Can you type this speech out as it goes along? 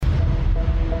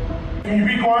Can you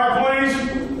be quiet, please?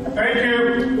 Thank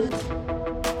you.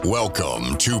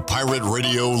 Welcome to Pirate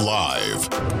Radio Live.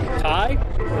 Ty?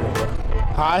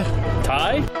 Hi.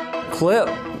 Ty? Clip.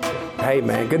 Hey,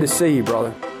 man, good to see you,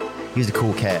 brother. He's a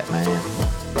cool cat, man.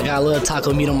 I got a little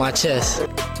taco meat on my chest.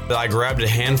 I grabbed a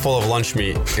handful of lunch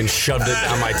meat and shoved it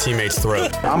down my teammate's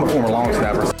throat. I'm a former long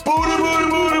snapper. Booty, booty,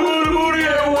 booty, booty, booty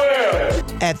everywhere.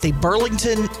 At the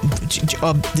Burlington...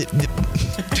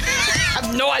 I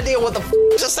have no idea what the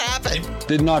just happened.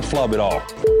 Did not flub at all.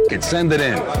 Send it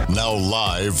in. Now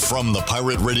live from the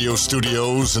Pirate Radio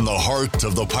studios in the heart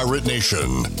of the Pirate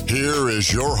Nation, here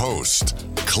is your host,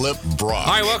 Clip Brock.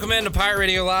 All right, welcome into Pirate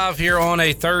Radio Live here on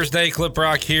a Thursday. Clip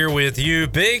Brock here with you.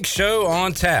 Big show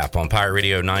on tap on Pirate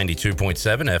Radio 92.7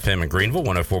 FM in Greenville,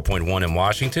 104.1 in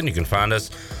Washington. You can find us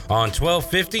on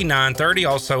 1250, 930,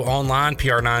 also online,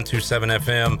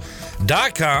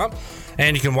 pr927fm.com.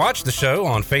 And you can watch the show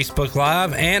on Facebook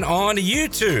Live and on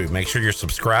YouTube. Make sure you're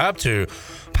subscribed to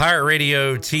Pirate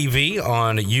Radio TV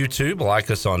on YouTube. Like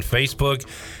us on Facebook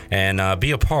and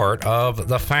be a part of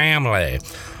the family.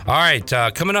 All right,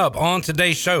 coming up on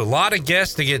today's show, a lot of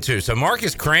guests to get to. So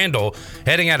Marcus Crandell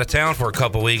heading out of town for a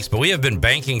couple weeks, but we have been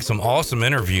banking some awesome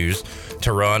interviews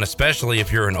to run, especially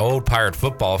if you're an old Pirate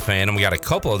football fan, and we got a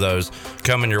couple of those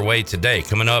coming your way today.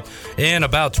 Coming up in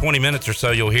about 20 minutes or so,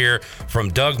 you'll hear from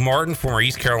Doug Martin, former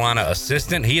East Carolina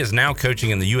assistant. He is now coaching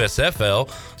in the USFL,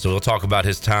 so we'll talk about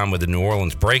his time with the New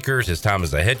Orleans Breakers, his time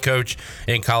as a head coach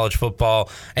in college football,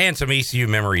 and some ECU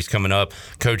memories coming up.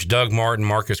 Coach Doug Martin,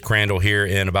 Marcus Crandell here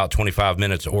in about 25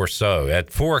 minutes or so. At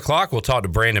 4 o'clock, we'll talk to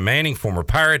Brandon Manning, former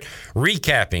Pirate,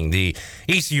 recapping the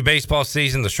ECU baseball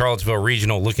season, the Charlottesville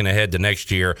Regional, looking ahead to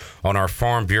next year on our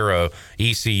Farm Bureau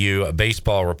ECU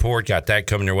baseball report. Got that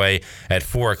coming your way at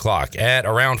 4 o'clock. At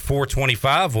around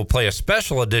 4:25, we'll play a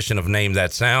special edition of Name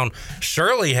That Sound.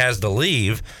 Shirley has to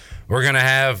leave. We're going to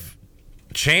have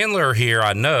Chandler here,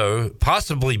 I know,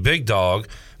 possibly Big Dog,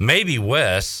 maybe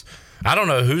Wes. I don't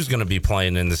know who's going to be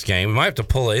playing in this game. We might have to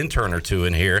pull an intern or two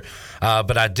in here.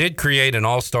 But I did create an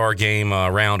all-star game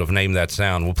round of Name That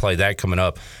Sound. We'll play that coming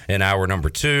up in hour number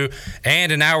 2.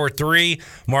 And in hour 3,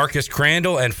 Marcus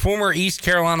Crandell, and former East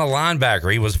Carolina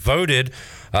linebacker. He was voted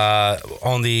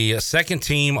on the second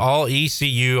team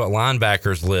All-ECU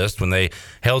linebackers list when they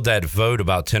held that vote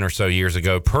about 10 or so years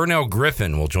ago. Pernell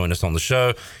Griffin will join us on the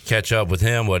show, catch up with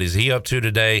him. What is he up to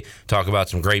today? Talk about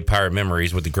some great Pirate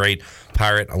memories with the great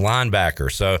Pirate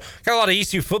linebacker. So got a lot of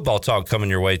ECU football talk coming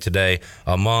your way today,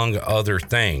 among other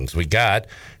things. We got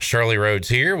Shirley Rhodes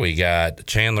here. We got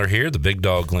Chandler here, the big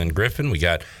dog Glenn Griffin. We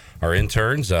got our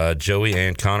interns, Joey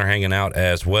and Connor, hanging out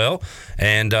as well.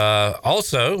 And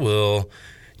also we'll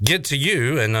get to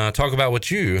you and talk about what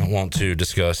you want to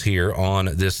discuss here on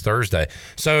this Thursday.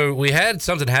 So we had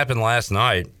something happen last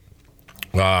night,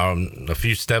 a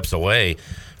few steps away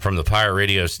from the Pirate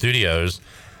Radio studios,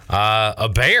 a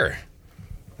bear.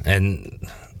 And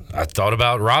I thought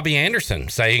about Robbie Anderson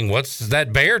saying, "What's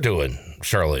that bear doing,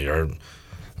 Shirley?" Or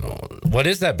what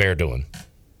is that bear doing?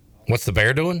 What's the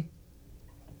bear doing?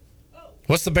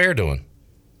 What's the bear doing?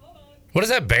 What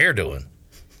is that bear doing?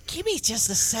 Give me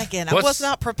just a second. I was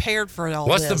not prepared for all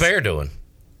this. What's the bear doing?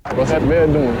 What's that bear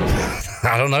doing?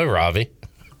 I don't know, Robbie.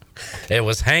 It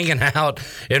was hanging out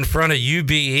in front of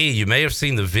UBE. You may have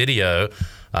seen the video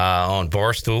on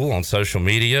Barstool, on social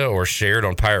media, or shared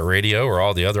on Pirate Radio or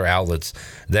all the other outlets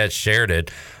that shared it.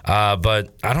 But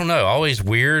I don't know, always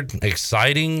weird,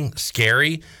 exciting,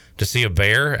 scary to see a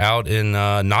bear out in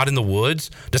not in the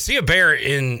woods. To see a bear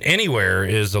in anywhere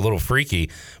is a little freaky,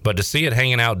 but to see it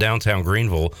hanging out downtown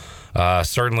Greenville,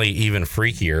 certainly even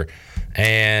freakier.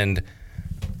 And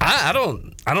I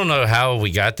don't know how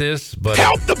we got this, but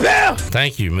help the bear.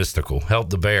 Thank you, Mystical. Help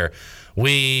the bear.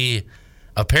 We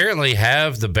apparently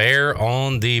have the bear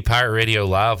on the Pirate Radio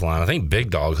Live line. I think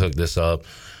Big Dog hooked this up.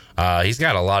 He's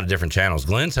got a lot of different channels.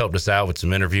 Glenn's helped us out with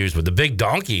some interviews with the Big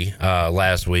Donkey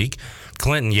last week.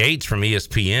 Clinton Yates from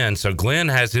ESPN. So Glenn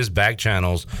has his back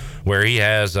channels where he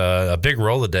has a big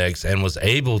Rolodex and was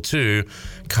able to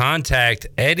contact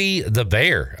Eddie the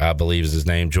Bear, I believe is his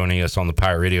name, joining us on the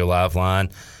Pirate Radio Live line.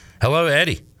 Hello,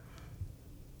 Eddie.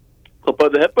 Hippo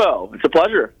the Hippo. It's a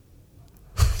pleasure.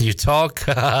 You talk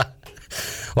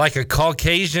like a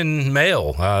Caucasian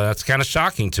male. That's kind of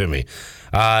shocking to me.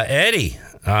 Eddie,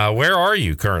 where are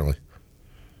you currently?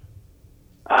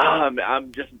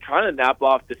 I'm just trying to nap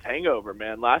off this hangover,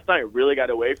 man. Last night really got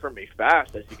away from me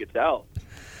fast, as you could tell.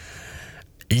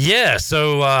 Yeah,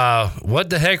 so what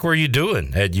the heck were you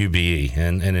doing at UBE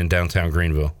and in downtown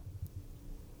Greenville?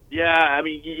 Yeah, I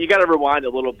mean, you got to rewind a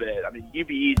little bit. I mean,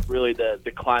 UBE is really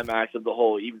the climax of the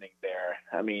whole evening there.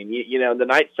 I mean, you know, the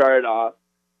night started off,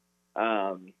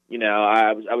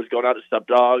 I was going out to Sub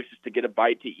Dogs just to get a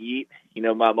bite to eat.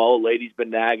 My old lady's been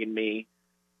nagging me.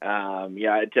 I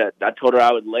told her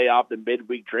I would lay off the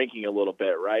midweek drinking a little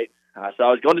bit, right? So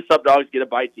I was going to Sub Dogs to get a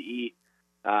bite to eat.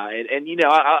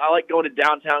 I like going to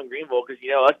downtown Greenville because,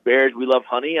 us Bears, we love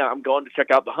honey. I'm going to check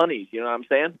out the honeys, you know what I'm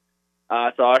saying?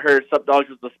 So I heard Sub Dogs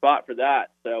was the spot for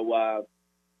that. So,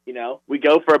 we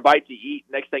go for a bite to eat.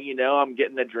 Next thing you know, I'm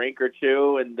getting a drink or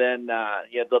two. And then,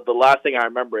 the last thing I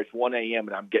remember, it's 1 a.m.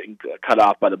 and I'm getting cut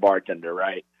off by the bartender,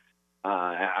 right?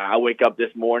 I wake up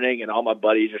this morning and all my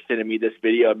buddies are sending me this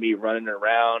video of me running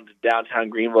around downtown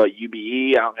Greenville at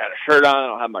UBE. I don't have a shirt on. I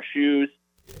don't have my shoes.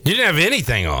 You didn't have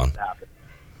anything on.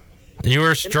 You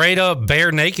were straight up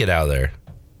bare naked out there.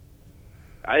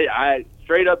 I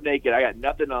straight up naked. I got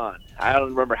nothing on. I don't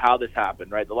remember how this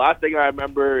happened, right? The last thing I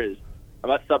remember is I'm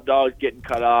at Sub Dogs getting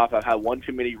cut off. I've had one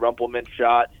too many Rumpelman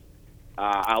shots.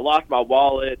 I lost my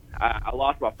wallet. I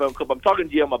lost my phone clip. I'm talking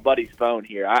to you on my buddy's phone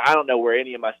here. I don't know where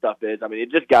any of my stuff is. I mean, it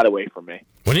just got away from me.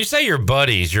 When you say your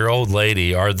buddies, your old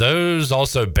lady, are those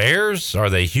also bears?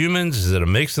 Are they humans? Is it a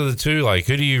mix of the two? Like,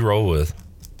 who do you roll with?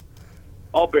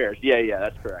 All bears. Yeah,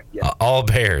 that's correct. Yeah, all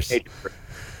bears.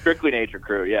 Strictly nature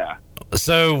crew, yeah.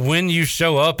 So when you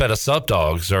show up at a Sub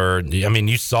Dogs,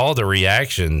 you saw the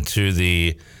reaction to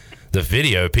the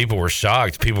video. People were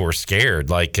shocked. People were scared.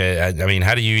 Like, how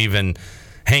do you even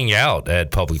hang out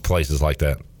at public places like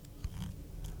that?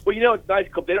 Well, it's nice.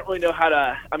 They don't really know how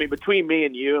to. Between me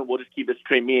and you, and we'll just keep this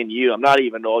between me and you. I'm not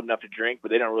even old enough to drink,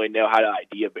 but they don't really know how to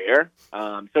ID a bear.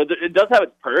 So it does have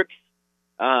its perks.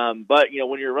 But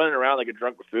when you're running around like a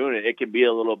drunk buffoon, it can be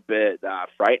a little bit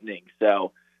frightening.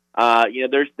 So,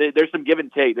 there's some give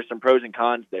and take. There's some pros and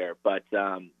cons there. But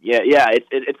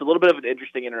it's a little bit of an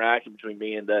interesting interaction between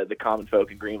me and the common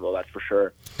folk in Greenville. That's for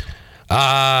sure.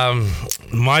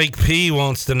 Mike P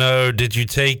wants to know: did you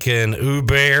take an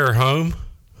Uber home?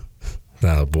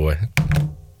 Oh boy.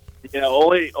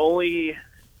 Only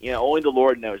the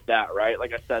Lord knows that, right?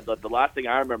 Like I said, the last thing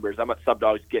I remember is I'm at Sub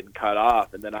Dogs getting cut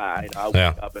off, and then I wake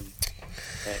up and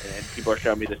people are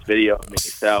showing me this video of me.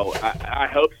 So I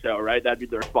hope so, right? That'd be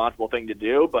the responsible thing to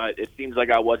do, but it seems like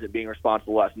I wasn't being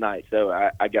responsible last night. So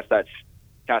I guess that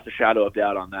casts a shadow of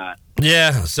doubt on that.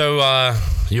 Yeah. So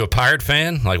you a Pirate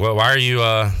fan? Like, why are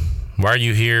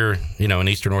you here? In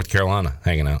Eastern North Carolina,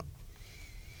 hanging out.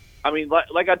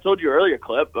 Like I told you earlier,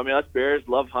 Clip. Us Bears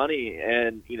love honey,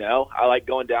 and I like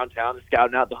going downtown and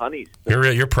scouting out the honeys.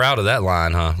 You're proud of that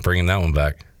line, huh? Bringing that one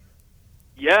back.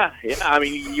 Yeah.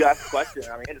 You asked the question.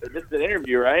 This is an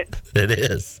interview, right? It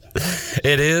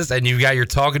is, and you've got your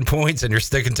talking points, and you're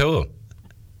sticking to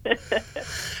them.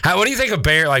 What do you think of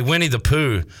bear like Winnie the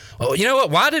Pooh? Oh, you know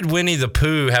what? Why did Winnie the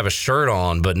Pooh have a shirt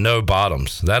on but no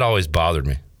bottoms? That always bothered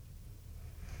me.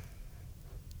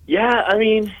 Yeah,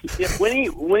 Winnie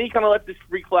kind of let this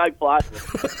freak flag fly.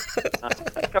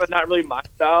 That's kind of not really my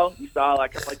style. You saw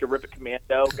kind of like the Rip It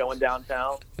Commando going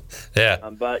downtown. Yeah.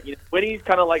 But Winnie's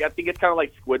kind of I think it's kind of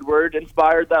like Squidward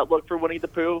inspired that look for Winnie the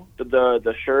Pooh,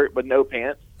 the shirt but no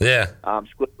pants. Yeah.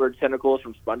 Squidward tentacles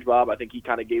from SpongeBob. I think he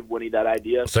kind of gave Winnie that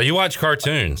idea. So you watch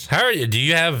cartoons. How are you? Do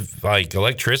you have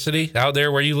electricity out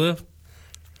there where you live?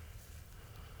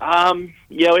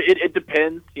 It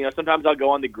depends. Sometimes I'll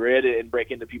go on the grid and break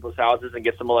into people's houses and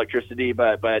get some electricity,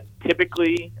 but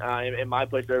typically in my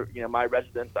place, my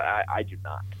residence, I do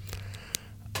not.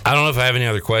 I don't know if I have any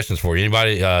other questions for you.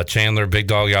 Anybody, Chandler, Big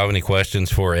Dog, y'all have any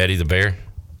questions for Eddie the Bear?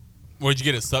 Where'd you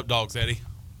get at Sup Dogs, Eddie?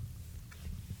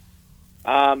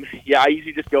 I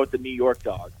usually just go with the New York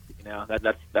dog.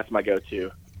 That's my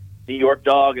go-to. New York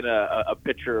dog and a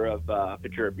pitcher of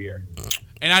beer.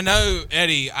 And I know,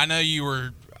 Eddie,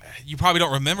 you probably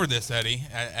don't remember this, Eddie.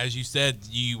 As you said,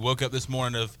 you woke up this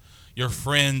morning of your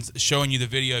friends showing you the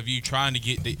video of you trying to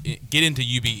get into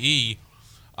UBE.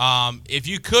 If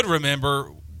you could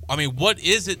remember, what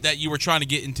is it that you were trying to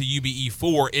get into UBE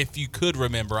for? If you could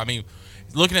remember,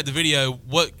 looking at the video,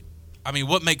 what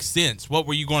makes sense? What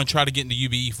were you going to try to get into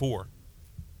UBE for?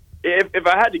 If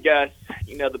I had to guess,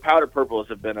 the powder purples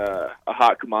have been a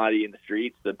hot commodity in the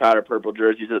streets. The powder purple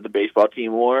jerseys that the baseball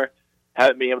team wore.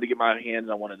 Haven't been able to get my hands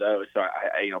on one of those, so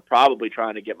I probably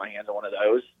trying to get my hands on one of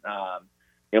those.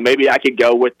 Maybe I could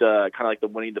go with the kind of like the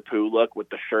Winnie the Pooh look with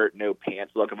the shirt, no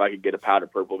pants look. If I could get a powder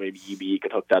purple, maybe UBE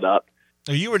could hook that up.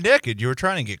 Oh, you were naked. You were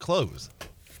trying to get clothes.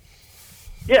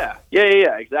 Yeah,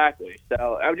 exactly.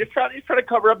 So I'm just trying to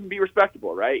cover up and be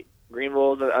respectable, right?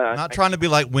 Greenville's not trying to be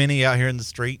like Winnie out here in the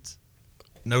streets.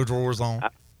 No drawers on.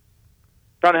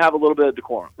 Trying to have a little bit of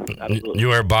decorum. You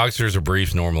wear boxers or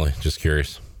briefs normally? Just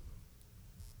curious.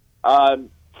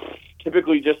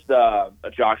 Typically just a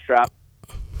jock strap.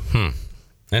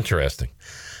 Interesting.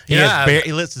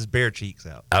 He lets his bear cheeks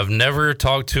out. I've never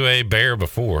talked to a bear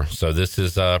before, so this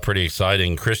is pretty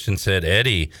exciting. Christian said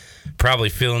Eddie probably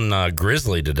feeling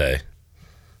grizzly today.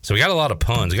 So we got a lot of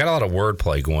puns. We got a lot of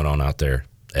wordplay going on out there,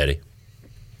 Eddie.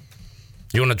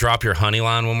 You want to drop your honey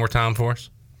line one more time for us?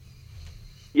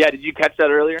 Yeah, did you catch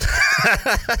that earlier?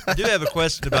 I do have a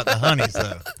question about the honeys,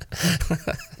 though.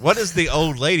 What does the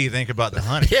old lady think about the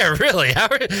honey? Yeah, really? How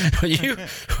are you?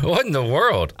 What in the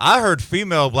world? I heard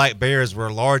female black bears were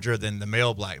larger than the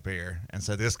male black bear, and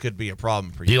so this could be a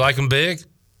problem for you. Do you like them big?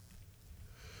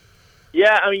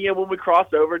 Yeah, I mean, when we cross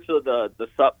over to the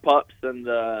sup pups and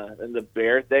the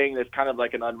bear thing, there's kind of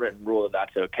like an unwritten rule that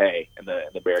that's okay in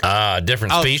the bear.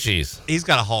 Different species. He's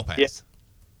got a hall pass.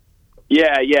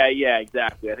 Yeah,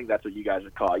 exactly. I think that's what you guys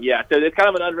would call it. Yeah, so there's kind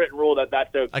of an unwritten rule that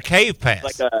that's okay. A cave pass.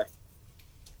 Like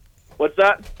what's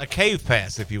that? A cave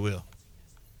pass, if you will.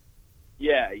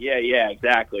 Yeah,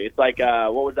 exactly. It's like,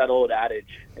 what was that old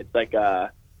adage? It's like,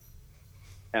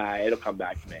 it'll come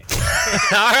back to me.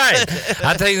 All right.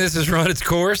 I think this has run its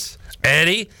course.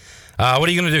 Eddie, what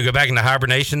are you going to do? Go back into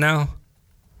hibernation now?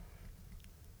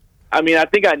 I mean, I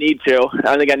think I need to.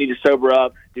 I think I need to sober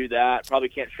up, do that. Probably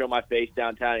can't show my face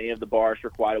downtown at any of the bars for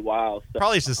quite a while. So,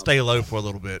 probably should stay low for a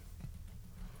little bit.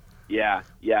 Yeah.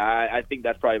 I think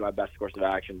that's probably my best course of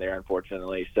action there,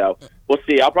 unfortunately. So we'll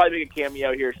see. I'll probably make a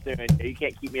cameo here soon. You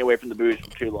can't keep me away from the booze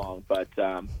for too long, but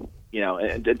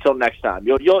until next time,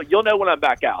 you'll know when I'm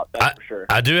back out. That's for sure.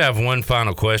 I do have one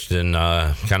final question,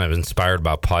 kind of inspired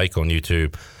by Pike on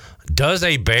YouTube. Does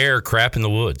a bear crap in the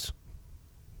woods?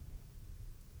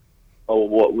 Oh,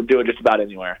 we'll do it just about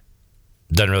anywhere.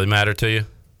 Doesn't really matter to you?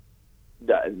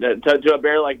 To a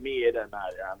bear like me, it doesn't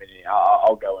matter. I mean,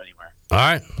 I'll go anywhere. All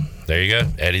right. There you go.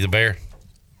 Eddie the Bear.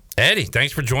 Eddie,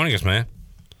 thanks for joining us, man.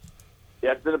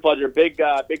 Yeah, it's been a pleasure. Big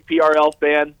PRL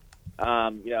fan.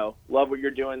 Love what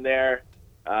you're doing there.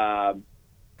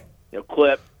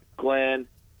 Clip, Glenn,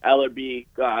 Ellerby.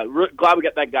 Glad we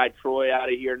got that guy Troy out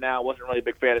of here now. Wasn't really a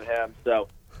big fan of him, so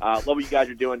love what you guys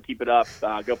are doing. Keep it up.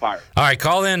 Go Pirates. All right,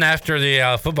 call in after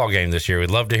the football game this year.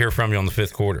 We'd love to hear from you on the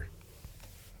fifth quarter.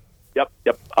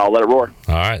 Yep. I'll let it roar.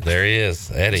 All right, there he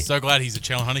is, Eddie. I'm so glad he's a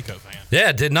Chandler Honeycoat fan.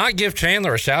 Yeah, did not give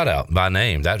Chandler a shout out by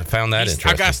name. Found that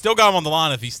interesting. I still got him on the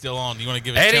line if he's still on. Do you want to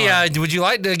give Eddie? Would you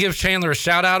like to give Chandler a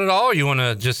shout out at all, or you want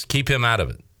to just keep him out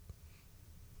of it?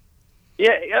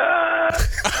 Yeah.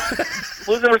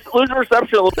 Losing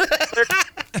reception a little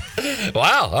bit.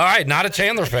 Wow. All right, not a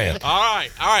Chandler fan. All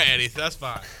right, Eddie. That's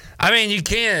fine. I mean, you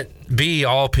can't be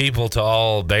all people to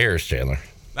all bears, Chandler.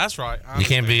 That's right. You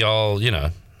can't be all,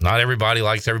 not everybody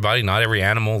likes everybody. Not every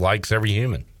animal likes every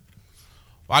human.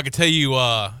 Well, I could tell you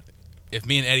if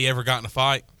me and Eddie ever got in a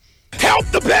fight. Help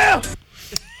the bear!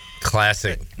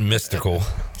 Classic, mystical,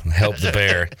 help the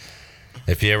bear.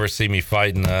 If you ever see me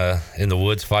fighting in the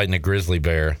woods, fighting a grizzly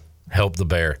bear, help the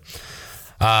bear.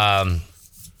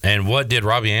 And what did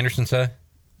Robbie Anderson say?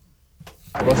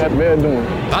 What's that bear doing?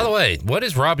 By the way, what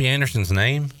is Robbie Anderson's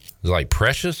name? Is it like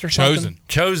Precious or something?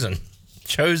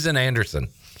 Chosen Anderson.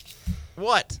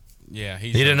 What? Yeah,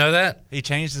 you didn't know that? He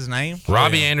changed his name?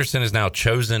 Robbie Anderson is now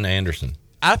Chosen Anderson.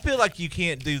 I feel like you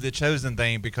can't do the Chosen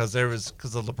thing because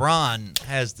LeBron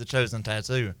has the Chosen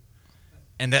tattoo,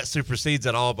 and that supersedes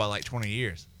it all by like 20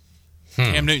 years.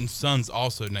 Cam Newton's son's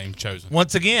also named Chosen.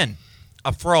 Once again,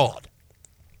 a fraud.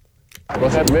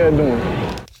 What's that bear doing?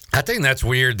 I think that's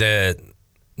weird that,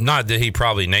 not that he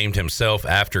probably named himself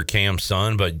after Cam's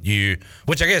son, but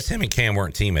which I guess him and Cam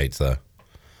weren't teammates though.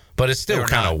 But it's still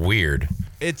kind of weird.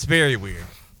 It's very weird.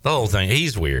 The whole thing,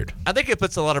 he's weird. I think it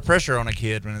puts a lot of pressure on a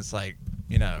kid when it's like,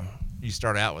 you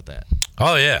start out with that.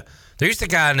 Oh, yeah. There used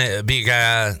to be a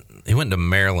guy, he went to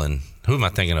Maryland. Who am I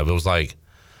thinking of? It was like,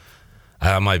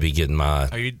 I might be getting my...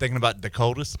 Are you thinking about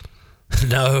Dakotas?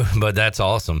 No, but that's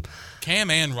awesome.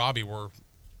 Cam and Robbie were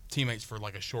teammates for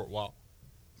like a short while,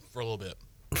 for a little bit.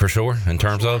 For sure, in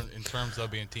terms of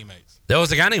being teammates. There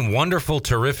was a guy named Wonderful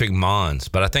Terrific Mons,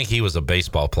 but I think he was a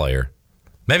baseball player.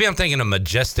 Maybe I'm thinking of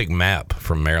Majestic Map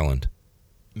from Maryland.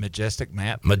 Majestic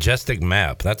Map? Majestic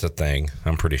Map. That's a thing,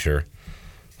 I'm pretty sure.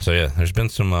 So, yeah, there's been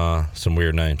some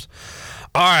weird names.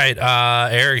 All right,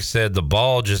 Eric said the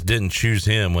ball just didn't choose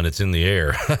him when it's in the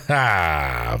air.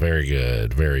 Very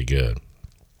good, very good.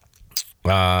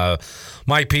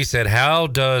 Mike P said, how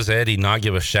does Eddie not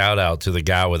give a shout out to the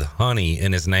guy with honey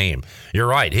in his name? You're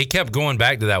right. He kept going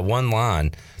back to that one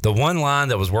line, the one line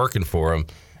that was working for him,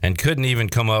 and couldn't even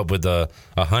come up with a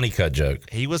honeycut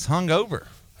joke. He was hungover.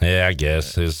 Yeah, I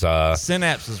guess. His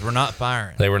synapses were not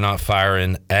firing. They were not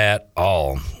firing at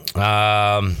all.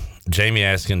 Jamie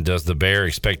asking, does the Bear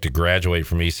expect to graduate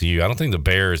from ECU? I don't think the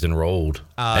Bear is enrolled.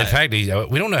 In fact, we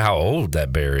don't know how old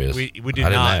that Bear is. We did I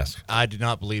didn't not ask. I do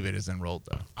not believe it is enrolled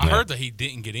though. I heard that he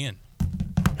didn't get in.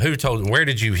 Who told? Where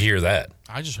did you hear that?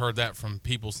 I just heard that from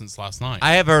people since last night.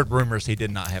 I have heard rumors he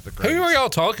did not have a grade. Who are y'all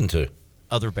talking to?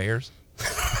 Other Bears.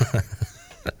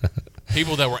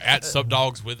 People that were at Sup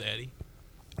Dogs with Eddie.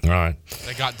 All right.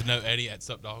 They got to know Eddie at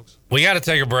Sup Dogs. We got to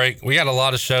take a break. We got a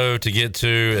lot of show to get to,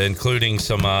 including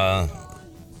some, I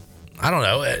don't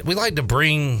know. We like to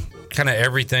bring kind of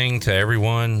everything to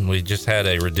everyone. We just had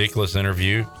a ridiculous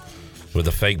interview with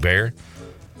a fake Bear.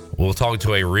 We'll talk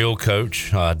to a real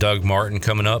coach, Doug Martin,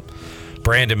 coming up.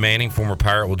 Brandon Manning, former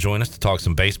Pirate, will join us to talk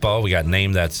some baseball. We got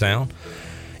Name That Sound.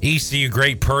 ECU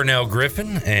great Pernell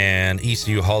Griffin and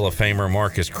ECU Hall of Famer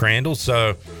Marcus Crandell.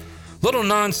 So, little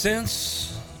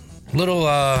nonsense, little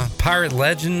Pirate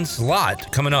Legends, a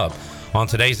lot coming up on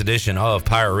today's edition of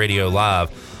Pirate Radio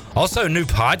Live. Also, a new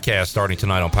podcast starting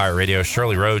tonight on Pirate Radio.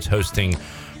 Shirley Rhodes hosting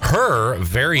her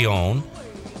very own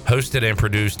hosted and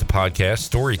produced podcast,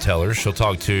 Storytellers. She'll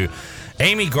talk to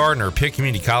Amy Gardner, Pitt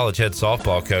Community College head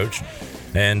softball coach,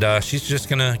 and she's just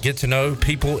going to get to know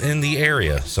people in the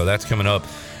area. So that's coming up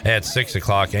at 6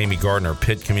 o'clock. Amy Gardner,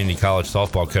 Pitt Community College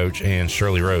softball coach, and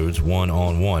Shirley Rhodes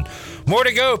one-on-one. More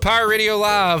to go. Pirate Radio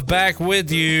Live back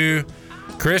with you.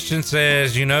 Christian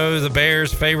says, you know the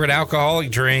Bears' favorite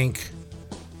alcoholic drink,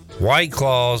 White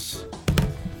Claws.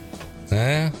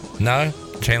 No?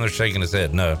 Chandler's shaking his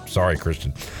head. No. Sorry,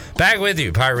 Christian. Back with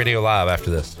you. Pirate Radio Live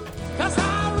after this.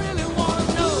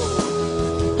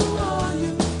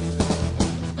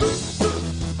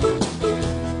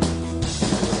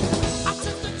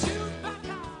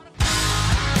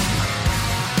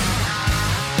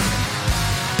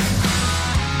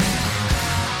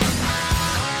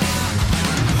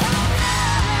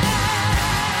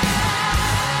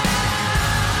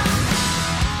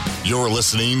 You're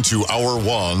listening to Hour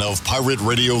 1 of Pirate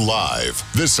Radio Live.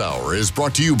 This hour is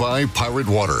brought to you by Pirate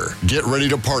Water. Get ready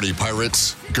to party,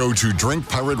 pirates. Go to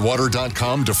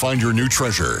drinkpiratewater.com to find your new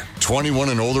treasure. 21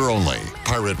 and older only.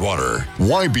 Pirate Water.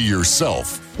 Why be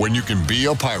yourself when you can be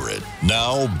a pirate?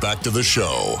 Now, back to the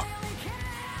show.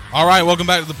 All right, welcome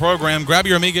back to the program. Grab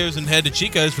your amigos and head to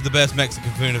Chico's for the best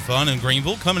Mexican food and fun in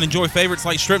Greenville. Come and enjoy favorites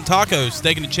like shrimp tacos,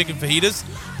 steak and chicken fajitas,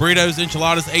 burritos,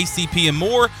 enchiladas, ACP, and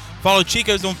more. Follow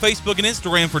Chico's on Facebook and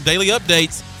Instagram for daily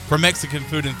updates for Mexican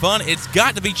food and fun. It's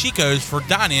got to be Chico's for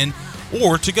dine-in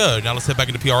or to go. Now let's head back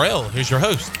into PRL. Here's your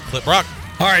host, Clip Brock.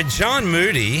 All right, John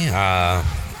Moody,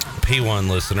 P1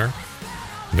 listener,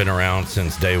 been around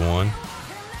since day one,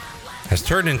 has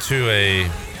turned into a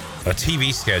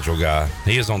TV schedule guy.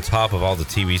 He is on top of all the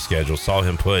TV schedules. Saw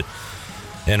him put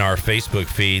in our Facebook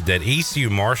feed that ECU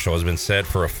Marshall has been set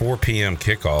for a 4 p.m.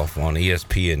 kickoff on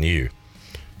ESPNU.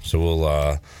 So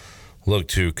we'll look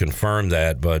to confirm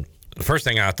that. But the first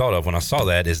thing I thought of when I saw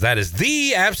that is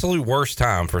the absolute worst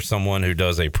time for someone who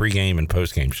does a pregame and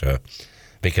postgame show,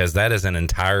 because that is an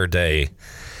entire day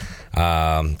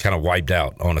kind of wiped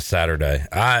out on a Saturday.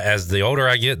 As the older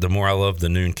I get, the more I love the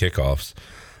noon kickoffs.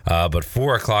 But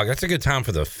 4 o'clock, that's a good time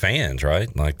for the fans,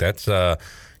 right? Like that's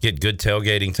get good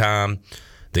tailgating time.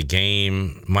 The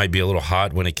game might be a little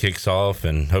hot when it kicks off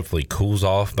and hopefully cools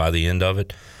off by the end of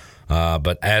it.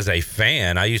 But as a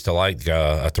fan, I used to like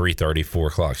a 3:30, 4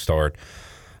 o'clock start.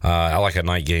 I like a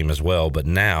night game as well. But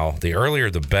now, the earlier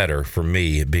the better for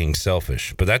me, being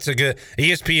selfish. But that's a good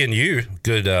ESPNU,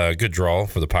 good draw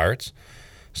for the Pirates.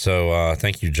 So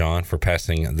thank you, John, for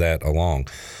passing that along.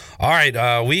 All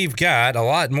right, we've got a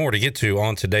lot more to get to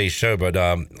on today's show, but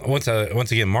once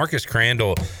again, Marcus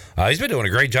Crandell, he's been doing a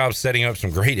great job setting up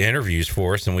some great interviews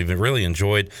for us, and we've really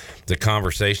enjoyed the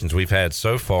conversations we've had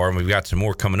so far, and we've got some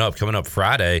more coming up. Coming up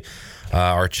Friday,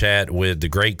 our chat with the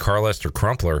great Carl Lester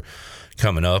Crumpler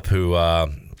coming up, who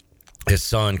his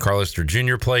son, Carl Lester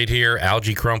Jr., played here,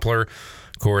 Algie Crumpler,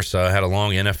 of course, had a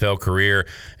long NFL career,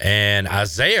 and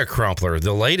Isaiah Crumpler,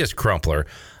 the latest Crumpler,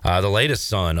 the latest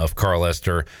son of Carl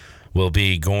Lester, will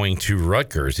be going to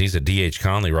Rutgers. He's at D.H.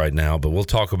 Conley right now, but we'll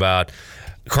talk about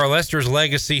Carl Lester's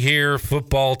legacy here,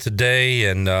 football today,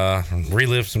 and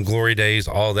relive some glory days,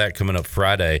 all that coming up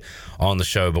Friday on the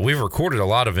show. But we've recorded a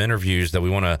lot of interviews that we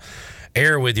want to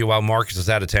air with you while Marcus is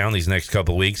out of town these next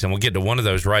couple of weeks, and we'll get to one of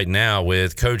those right now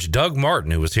with Coach Doug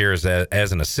Martin, who was here as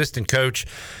an assistant coach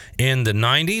in the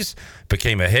 90s,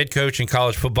 became a head coach in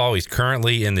college football. He's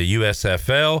currently in the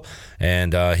USFL,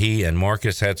 and he and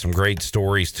Marcus had some great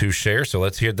stories to share. So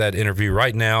let's hear that interview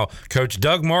right now. Coach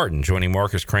Doug Martin joining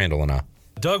Marcus Crandell and I.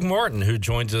 Doug Martin, who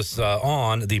joins us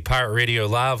on the Pirate Radio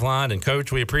Live line. And,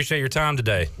 Coach, we appreciate your time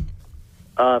today.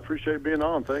 I appreciate being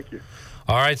on. Thank you.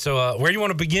 All right, so where do you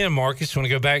want to begin, Marcus? You want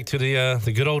to go back to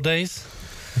the good old days?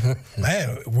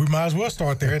 Man, we might as well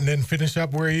start there and then finish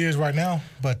up where he is right now.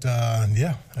 But,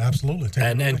 yeah, absolutely.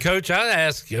 And Coach, I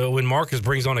ask, when Marcus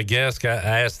brings on a guest,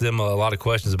 I ask them a lot of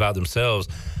questions about themselves.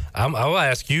 I'll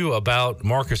ask you about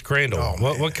Marcus Crandell.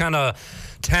 What kind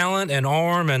of talent and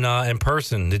arm and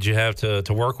person did you have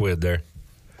to work with there?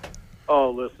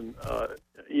 Oh, listen,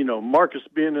 Marcus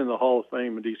being in the Hall of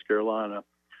Fame in East Carolina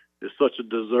is such a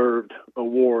deserved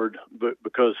award, but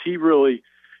because he really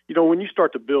 – when you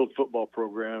start to build football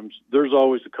programs, there's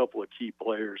always a couple of key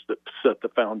players that set the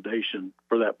foundation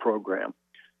for that program.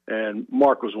 And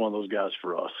Mark was one of those guys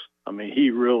for us. I mean,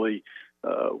 he really,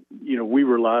 we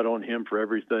relied on him for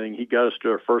everything. He got us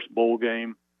to our first bowl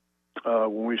game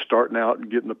when we were starting out and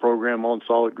getting the program on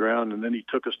solid ground. And then he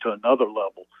took us to another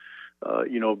level,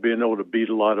 being able to beat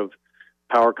a lot of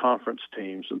power conference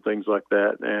teams and things like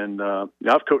that. And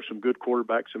I've coached some good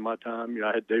quarterbacks in my time.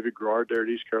 I had David Garrard there at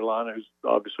East Carolina, who's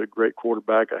obviously a great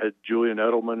quarterback. I had Julian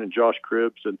Edelman and Josh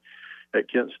Cribbs and at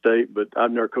Kent State, but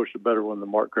I've never coached a better one than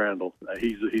Mark Crandell.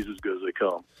 He's as good as they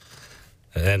come.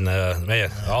 And, man,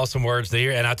 awesome words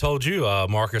there. And I told you,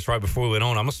 Marcus, right before we went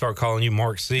on, I'm going to start calling you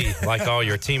Mark C., like all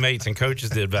your teammates and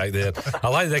coaches did back then. I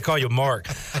like that they call you Mark.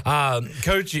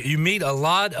 Coach, you meet a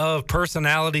lot of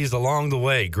personalities along the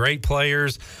way, great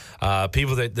players,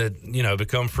 people that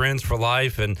become friends for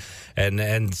life,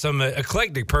 and some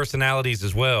eclectic personalities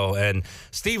as well. And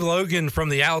Steve Logan from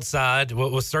the outside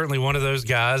was certainly one of those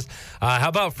guys. How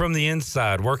about from the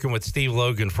inside, working with Steve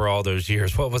Logan for all those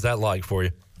years? What was that like for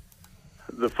you?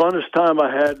 The funnest time I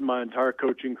had in my entire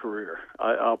coaching career.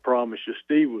 I'll promise you,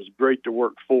 Steve was great to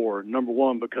work for. Number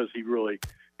one, because he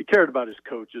cared about his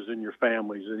coaches and your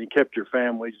families, and he kept your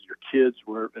families. Your kids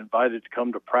were invited to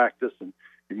come to practice, and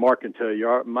Mark can tell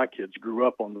you, my kids grew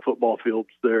up on the football fields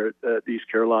there at East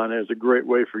Carolina. It was a great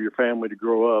way for your family to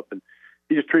grow up, and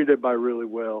he just treated everybody really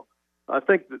well. I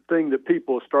think the thing that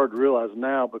people have started to realize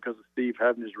now, because of Steve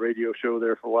having his radio show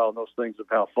there for a while and those things, of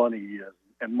how funny he is.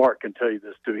 And Mark can tell you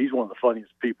this too. He's one of the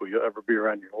funniest people you'll ever be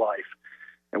around in your life.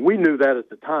 And we knew that at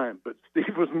the time, but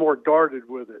Steve was more guarded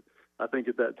with it, I think,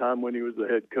 at that time when he was the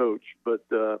head coach. But,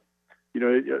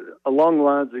 along the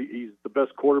lines, he's the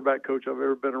best quarterback coach I've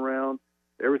ever been around.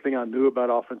 Everything I knew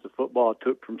about offensive football I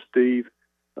took from Steve.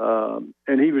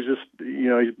 And he was just,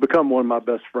 he's become one of my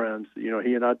best friends. He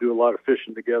and I do a lot of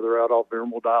fishing together out off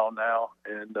Emerald Isle now,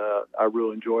 and I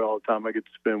really enjoy all the time I get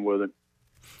to spend with him.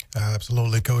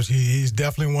 Absolutely, Coach. He's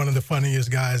definitely one of the funniest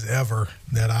guys ever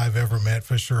that I've ever met,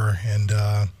 for sure. And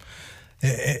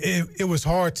it was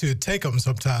hard to take him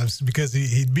sometimes because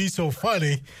he'd be so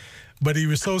funny, but he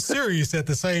was so serious at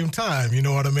the same time. You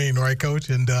know what I mean, right, Coach?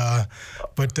 And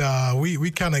but we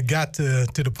kind of got to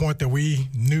the point that we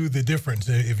knew the difference,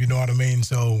 if you know what I mean.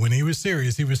 So when he was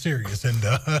serious, he was serious,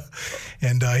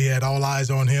 and he had all eyes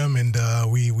on him, and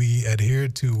we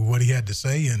adhered to what he had to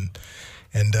say, and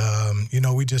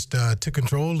we just took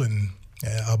control and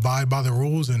abide by the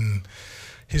rules and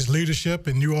his leadership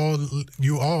and you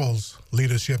all's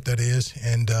leadership, that is,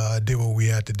 and did what we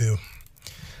had to do.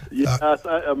 Yeah,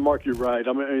 Mark, you're right.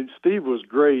 I mean, Steve was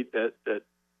great at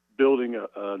building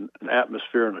an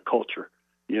atmosphere and a culture.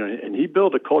 And he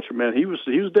built a culture, man. He was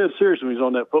dead serious when he was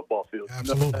on that football field.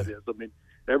 Absolutely. You know what that is. I mean,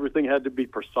 everything had to be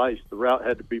precise. The route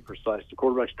had to be precise. The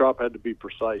quarterback's drop had to be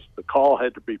precise. The call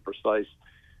had to be precise.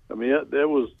 I mean, there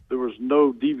was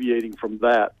no deviating from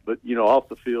that. But off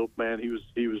the field, man, he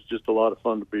was just a lot of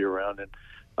fun to be around, and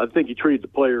I think he treated the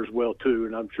players well too.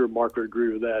 And I'm sure Mark would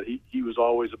agree with that. He was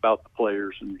always about the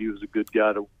players, and he was a good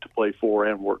guy to play for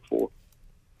and work for.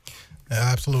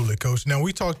 Absolutely, Coach. Now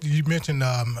you mentioned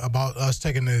about us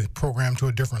taking the program to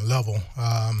a different level.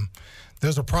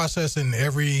 There's a process in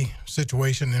every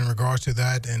situation in regards to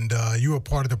that, and you were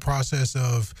part of the process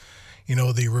of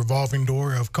the revolving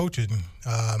door of coaching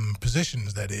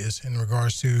positions, that is, in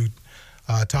regards to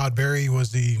Todd Berry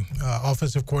was the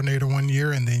offensive coordinator one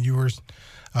year, and then you were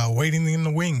waiting in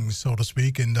the wings, so to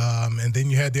speak, and then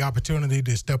you had the opportunity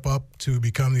to step up to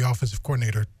become the offensive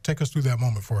coordinator. Take us through that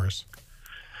moment for us.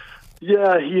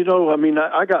 Yeah,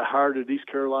 I got hired at East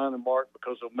Carolina, Mark,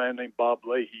 because of a man named Bob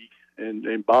Leahy,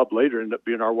 and Bob later ended up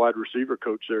being our wide receiver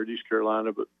coach there at East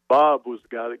Carolina, but Bob was the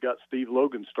guy that got Steve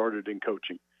Logan started in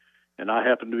coaching. And I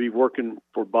happened to be working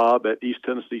for Bob at East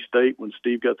Tennessee State when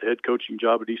Steve got the head coaching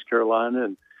job at East Carolina.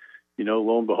 And,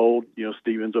 lo and behold,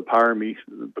 Steve ends up hiring me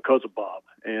because of Bob.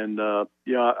 And,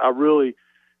 I really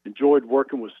enjoyed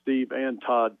working with Steve and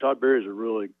Todd. Todd Berry is a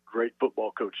really great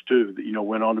football coach, too, that,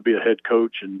 went on to be a head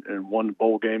coach and won the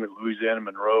bowl game at Louisiana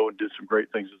Monroe and did some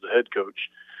great things as a head coach.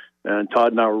 And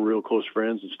Todd and I were real close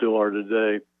friends and still are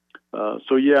today.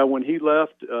 So yeah, when he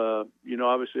left,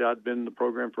 obviously I'd been in the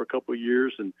program for a couple of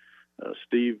years, and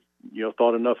Steve,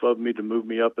 thought enough of me to move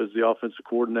me up as the offensive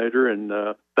coordinator, and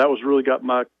that was really got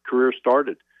my career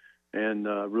started. And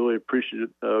really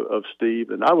appreciative of Steve.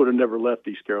 And I would have never left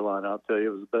East Carolina. I'll tell you,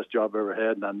 it was the best job I ever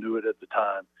had, and I knew it at the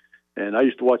time. And I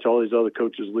used to watch all these other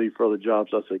coaches leave for other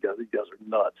jobs. I say, God, these guys are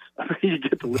nuts. I mean, you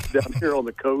get to live down here on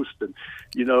the coast, and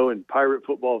and Pirate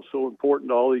football is so important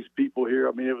to all these people here.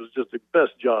 I mean, it was just the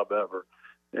best job ever.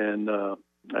 And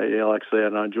like I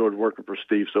said, I enjoyed working for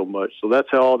Steve so much. So that's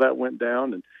how all that went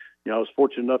down. And I was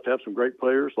fortunate enough to have some great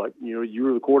players, like you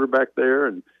were the quarterback there,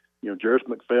 and Jarris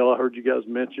McPhail, I heard you guys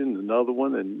mention, another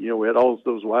one. And, we had all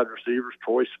those wide receivers,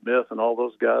 Troy Smith and all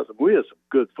those guys. And we had some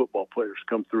good football players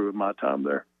come through in my time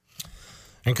there.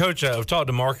 And, Coach, I've talked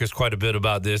to Marcus quite a bit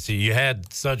about this. You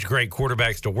had such great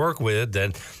quarterbacks to work with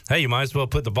that, hey, you might as well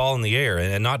put the ball in the air,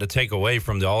 and not to take away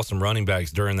from the awesome running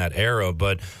backs during that era,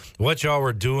 but what y'all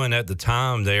were doing at the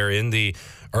time there in the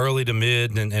early to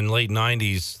mid and late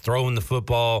 90s, throwing the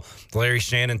football. Larry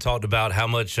Shannon talked about how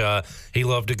much he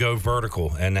loved to go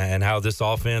vertical and how this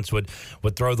offense would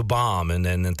throw the bomb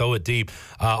and throw it deep.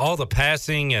 All the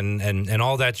passing and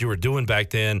all that you were doing back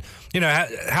then,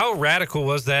 how radical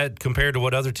was that compared to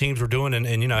what other teams were doing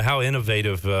and how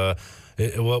innovative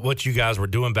what you guys were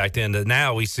doing back then that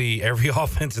now we see every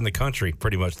offense in the country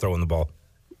pretty much throwing the ball?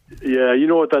 Yeah, you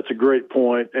know what? That's a great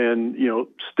point. And,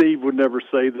 Steve would never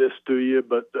say this to you,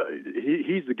 but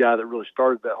he's the guy that really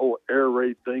started that whole air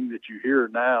raid thing that you hear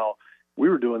now. We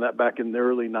were doing that back in the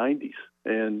early 90s.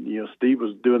 And, Steve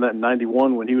was doing that in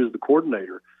 91 when he was the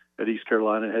coordinator at East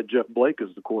Carolina and had Jeff Blake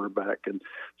as the quarterback. And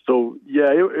so,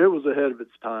 yeah, it was ahead of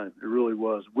its time. It really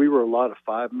was. We were a lot of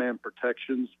five-man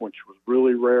protections, which was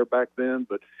really rare back then,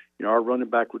 but our running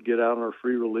back would get out on our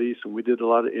free release, and we did a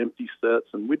lot of empty sets,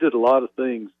 and we did a lot of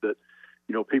things that,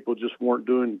 people just weren't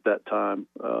doing at that time.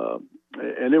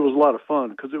 And it was a lot of fun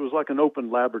because it was like an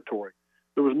open laboratory.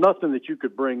 There was nothing that you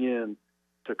could bring in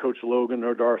to Coach Logan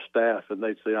or to our staff, and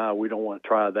they'd say, we don't want to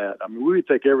try that. I mean, we would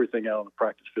take everything out on the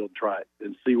practice field and try it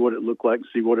and see what it looked like and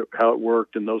see how it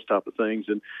worked and those type of things.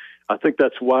 And I think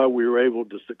that's why we were able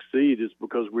to succeed, is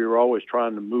because we were always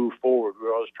trying to move forward. We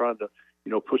were always trying to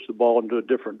push the ball into a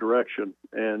different direction.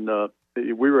 And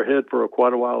we were ahead for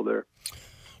quite a while there.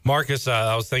 Marcus,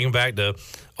 I was thinking back to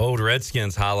old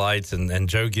Redskins highlights, and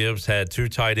Joe Gibbs had two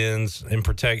tight ends in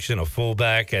protection, a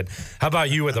fullback. And how about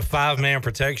you with a five-man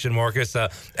protection, Marcus?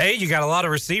 You got a lot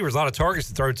of receivers, a lot of targets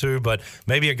to throw to, but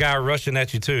maybe a guy rushing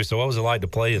at you too. So what was it like to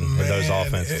play in those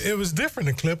offenses? It was different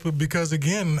in Clip because,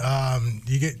 again,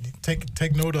 you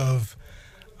take note of –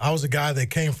 I was a guy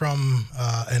that came from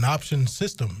an option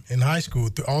system in high school,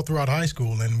 all throughout high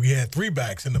school, and we had three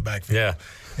backs in the backfield. Yeah.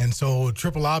 And so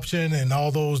triple option and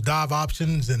all those dive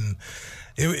options, and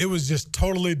it was just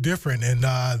totally different. And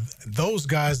those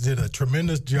guys did a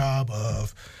tremendous job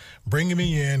of bringing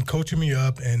me in, coaching me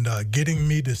up, and getting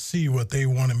me to see what they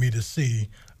wanted me to see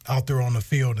out there on the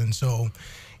field.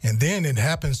 And then it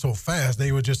happened so fast,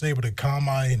 they were just able to calm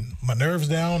my nerves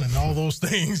down and all those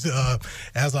things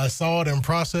as I saw it and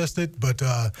processed it. But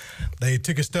they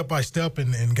took it step by step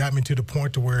and got me to the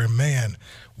point to where, man,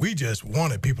 we just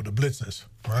wanted people to blitz us,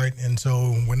 right? And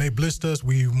so when they blitzed us,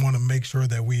 we want to make sure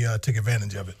that we took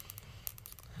advantage of it.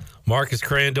 Marcus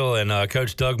Crandell and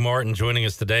Coach Doug Martin joining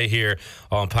us today here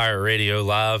on Pirate Radio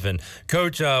Live. And,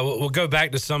 Coach, we'll go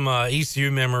back to some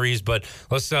ECU memories, but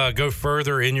let's go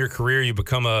further in your career. You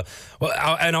become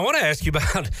and I want to ask you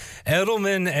about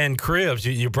Edelman and Cribbs.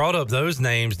 You brought up those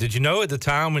names. Did you know at the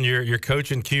time when you're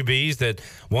coaching QBs that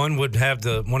one would have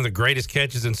one of the greatest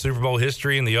catches in Super Bowl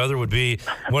history and the other would be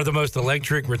one of the most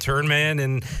electric return man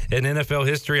in NFL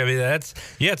history? I mean,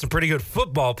 you had some pretty good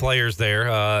football players there,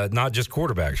 not just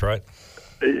quarterbacks, right?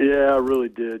 Yeah, I really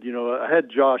did. I had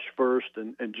Josh first,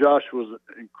 and Josh was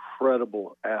an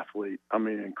incredible athlete. I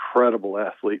mean, incredible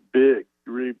athlete, big.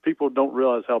 Really, people don't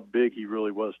realize how big he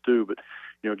really was, too. But,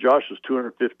 Josh was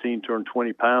 215,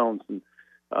 220 pounds, and,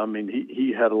 I mean,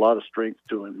 he had a lot of strength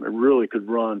to him and really could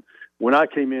run. When I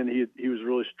came in, he was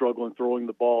really struggling throwing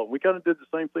the ball. We kind of did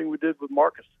the same thing we did with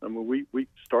Marcus. I mean, we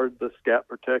started the scat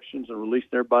protections and releasing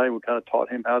everybody, and we kind of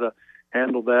taught him how to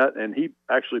handle that, and he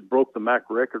actually broke the MAC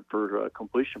record for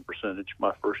completion percentage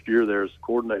my first year there as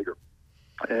coordinator.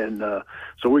 And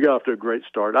so we got off to a great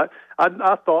start.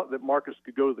 I thought that Marcus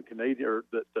could go to the Canadian, or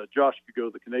that Josh could go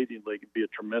to the Canadian League and be a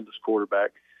tremendous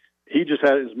quarterback. He just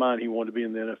had in his mind he wanted to be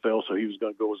in the NFL, so he was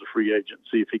going to go as a free agent and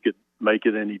see if he could make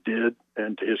it, and he did.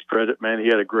 And to his credit, man, he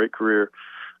had a great career.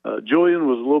 Julian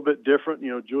was a little bit different.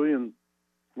 Julian,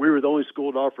 we were the only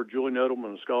school to offer Julian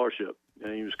Edelman a scholarship,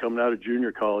 and he was coming out of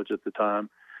junior college at the time.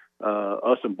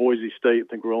 Us and Boise State, I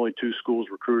think we're only 2 schools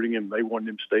recruiting him. They wanted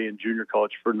him to stay in junior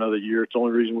college for another year. It's the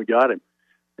only reason we got him.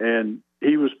 And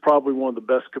he was probably one of the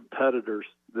best competitors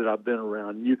that I've been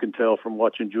around. You can tell from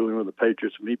watching Julian with the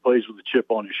Patriots. I mean, he plays with a chip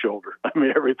on his shoulder. I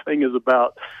mean, everything is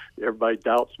about everybody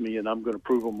doubts me, and I'm going to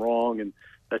prove them wrong, and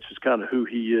that's just kind of who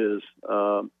he is.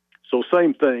 So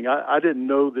same thing. I didn't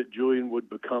know that Julian would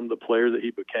become the player that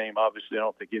he became. Obviously, I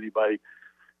don't think anybody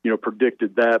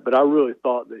predicted that, but I really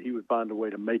thought that he would find a way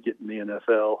to make it in the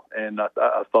NFL, and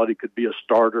I thought he could be a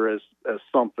starter as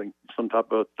something, some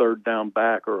type of third down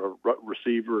back or a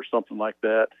receiver or something like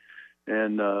that,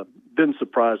 and didn't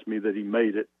surprise me that he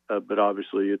made it, but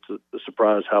obviously it's a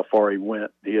surprise how far he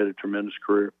went. He had a tremendous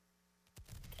career.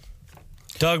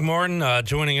 Doug Martin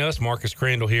joining us, Marcus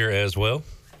Crandell here as well.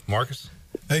 Marcus?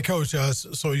 Hey, Coach,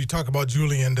 so you talk about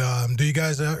Julian. Do you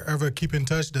guys ever keep in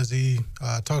touch? Does he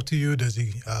talk to you? Does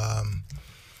he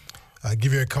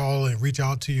give you a call and reach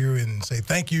out to you and say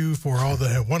thank you for all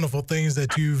the wonderful things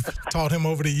that you've taught him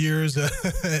over the years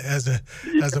as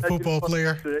a football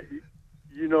player?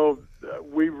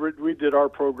 We did our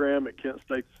program at Kent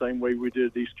State the same way we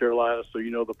did at East Carolina. So,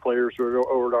 the players were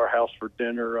over at our house for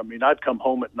dinner. I mean, I'd come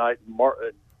home at night and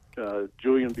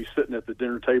Julian would be sitting at the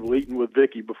dinner table eating with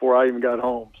Vicky before I even got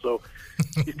home. So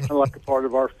he's kind of like a part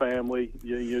of our family.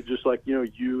 Just like, you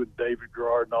and David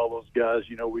Garrard and all those guys,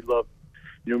 we love,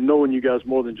 knowing you guys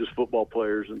more than just football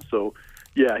players. And so,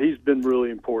 yeah, he's been really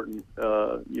important,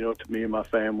 to me and my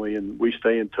family, and we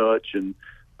stay in touch and,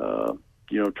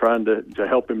 trying to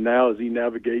help him now as he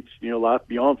navigates, life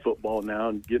beyond football now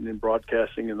and getting in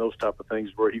broadcasting and those type of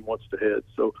things where he wants to head.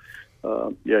 So,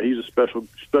 he's a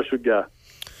special guy.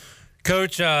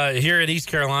 Coach, here at East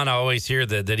Carolina, I always hear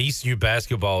that ECU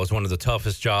basketball is one of the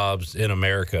toughest jobs in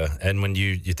America. And when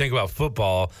you think about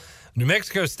football, New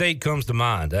Mexico State comes to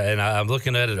mind. And I'm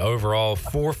looking at it overall,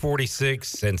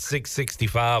 446 and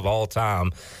 665 all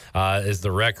time is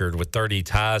the record with 30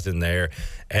 ties in there.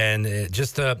 And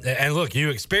and look, you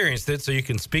experienced it, so you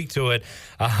can speak to it.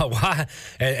 Why?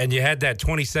 And you had that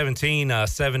 2017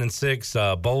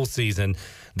 7-6 bowl season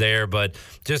there, but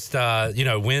just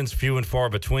wins few and far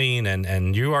between,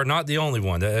 and you are not the only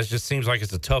one. That just seems like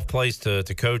it's a tough place to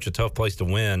coach, a tough place to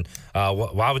win.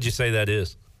 Why would you say that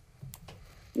is?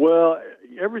 Well,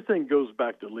 everything goes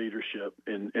back to leadership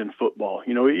in football.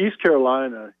 East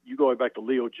Carolina, you go back to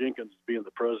Leo Jenkins being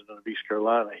the president of East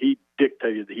Carolina. He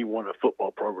dictated that he wanted a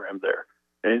football program there,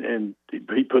 and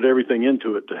he put everything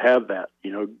into it to have that.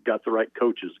 Got the right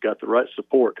coaches, got the right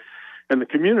support, and the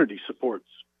community supports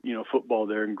football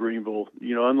there in Greenville,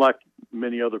 unlike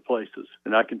many other places.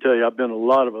 And I can tell you, I've been a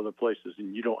lot of other places,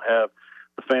 and you don't have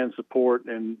the fan support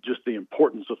and just the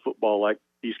importance of football like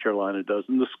East Carolina does.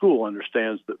 And the school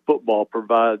understands that football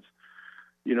provides,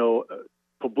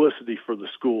 publicity for the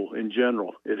school in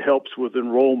general. It helps with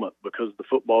enrollment because the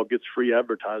football gets free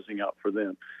advertising out for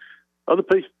them. Other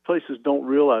places don't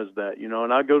realize that,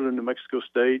 and I go to New Mexico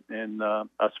State, and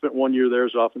I spent 1 year there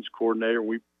as offense coordinator.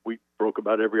 We broke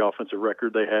about every offensive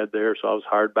record they had there, so I was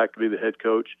hired back to be the head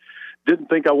coach. Didn't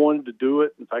think I wanted to do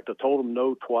it. In fact, I told them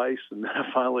no twice, and then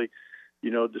I finally,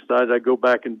 decided I'd go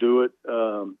back and do it,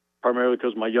 primarily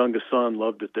because my youngest son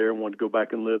loved it there and wanted to go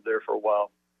back and live there for a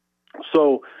while.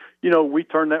 So, we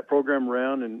turned that program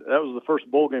around, and that was the first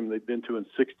bowl game they'd been to in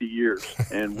 60 years,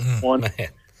 and we won.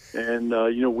 And,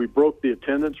 we broke the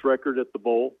attendance record at the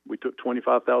bowl. We took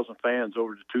 25,000 fans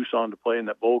over to Tucson to play in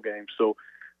that bowl game. So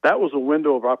that was a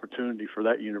window of opportunity for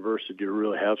that university to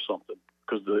really have something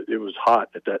because it was hot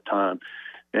at that time.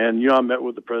 And, I met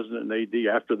with the president and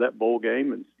AD after that bowl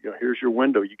game, and, here's your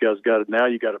window. You guys got it now.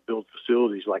 You got to build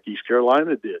facilities like East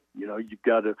Carolina did. You've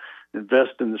got to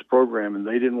invest in this program, and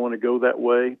they didn't want to go that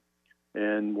way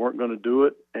and weren't going to do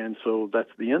it. And so that's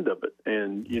the end of it.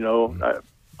 And,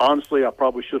 honestly, I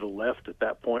probably should have left at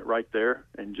that point right there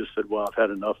and just said, well, I've had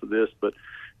enough of this. But,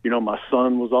 my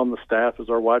son was on the staff as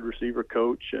our wide receiver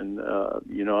coach. And,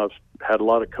 I've had a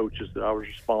lot of coaches that I was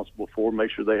responsible for,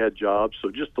 make sure they had jobs. So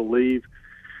just to leave,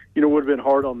 would have been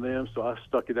hard on them. So I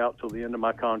stuck it out till the end of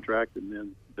my contract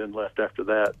and then left after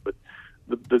that. But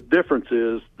the difference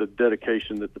is the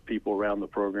dedication that the people around the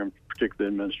program, particularly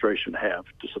the administration, have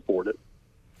to support it.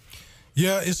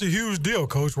 Yeah, it's a huge deal,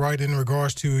 Coach, right, in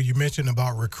regards to, you mentioned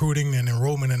about recruiting and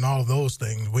enrollment and all of those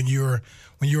things. When you're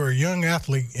a young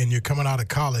athlete and you're coming out of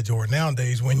college, or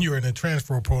nowadays when you're in a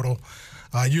transfer portal,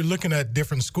 you're looking at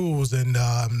different schools, and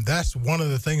that's one of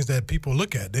the things that people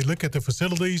look at. They look at the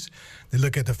facilities, they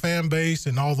look at the fan base,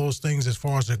 and all those things as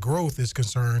far as the growth is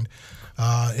concerned.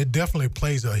 It definitely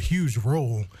plays a huge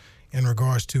role in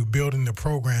regards to building the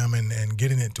program and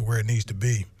getting it to where it needs to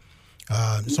be.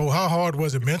 So how hard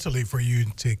was it mentally for you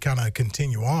to kind of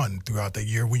continue on throughout the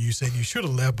year when you said you should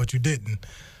have left, but you didn't?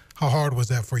 How hard was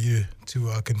that for you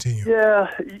to continue? Yeah,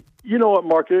 you know what,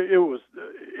 Mark? It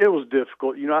was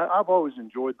difficult. You know, I've always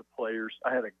enjoyed the players.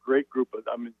 I had a great group of.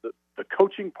 I mean, the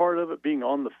coaching part of it, being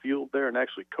on the field there and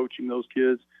actually coaching those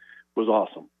kids, was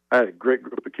awesome. I had a great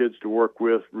group of kids to work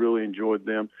with. Really enjoyed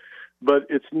them. But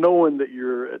it's knowing that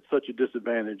you're at such a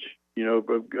disadvantage, you know,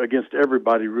 against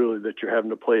everybody really that you're having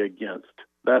to play against.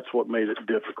 That's what made it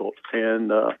difficult.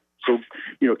 And so,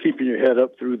 you know, keeping your head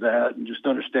up through that and just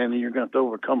understanding you're going to have to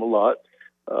overcome a lot,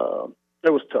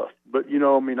 that was tough. But, you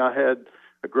know, I mean, I had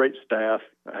a great staff.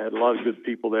 I had a lot of good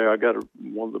people there. I got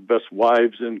one of the best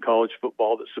wives in college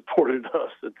football that supported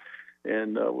us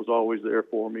and was always there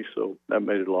for me. So that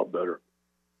made it a lot better.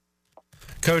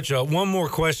 Coach, one more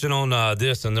question on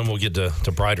this, and then we'll get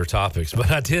to brighter topics.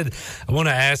 But I want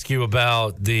to ask you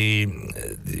about the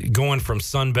going from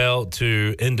Sun Belt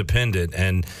to independent.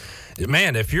 And,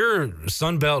 man, if you're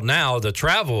Sun Belt now, the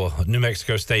travel New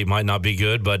Mexico State might not be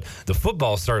good, but the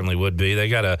football certainly would be. They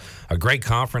got a great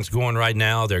conference going right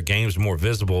now. Their game's more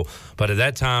visible. But at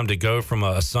that time, to go from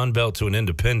a Sun Belt to an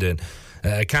independent,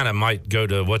 it kind of might go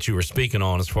to what you were speaking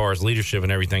on as far as leadership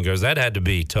and everything goes. That had to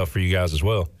be tough for you guys as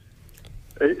well.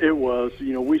 It was.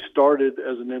 You know, we started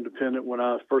as an independent when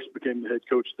I first became the head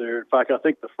coach there. In fact, I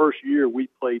think the first year we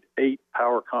played 8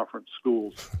 power conference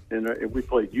schools. And we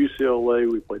played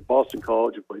UCLA, we played Boston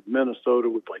College, we played Minnesota,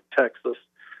 we played Texas.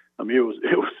 I mean, it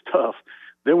was tough.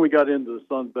 Then we got into the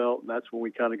Sun Belt, and that's when we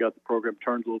kind of got the program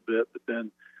turned a little bit. But then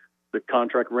the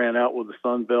contract ran out with the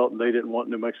Sun Belt, and they didn't want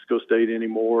New Mexico State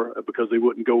anymore because they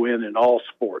wouldn't go in all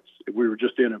sports. We were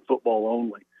just in football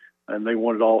only. And they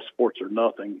wanted all sports or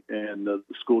nothing, and the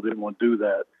school didn't want to do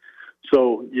that.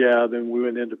 So, yeah, then we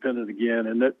went independent again,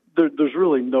 and there's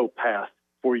really no path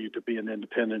for you to be an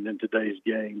independent in today's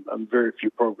game. Very few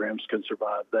programs can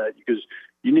survive that because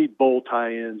you need bowl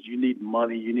tie-ins, you need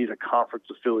money, you need a conference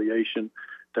affiliation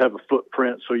to have a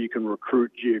footprint so you can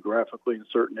recruit geographically in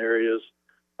certain areas.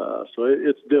 So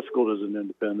it's difficult as an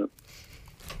independent.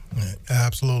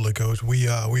 Absolutely, Coach.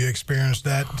 We experienced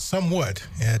that somewhat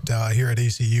here at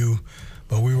ECU,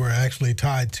 but we were actually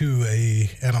tied to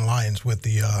an alliance with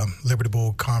the Liberty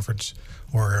Bowl Conference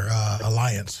or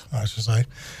Alliance, I should say.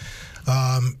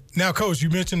 Now, Coach, you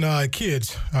mentioned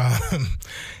kids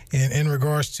in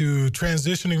regards to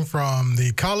transitioning from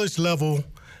the college level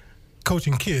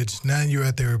coaching kids. Now you're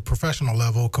at the professional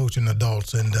level coaching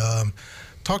adults, and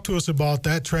talk to us about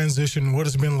that transition, what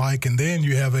it's been like, and then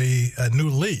you have a new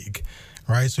league,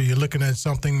 right? So you're looking at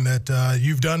something that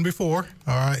you've done before,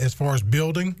 as far as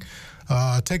building.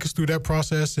 Take us through that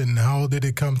process and how did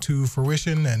it come to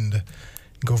fruition, and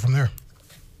go from there.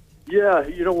 Yeah,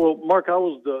 well, Mark, I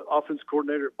was the offense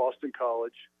coordinator at Boston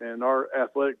College, and our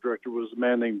athletic director was a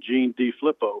man named Gene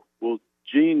DiFlippo. Well,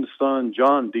 Gene's son,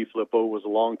 John DiFlippo, was a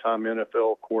longtime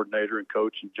NFL coordinator and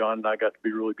coach, and John and I got to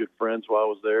be really good friends while I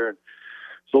was there. And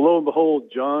so lo and behold,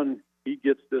 John, he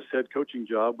gets this head coaching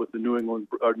job with the New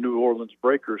Orleans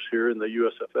Breakers here in the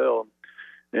USFL,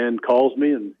 and calls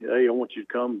me and, hey, I want you to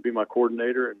come be my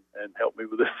coordinator and help me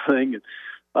with this thing. And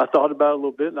I thought about it a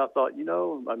little bit, and I thought,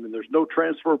 there's no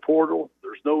transfer portal,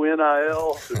 there's no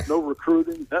NIL, there's no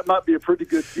recruiting. That might be a pretty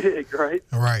good gig, right?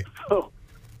 All right.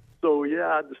 So yeah,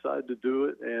 I decided to do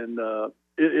it, and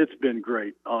it's been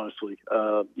great, honestly.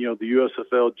 The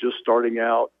USFL just starting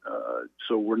out,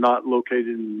 so we're not located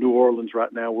in New Orleans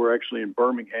right now. We're actually in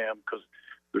Birmingham because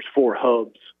there's 4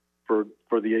 hubs for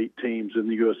the 8 teams in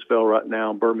the USFL right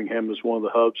now. Birmingham is one of the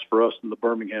hubs for us and the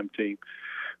Birmingham team.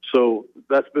 So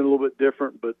that's been a little bit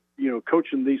different, but,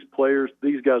 coaching these players,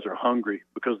 these guys are hungry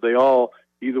because they all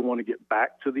either want to get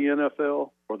back to the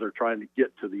NFL or they're trying to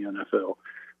get to the NFL.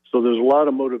 So there's a lot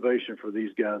of motivation for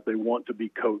these guys. They want to be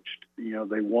coached.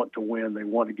 They want to win. They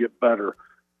want to get better.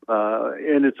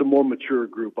 And it's a more mature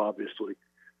group, obviously.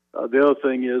 The other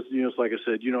thing is, it's like I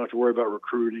said, you don't have to worry about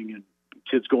recruiting and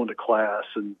kids going to class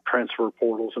and transfer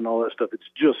portals and all that stuff. It's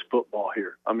just football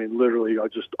here. I mean, literally,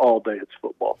 just all day it's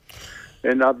football.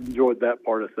 And I've enjoyed that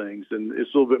part of things. And it's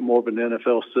a little bit more of an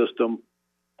NFL system,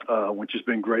 which has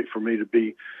been great for me to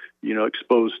be,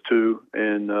 exposed to.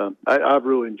 And I've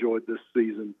really enjoyed this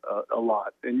season a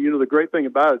lot. And, the great thing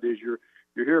about it is you're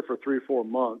here for 3 or 4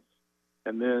 months,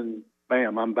 and then,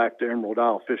 bam, I'm back to Emerald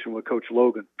Isle fishing with Coach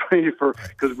Logan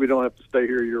because we don't have to stay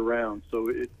here year-round.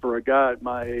 So for a guy at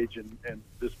my age and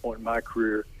this point in my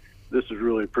career, this is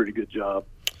really a pretty good job.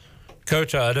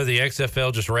 Coach, I know the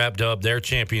XFL just wrapped up their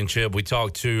championship. We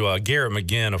talked to Garrett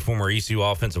McGinn, a former ECU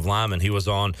offensive lineman. He was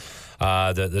on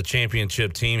the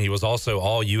championship team. He was also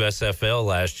all USFL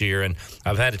last year, and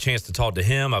I've had a chance to talk to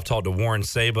him. I've talked to Warren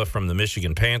Saba from the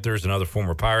Michigan Panthers, another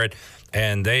former Pirate,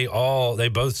 and they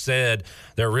both said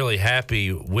they're really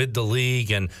happy with the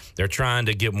league, and they're trying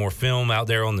to get more film out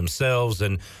there on themselves.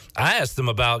 And I asked them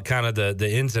about kind of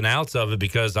the ins and outs of it,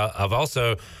 because I've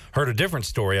also heard a different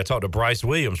story. I talked to Bryce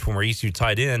Williams, former ECU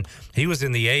tight end. He was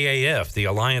in the AAF, the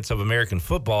Alliance of American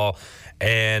Football,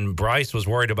 and Bryce was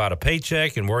worried about a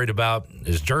paycheck and worried about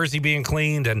his jersey being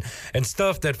cleaned and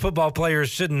stuff that football players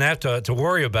shouldn't have to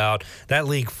worry about. That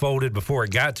league folded before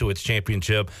it got to its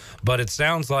championship, but it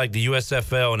sounds like the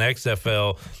USFL and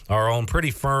XFL are on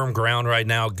pretty firm ground right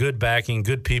now, good backing,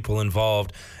 good people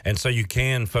involved, and so you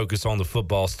can focus on the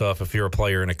football stuff if you're a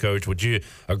player and a coach. Would you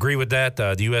agree with that?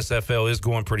 The USFL is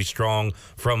going pretty strong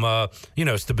from a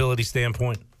stability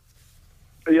standpoint.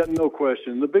 Yeah, no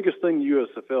question. The biggest thing the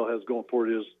USFL has going for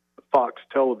it is Fox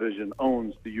Television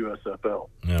owns the USFL.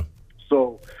 Yeah.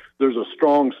 So there's a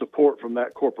strong support from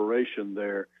that corporation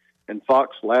there. And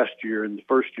Fox last year, in the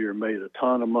first year, made a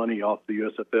ton of money off the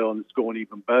USFL, and it's going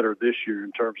even better this year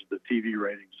in terms of the TV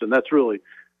ratings. And that's really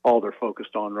all they're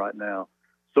focused on right now.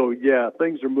 So, yeah,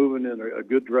 things are moving in a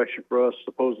good direction for us.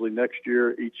 Supposedly next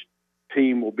year, each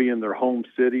team will be in their home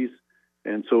cities.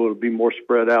 And so it'll be more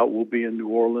spread out. We'll be in New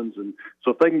Orleans. And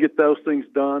so if they can get those things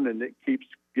done and it keeps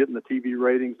getting the TV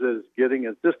ratings that it's getting,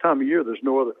 at this time of year, there's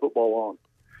no other football on.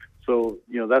 So,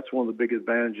 that's one of the big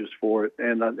advantages for it.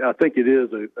 And I think it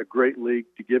is a great league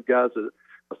to give guys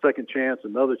a second chance,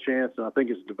 another chance. And I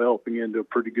think it's developing into a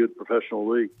pretty good professional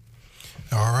league.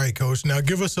 All right, Coach. Now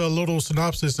give us a little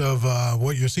synopsis of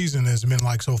what your season has been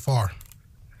like so far.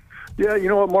 Yeah, you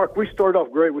know what, Mark? We started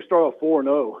off great. We started off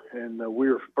 4-0, and we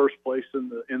were first place in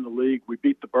the league. We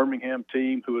beat the Birmingham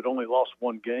team, who had only lost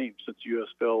one game since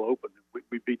USFL opened.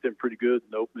 We beat them pretty good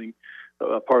in the opening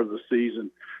part of the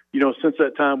season. Since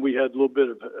that time, we had a little bit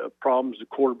of problems, the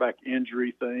quarterback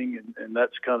injury thing, and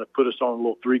that's kind of put us on a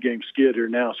little 3-game skid here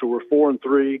now. So we're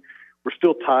 4-3. We're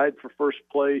still tied for first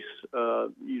place.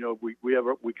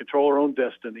 We control our own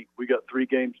destiny. We got 3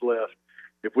 games left.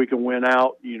 If we can win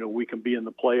out, we can be in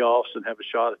the playoffs and have a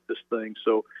shot at this thing.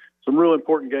 So some real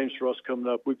important games for us coming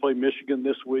up. We play Michigan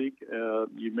this week.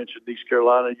 You mentioned East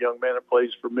Carolina, a young man that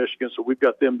plays for Michigan. So we've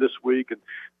got them this week. And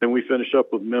then we finish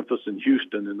up with Memphis and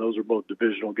Houston, and those are both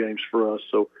divisional games for us.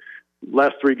 So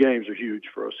last 3 games are huge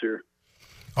for us here.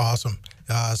 Awesome.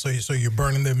 So you're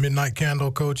burning the midnight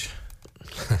candle, Coach?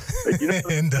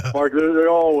 And, Mark, they're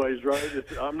always right.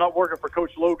 I'm not working for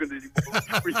Coach Logan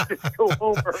anymore. We just go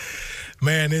home.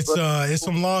 Man, it's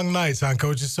some long nights, huh,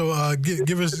 Coach? So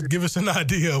give us an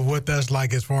idea of what that's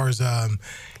like as far as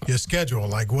your schedule.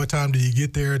 Like, what time do you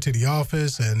get there to the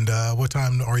office, and what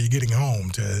time are you getting home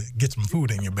to get some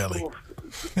food in your belly?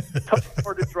 The tough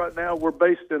part is right now we're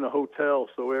based in a hotel,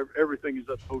 so everything is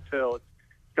at the hotel. It's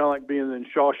kind of like being in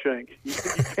Shawshank. You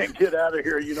can't get out of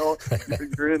here,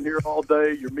 You're in here all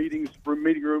day. Your meeting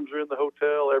rooms are in the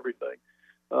hotel, everything.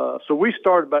 So we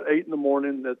start about 8 in the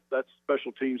morning. That's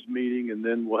special teams meeting, and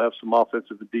then we'll have some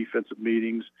offensive and defensive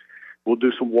meetings. We'll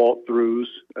do some walkthroughs,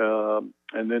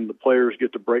 and then the players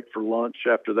get to break for lunch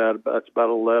after that. That's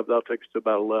about 11. That'll take us to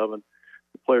about 11.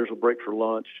 The players will break for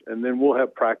lunch, and then we'll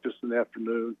have practice in the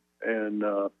afternoon, and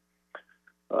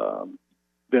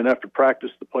then after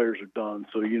practice, the players are done.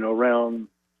 So, around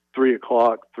 3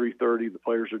 o'clock, 3:30, the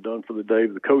players are done for the day.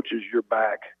 The coaches, you're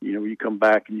back. You come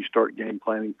back and you start game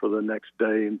planning for the next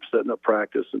day and setting up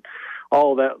practice. And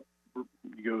all of that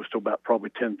goes to about probably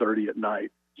 10:30 at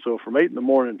night. So from 8 in the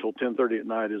morning until 10:30 at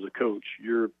night as a coach,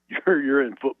 you're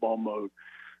in football mode.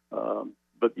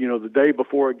 But, the day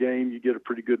before a game, you get a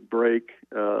pretty good break.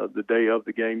 The day of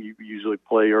the game, you usually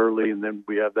play early, and then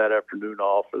we have that afternoon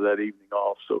off or that evening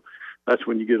off. So that's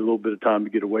when you get a little bit of time to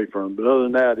get away from them. But other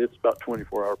than that, it's about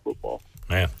 24-hour football.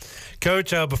 Yeah.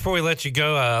 Coach, before we let you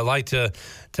go, I'd like to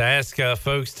ask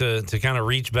folks to kind of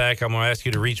reach back. I'm going to ask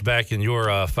you to reach back in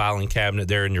your filing cabinet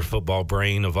there in your football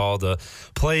brain of all the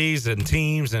plays and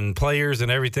teams and players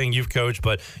and everything you've coached.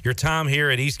 But your time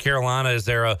here at East Carolina, is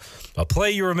there a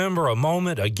play you remember, a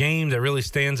moment, a game that really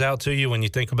stands out to you when you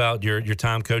think about your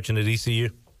time coaching at ECU?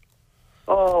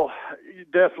 Oh,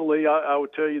 definitely. I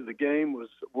would tell you the game was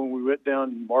when we went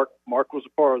down. Mark was a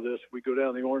part of this. We go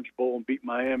down the Orange Bowl and beat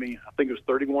Miami. I think it was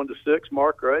 31-6.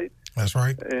 Mark, right? That's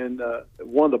right. And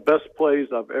one of the best plays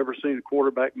I've ever seen a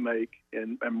quarterback make.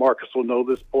 And Marcus will know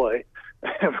this play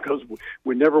because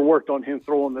we never worked on him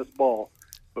throwing this ball.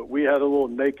 but we had a little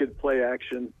naked play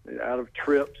action out of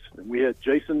trips, and we had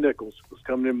Jason Nichols was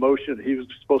coming in motion. He was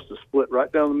supposed to split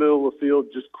right down the middle of the field,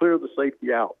 just clear the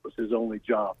safety out was his only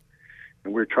job.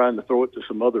 And we were trying to throw it to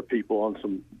some other people on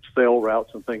some sail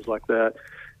routes and things like that.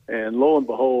 And lo and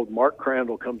behold, Mark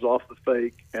Crandell comes off the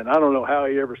fake, and I don't know how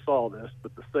he ever saw this,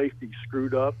 but the safety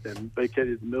screwed up and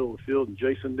vacated the middle of the field, and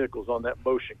Jason Nichols on that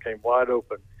motion came wide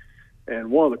open.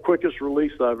 And one of the quickest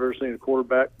releases I've ever seen a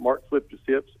quarterback. Mark flipped his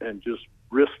hips and just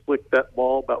wrist flicked that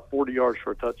ball about 40 yards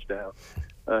for a touchdown.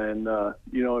 And,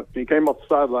 he came off the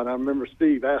sideline. I remember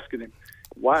Steve asking him,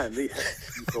 why in the heck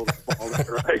you throw the ball that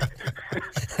right?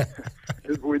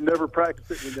 We never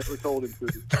practiced it. We never told him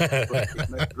to. But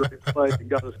he made a great play and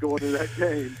got us going in that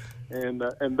game.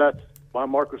 And that's why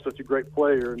Mark was such a great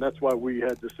player, and that's why we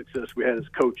had the success we had as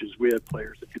coaches. We had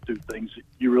players that could do things that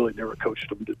you really never coached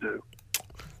them to do.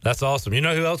 That's awesome. You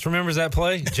know who else remembers that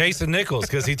play? Jason Nichols,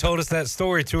 because he told us that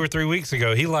story 2 or 3 weeks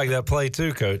ago. He liked that play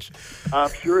too, Coach.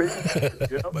 I'm sure he did.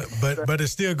 Yep. But it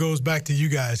still goes back to you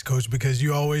guys, Coach, because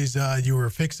you always you were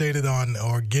fixated on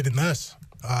or getting us,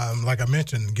 like I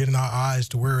mentioned, getting our eyes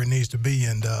to where it needs to be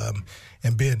and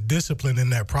being disciplined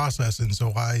in that process. And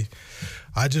so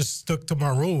I just stuck to my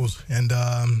rules. And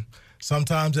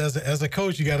sometimes as a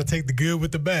coach, you got to take the good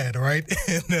with the bad, right?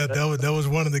 And that was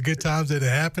one of the good times that it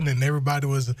happened, and everybody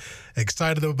was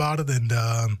excited about it. And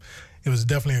it was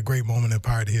definitely a great moment in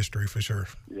Pirate history for sure.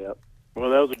 Yep.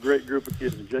 Well, that was a great group of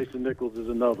kids, and Jason Nichols is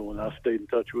another one I stayed in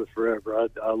touch with forever.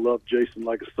 I love Jason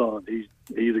like a son.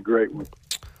 He's a great one.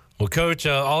 Well, Coach,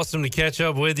 awesome to catch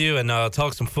up with you and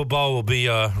talk some football. We'll be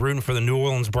rooting for the New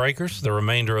Orleans Breakers the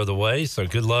remainder of the way, so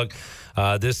good luck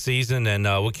this season, and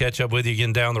we'll catch up with you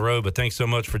again down the road. But thanks so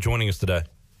much for joining us today.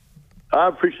 I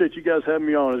appreciate you guys having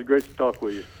me on. It's great to talk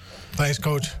with you. Thanks,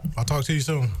 Coach. I'll talk to you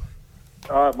soon.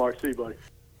 All right, Mark. See you, buddy.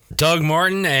 Doug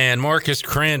Martin and Marcus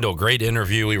Crandell. Great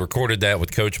interview. We recorded that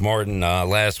with Coach Martin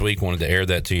last week. Wanted to air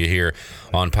that to you here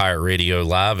on Pirate Radio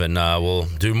Live, and we'll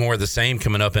do more of the same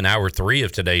coming up in hour 3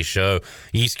 of today's show.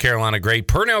 East Carolina great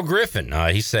Pernell Griffin.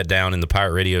 He sat down in the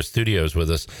Pirate Radio studios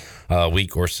with us a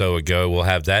week or so ago. We'll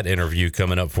have that interview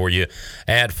coming up for you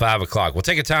at 5 o'clock. We'll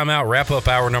take a timeout, wrap up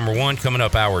hour number 1. Coming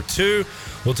up hour 2,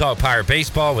 we'll talk Pirate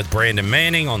baseball with Brandon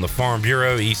Manning on the Farm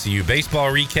Bureau ECU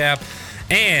baseball recap.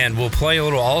 And we'll play a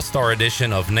little all-star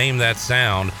edition of Name That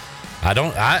Sound.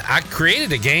 I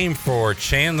created a game for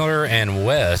Chandler and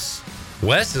Wes.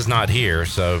 Wes is not here,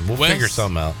 so we'll figure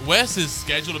something out. Wes is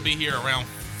scheduled to be here around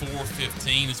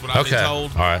 4:15 is what I've been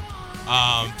told. All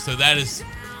right. So that is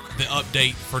the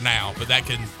update for now, but that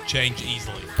can change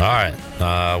easily. All right.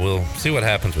 We'll see what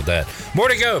happens with that. More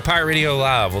to go at Pirate Radio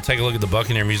Live. We'll take a look at the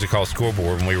Buccaneer Music Hall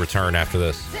scoreboard when we return after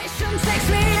this.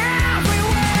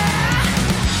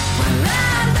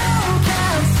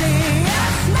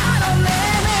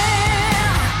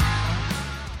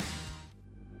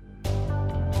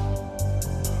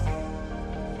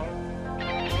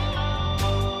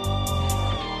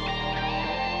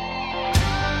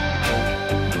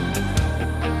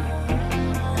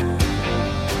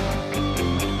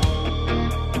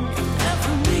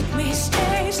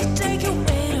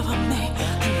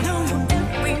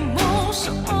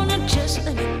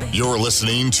 You're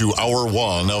listening to Hour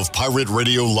 1 of Pirate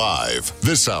Radio Live.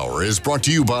 This hour is brought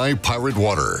to you by Pirate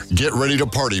Water. Get ready to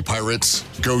party, pirates.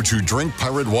 Go to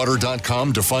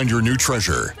drinkpiratewater.com to find your new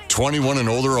treasure. 21 and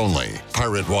older only.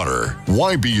 Pirate Water.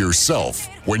 Why be yourself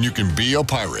when you can be a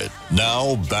pirate?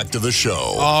 Now, back to the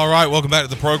show. All right, welcome back to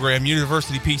the program.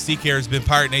 University PC Care has been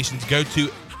Pirate Nation's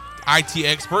go-to IT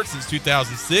expert since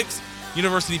 2006.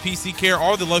 University PC Care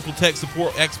are the local tech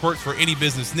support experts for any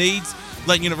business needs.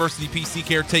 Let University PC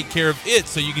Care take care of it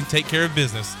so you can take care of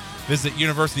business. Visit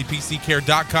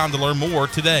universitypccare.com to learn more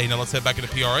today. Now let's head back into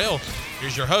PRL.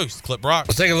 Here's your host, Clip Brock.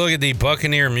 Let's take a look at the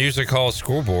Buccaneer Music Hall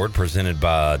scoreboard presented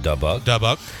by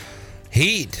Dubbuck.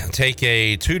 Heat take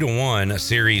a 2-1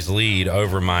 series lead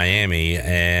over Miami,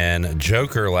 and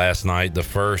Joker last night, the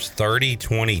first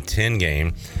 30-20-10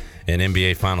 game in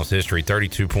NBA Finals history,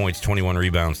 32 points, 21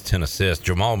 rebounds, 10 assists.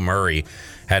 Jamal Murray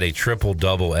had a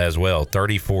triple-double as well,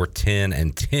 34, 10,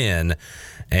 and 10.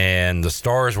 And the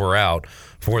stars were out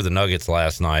for the Nuggets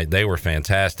last night. They were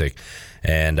fantastic.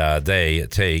 And they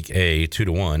take a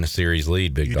 2-1 series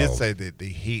lead, Big Dog. You did say that the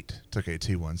Heat took a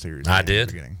 2-1 series lead. I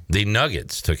did. The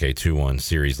Nuggets took a 2-1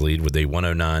 series lead with a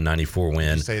 109-94 win.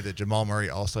 Did you say that Jamal Murray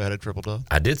also had a triple-double?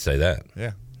 I did say that.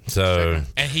 Yeah. So,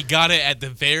 and he got it at the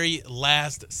very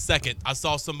last second. I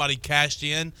saw somebody cashed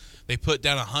in. They put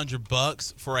down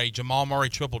 $100 for a Jamal Murray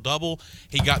triple-double.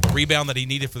 He got the rebound that he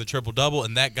needed for the triple-double,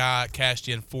 and that guy cashed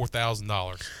in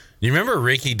 $4,000. You remember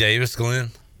Ricky Davis,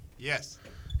 Glenn? Yes.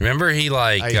 Remember he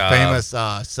like famous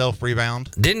self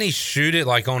rebound? Didn't he shoot it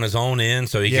like on his own end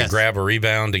so he could grab a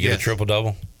rebound to get a triple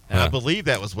double? And I believe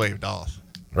that was waved off.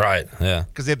 Right. Yeah.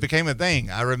 Because it became a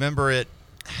thing. I remember it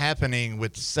happening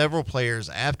with several players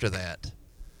after that.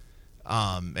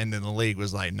 And then the league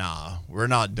was like, "Nah, we're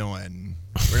not doing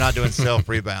self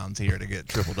rebounds here to get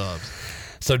triple dubs."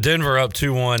 So Denver up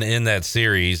 2-1 in that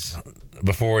series.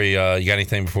 Before you got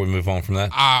anything before we move on from that?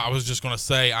 I was just going to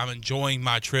say I'm enjoying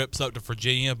my trips up to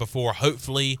Virginia before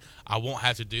hopefully I won't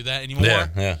have to do that anymore.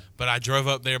 Yeah. But I drove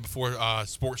up there before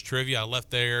sports trivia. I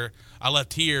left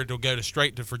here to go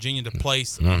straight to Virginia to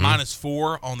place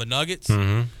 -4 on the Nuggets.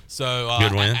 Mm-hmm. So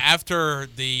good win. After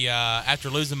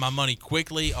losing my money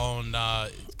quickly on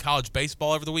college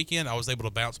baseball over the weekend, I was able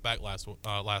to bounce back last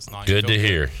night. Good to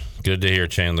hear. Good to hear,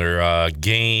 Chandler.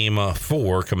 Game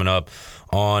 4 coming up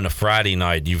on a Friday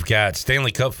night. You've got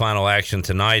Stanley Cup final action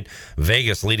tonight.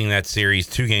 Vegas leading that series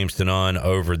 2-0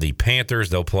 over the Panthers.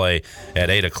 They'll play at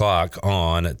 8 o'clock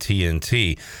on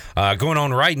TNT. Going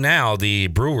on right now, the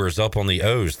Brewers up on the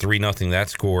O's 3-0 that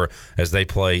score as they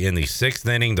play in the 6th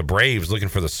inning. The Braves looking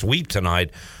for the sweep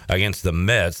tonight against the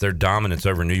Mets. Their dominance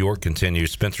over New York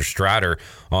continues. Spencer Strider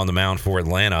on the mound for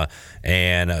Atlanta,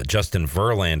 and Justin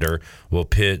Verlander will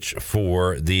pitch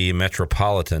for the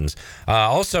Metropolitans.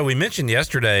 Also, we mentioned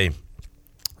yesterday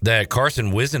that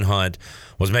Carson Whisenhunt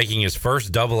was making his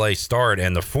first Double-A start,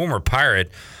 and the former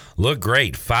Pirate looked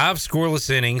great. 5 scoreless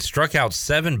innings, struck out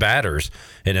 7 batters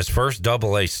in his first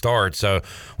Double-A start. So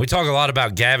we talk a lot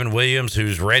about Gavin Williams,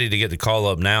 who's ready to get the call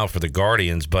up now for the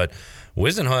Guardians, but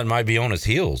Whisenhunt might be on his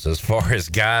heels as far as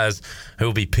guys who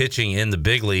will be pitching in the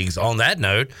big leagues. On that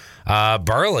note,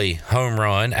 Burley home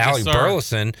run, Alec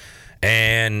Burleson,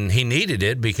 and he needed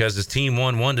it because his team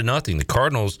won 1-0. The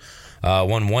Cardinals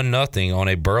won 1-0 on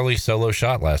a Burley solo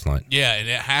shot last night. Yeah, and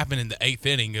it happened in the 8th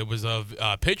inning. It was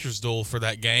a pitcher's duel for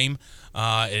that game.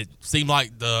 It seemed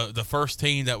like the first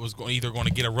team that was either going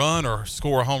to get a run or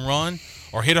score a home run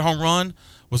or hit a home run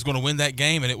was going to win that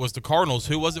game, and it was the Cardinals.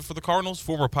 Who was it for the Cardinals?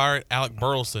 Former Pirate Alec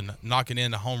Burleson knocking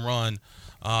in a home run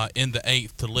in the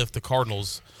 8th to lift the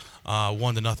Cardinals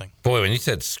 1-0. Boy, when you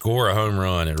said score a home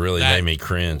run, it really made me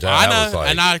cringe. I know, was like,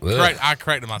 and I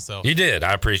corrected myself. You did.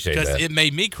 I appreciate that. Because it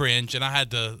made me cringe, and I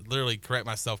had to literally correct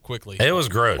myself quickly. It was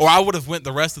gross. Or I would have went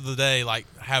the rest of the day like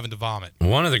having to vomit.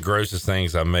 One of the grossest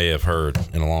things I may have heard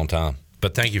in a long time.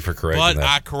 But thank you for correcting that. But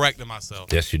I corrected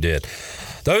myself. Yes, you did.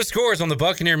 Those scores on the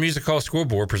Buccaneer Music Hall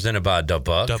scoreboard presented by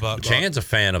Dubuck. Chan's a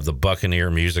fan of the Buccaneer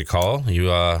Music Hall. What do you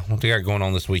got going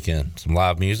on this weekend? Some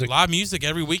live music? Live music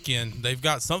every weekend. They've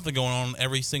got something going on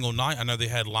every single night. I know they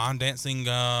had line dancing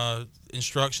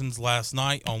instructions last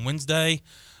night on Wednesday.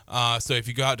 So if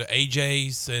you go out to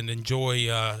AJ's and enjoy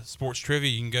sports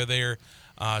trivia, you can go there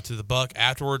to the Buck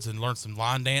afterwards and learn some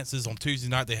line dances. On Tuesday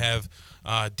night, they have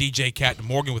DJ Captain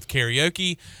Morgan with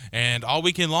karaoke, and all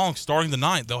weekend long, starting the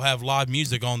 9th, they'll have live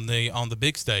music on the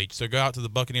big stage. So go out to the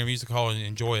Buccaneer Music Hall and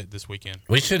enjoy it this weekend.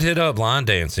 We should hit up line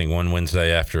dancing one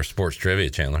Wednesday after sports trivia,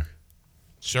 Chandler.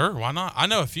 Sure, why not? I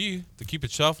know a few. The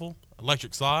Cupid Shuffle,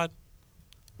 Electric Slide,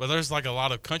 but there's like a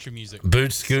lot of country music.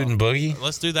 Boot, Scoot, and Boogie.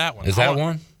 Let's do that one. Is that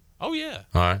one? Oh yeah.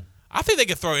 All right. I think they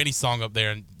could throw any song up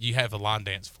there and you have a line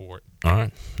dance for it. All right.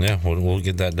 Yeah, we'll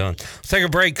get that done. Let's take a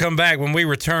break, come back. When we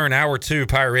return, Hour 2,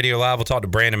 Pirate Radio Live, we'll talk to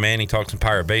Brandon Manning, talk some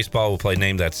Pirate Baseball. We'll play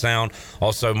Name That Sound.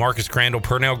 Also, Marcus Crandell,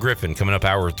 Pernell Griffin coming up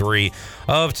Hour 3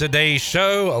 of today's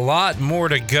show. A lot more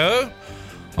to go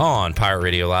on Pirate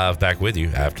Radio Live. Back with you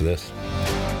after this.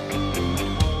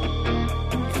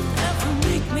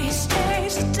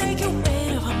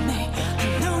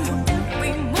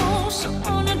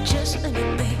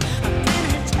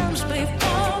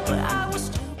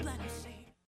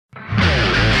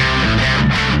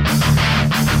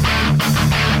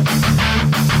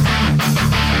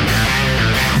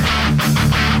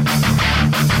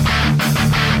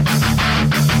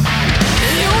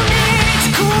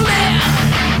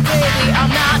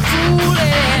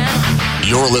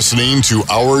 You're listening to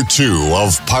Hour 2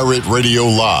 of Pirate Radio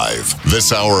Live.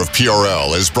 This hour of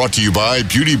PRL is brought to you by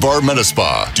Beauty Bar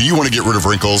Metaspa. Do you want to get rid of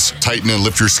wrinkles, tighten and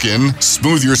lift your skin,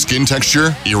 smooth your skin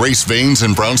texture, erase veins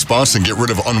and brown spots, and get rid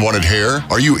of unwanted hair?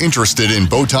 Are you interested in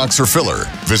Botox or filler?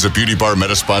 Visit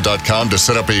beautybarmetaspa.com to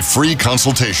set up a free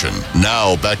consultation.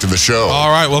 Now, back to the show.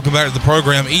 All right, welcome back to the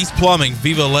program. East Plumbing,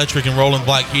 Viva Electric, and Roland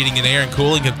Black Heating and Air and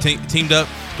Cooling have teamed up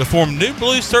to form New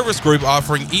Blue Service Group,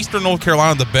 offering Eastern North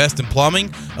Carolina the best in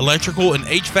plumbing, electrical, and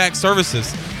HVAC services.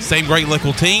 Same great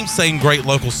local team, same great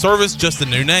local service, just a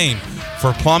new name.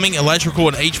 For plumbing, electrical,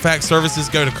 and HVAC services,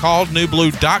 go to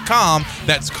callnewblue.com.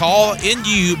 That's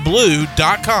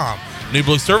callnewblue.com. New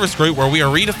Blue Service Group, where we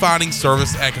are redefining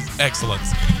service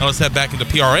excellence. Now let's head back into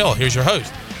PRL. Here's your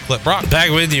host, Clip Brock.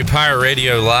 Back with you, Pirate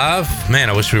Radio Live. Man,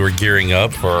 I wish we were gearing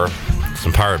up for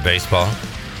some Pirate baseball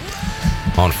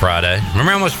on Friday.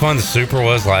 Remember how much fun the Super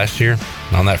was last year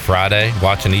on that Friday,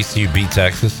 watching ECU beat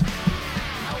Texas?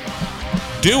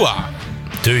 Do I?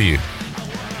 Do you?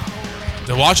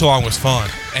 The watch-along was fun.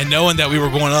 And knowing that we were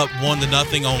going up 1-0 on the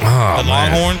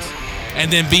Longhorns, and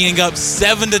then being up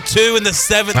 7-2 in the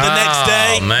seventh the next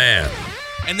day. Oh, man.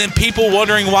 And then people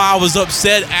wondering why I was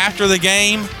upset after the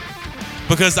game,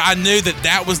 because I knew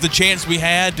that was the chance we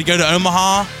had to go to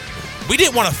Omaha. We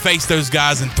didn't want to face those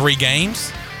guys in 3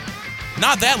 games.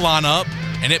 Not that lineup,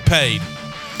 and it paid.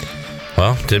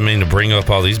 Well, didn't mean to bring up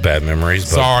all these bad memories.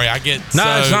 But sorry, I get it's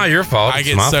not your fault.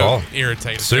 It's my fault.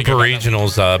 Irritated. Super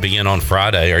Regionals begin on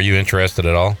Friday. Are you interested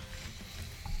at all?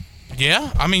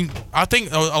 Yeah, I mean, I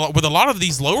think with a lot of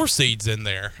these lower seeds in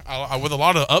there, with a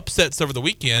lot of upsets over the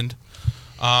weekend,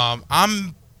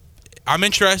 I'm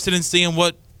interested in seeing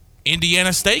what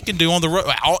Indiana State can do on the road.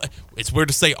 It's weird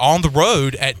to say on the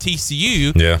road at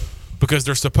TCU. Yeah. Because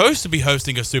they're supposed to be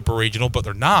hosting a Super Regional, but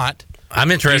they're not. I'm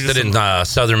interested in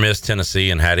Southern Miss, Tennessee,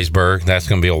 and Hattiesburg. That's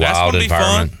going to be a wild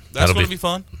environment. That's going to be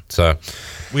fun. So,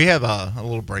 we have a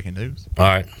little breaking news. All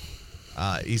right.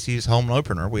 ECU's home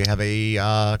opener. We have a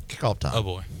kickoff time. Oh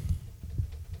boy.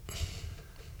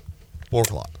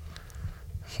 4:00.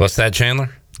 What's that,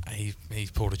 Chandler? He's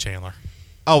pulled a Chandler.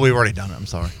 Oh, we've already done it. I'm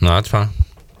sorry. No, that's fine.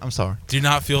 I'm sorry. Do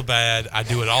not feel bad. I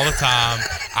do it all the time.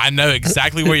 I know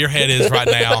exactly where your head is right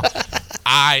now.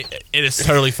 It is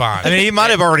totally fine. I mean, he might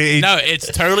have already. No, it's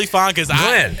totally fine because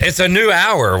Glenn, it's a new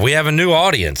hour. We have a new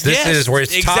audience. This is where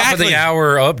it's top of the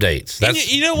hour updates.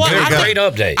 That's you know what? Great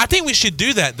update. I think we should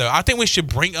do that though. I think we should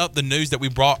bring up the news that we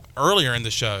brought earlier in the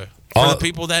show for the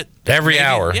people that every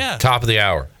hour, top of the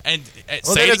hour. And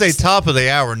that is a top of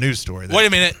the hour news story. Wait a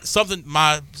minute,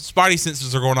 my spidey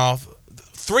senses are going off.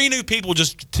 3 new people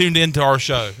just tuned into our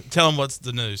show. Tell them what's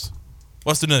the news.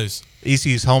 What's the news?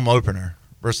 ECU's home opener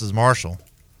versus Marshall.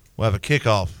 We'll have a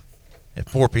kickoff at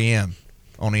 4 p.m.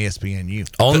 on ESPNU.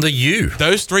 On the U.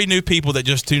 Those 3 new people that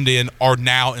just tuned in are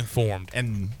now informed.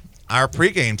 And our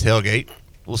pregame tailgate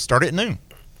will start at noon.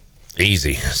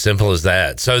 Easy. Simple as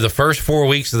that. So the first 4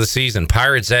 weeks of the season,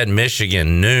 Pirates at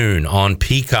Michigan, noon on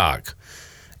Peacock.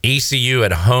 ECU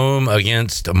at home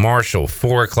against Marshall,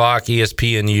 4 o'clock,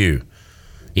 ESPNU.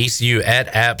 ECU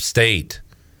at App State,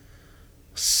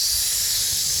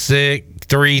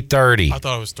 3:30. I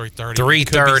thought it was 3:30.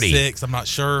 3:30. 6. I'm not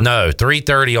sure. No,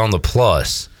 3:30 on the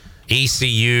Plus.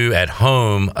 ECU at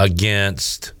home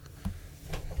against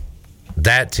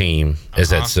that team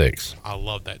is at 6. I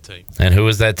love that team. And who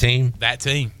is that team? That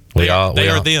team. They are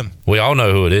them. We all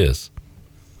know who it is.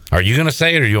 Are you going to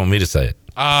say it or do you want me to say it?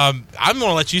 I'm going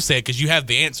to let you say it because you have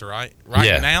the answer, right?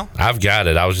 Now? I've got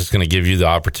it. I was just going to give you the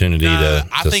opportunity to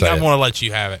I think I'm going to let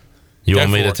you have it. You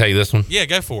want me to take this one? Yeah,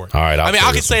 go for it. All right.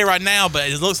 I can say it right now, but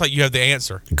it looks like you have the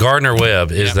answer.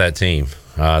 Gardner-Webb is that team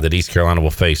that East Carolina will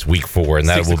face week 4, and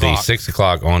that will be 6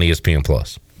 o'clock on ESPN+.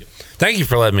 Yep. Thank you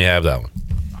for letting me have that one.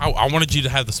 I wanted you to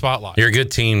have the spotlight. You're a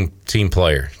good team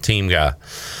player, team guy.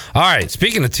 All right,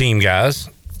 speaking of team guys.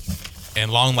 And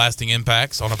long-lasting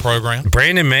impacts on a program.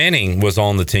 Brandon Manning was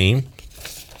on the team.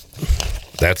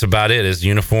 That's about it. His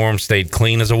uniform stayed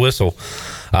clean as a whistle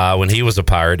when he was a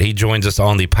Pirate. He joins us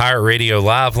on the Pirate Radio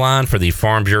Live line for the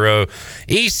Farm Bureau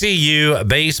ECU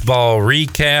baseball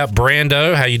recap.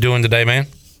 Brando, how you doing today, man?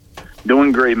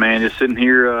 Doing great, man. Just sitting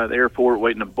here at the airport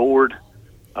waiting to board.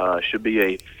 Should be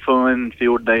a fun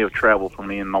field day of travel for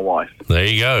me and my wife. There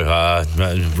you go.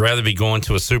 I'd rather be going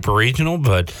to a super regional,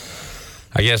 but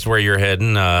I guess where you're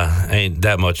heading ain't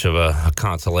that much of a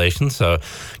consolation. So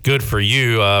good for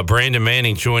you. Brandon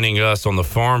Manning joining us on the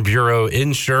Farm Bureau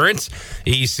Insurance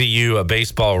ECU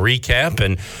baseball recap.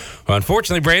 And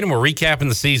unfortunately, Brandon, we're recapping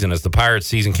the season as the Pirates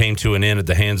season came to an end at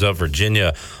the hands of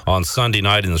Virginia on Sunday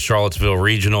night in the Charlottesville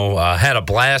Regional. Had a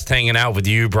blast hanging out with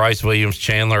you, Bryce Williams,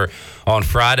 Chandler, on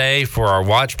Friday for our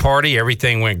watch party.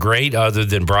 Everything went great other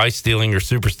than Bryce stealing your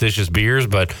superstitious beers.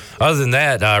 But other than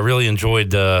that, I really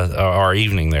enjoyed our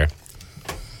evening there.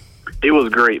 It was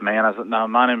great, man.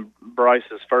 Mine and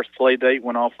Bryce's first play date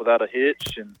went off without a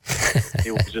hitch, and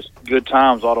it was just good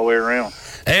times all the way around.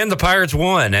 And the Pirates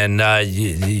won. And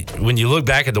when you look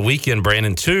back at the weekend,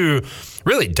 Brandon, 2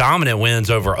 really dominant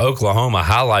wins over Oklahoma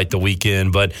highlight the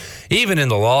weekend. But even in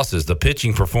the losses, the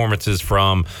pitching performances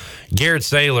from Garrett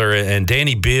Saylor and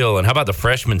Danny Beal, and how about the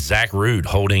freshman Zach Root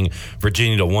holding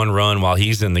Virginia to 1 run while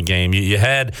he's in the game? You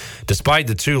had, despite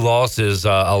the 2 losses,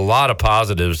 a lot of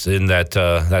positives in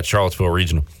that Charlottesville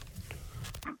Regional.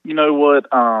 You know what?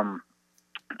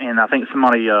 and I think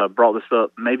somebody brought this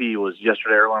up, maybe it was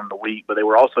yesterday or earlier in the week, but they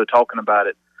were also talking about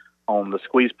it on the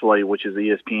Squeeze Play, which is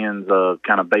ESPN's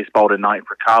kind of baseball tonight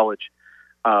for college.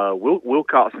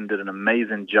 Wilcoxon did an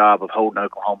amazing job of holding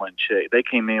Oklahoma in check. They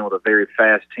came in with a very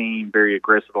fast team, very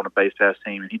aggressive on the base pass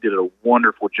team, and he did a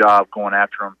wonderful job going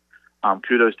after them.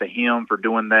 Kudos to him for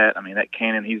doing that. I mean, that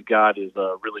cannon he's got is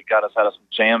really got us out of some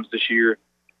jams this year.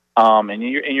 And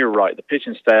you're right. The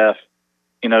pitching staff,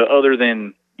 other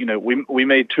than we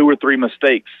made 2 or 3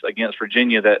 mistakes against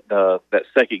Virginia that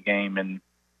second game, and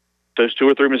those 2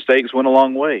 or 3 mistakes went a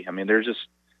long way. I mean, there's just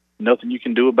nothing you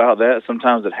can do about that.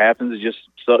 Sometimes it happens. It just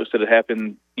sucks that it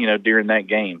happened, during that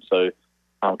game. So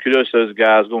kudos to those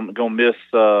guys. Going to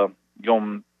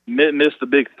miss the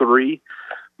big 3.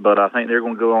 But I think they're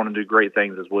going to go on and do great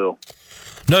things as well.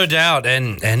 No doubt.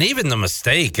 And even the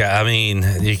mistake, I mean,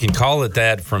 you can call it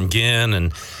that from Ginn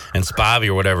and Spivey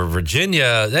or whatever.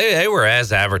 Virginia, they were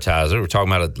as advertised. We were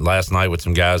talking about it last night with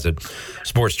some guys at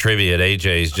Sports Trivia at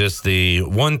AJ's, just the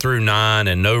 1 through 9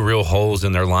 and no real holes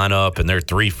in their lineup, and their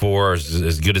 3-4 is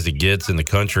as good as it gets in the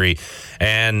country.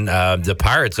 And the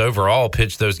Pirates overall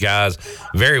pitched those guys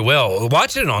very well.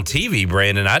 Watching it on TV,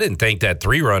 Brandon, I didn't think that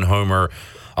 3-run homer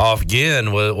off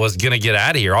Ginn was going to get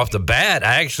out of here. Off the bat,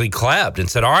 I actually clapped and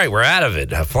said, all right, we're out of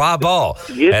it. A fly ball.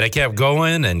 Yep. And it kept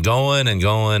going and going and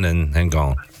going and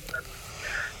going.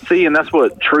 See, and that's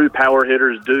what true power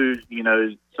hitters do.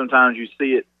 Sometimes you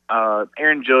see it.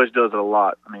 Aaron Judge does it a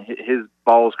lot. I mean, his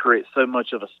balls create so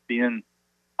much of a spin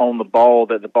on the ball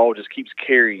that the ball just keeps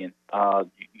carrying.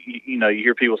 You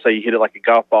hear people say you hit it like a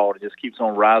golf ball. It just keeps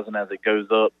on rising as it goes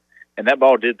up. And that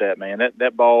ball did that, man.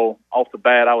 That ball off the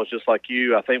bat, I was just like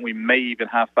you. I think we may even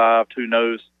high-five, who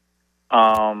knows.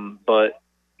 But,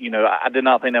 I did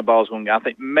not think that ball was going to go. I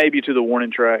think maybe to the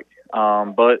warning track.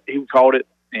 But he called it,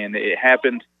 and it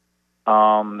happened.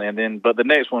 But the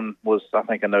next one was, I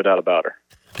think, a no doubt about her.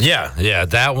 Yeah,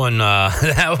 that one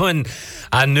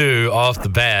I knew off the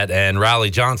bat, and Riley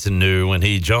Johnson knew when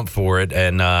he jumped for it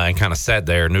and kind of sat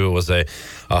there, knew it was a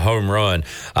home run.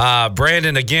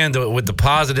 Brandon, again, with the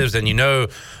positives, and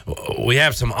we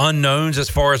have some unknowns as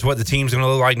far as what the team's going to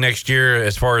look like next year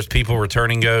as far as people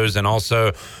returning goes, and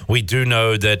also we do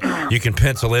know that you can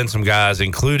pencil in some guys,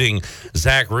 including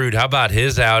Zach Root. How about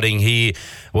his outing? He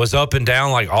was up and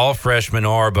down like all freshmen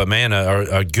are, but man,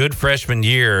 a good freshman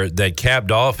year that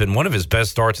capped off in one of his best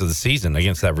starts of the season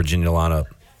against that Virginia lineup.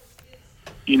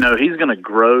 He's going to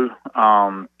grow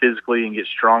physically and get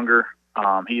stronger.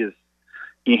 He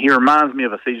reminds me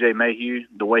of a C.J. Mayhew,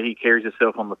 the way he carries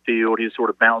himself on the field. He's sort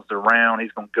of bounced around.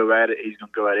 He's going to go at it. He's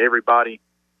going to go at everybody.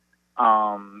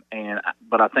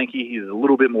 But I think he's a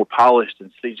little bit more polished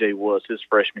than C.J. was his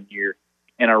freshman year.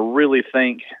 And I really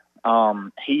think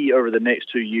he, over the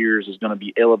next 2 years, is going to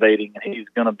be elevating, and he's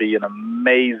going to be an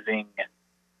amazing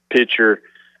pitcher,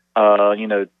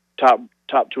 top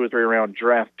 2 or 3 round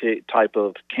draft pick type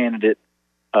of candidate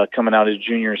coming out his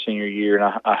junior and senior year. And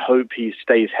I hope he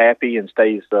stays happy and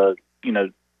stays,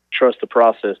 trust the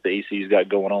process that ECU's got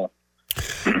going on.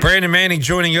 Brandon Manning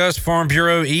joining us, Farm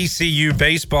Bureau ECU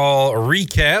baseball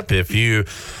recap. If you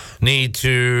need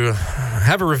to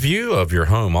have a review of your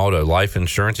home auto life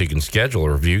insurance, you can schedule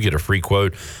a review, get a free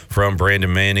quote from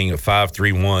Brandon Manning at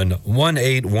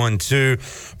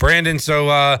 531-1812. Brandon, so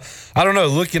I don't know,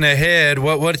 looking ahead,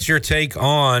 what's your take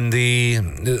on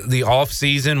the off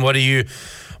season? What are you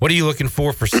looking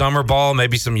for summer ball?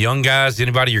 Maybe some young guys,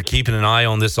 anybody you're keeping an eye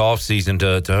on this off season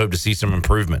to hope to see some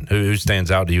improvement? Who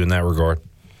stands out to you in that regard?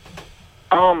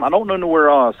 I don't know where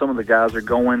some of the guys are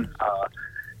going.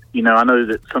 I know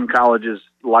that some colleges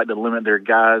like to limit their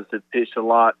guys that pitched a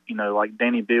lot. Like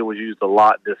Danny Bill was used a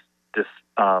lot this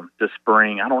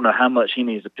spring. I don't know how much he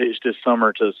needs to pitch this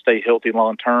summer to stay healthy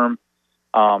long term.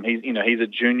 He's a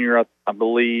junior, I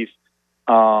believe.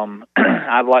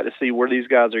 I'd like to see where these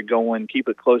guys are going. Keep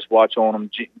a close watch on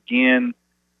them. Again,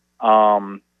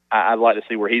 I'd like to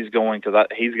see where he's going because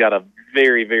he's got a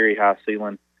very, very high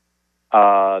ceiling.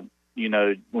 When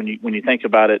you think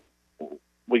about it,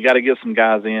 we got to get some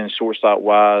guys in shortstop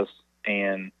wise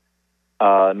and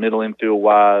middle infield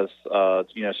wise.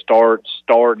 Start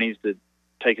needs to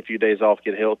take a few days off,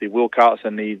 get healthy.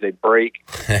 Wilcoxon needs a break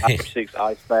after 6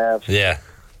 ice baths. Yeah.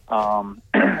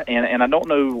 And I don't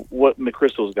know what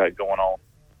McChrystal's got going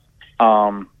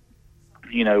on.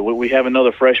 We have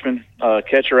another freshman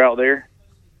catcher out there.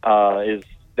 Is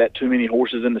that too many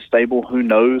horses in the stable? Who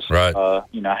knows? Right. I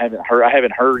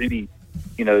haven't heard any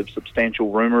substantial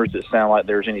rumors that sound like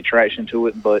there's any traction to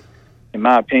it. But in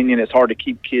my opinion, it's hard to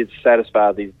keep kids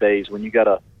satisfied these days when you got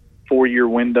a 4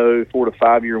 to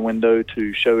 5 year window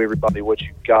to show everybody what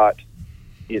you've got.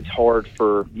 It's hard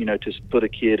for to put a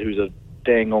kid who's a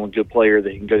dang on good player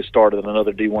that he can go start at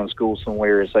another D1 school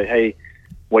somewhere and say, hey,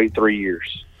 wait 3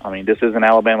 years. I mean, this isn't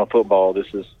Alabama football. This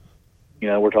is,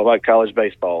 we're talking about college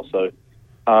baseball. So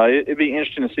it'd be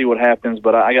interesting to see what happens,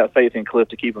 but I got faith in Cliff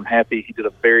to keep him happy. He did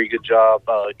a very good job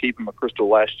keeping McChrystal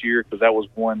last year, because that was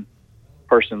one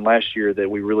person last year that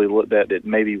we really looked at that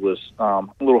maybe was a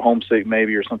little homesick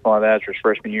maybe or something like that after his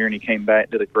freshman year, and he came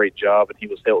back, did a great job, and he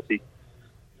was healthy.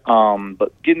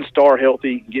 But getting Star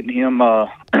healthy, getting him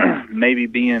maybe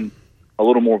being a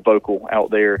little more vocal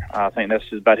out there, I think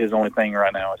that's about his only thing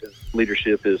right now. His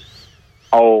leadership is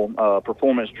all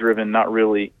performance-driven, not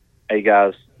really, hey,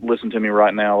 guys, listen to me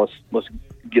right now. Let's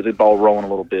get the ball rolling a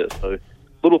little bit. So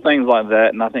little things like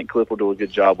that, and I think Cliff will do a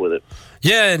good job with it.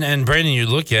 Yeah, and Brandon, you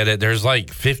look at it, there's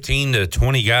like 15 to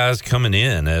 20 guys coming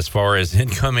in as far as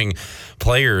incoming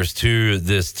players to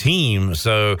this team.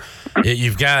 So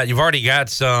you've already got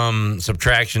some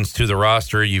subtractions to the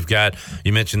roster. You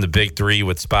mentioned the big three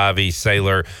with Spivey,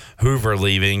 Saylor, Hoover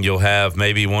leaving. You'll have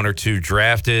maybe one or two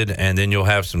drafted, and then you'll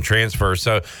have some transfers.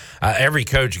 So every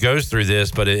coach goes through this,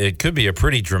 but it could be a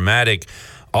pretty dramatic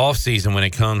offseason when it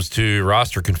comes to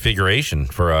roster configuration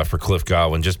for Cliff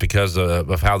Godwin, just because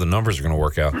of how the numbers are going to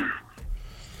work out.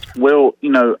 Well,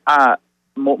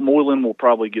 Moylan will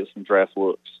probably get some draft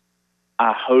looks.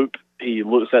 I hope he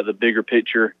looks at the bigger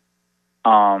picture.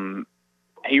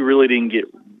 He really didn't get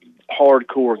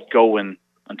hardcore going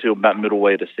until about middle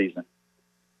way of the season.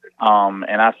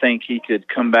 And I think he could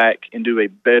come back and do a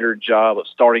better job of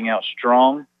starting out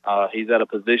strong. He's at a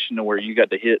position to where you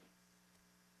got to hit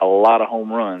a lot of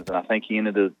home runs, and I think he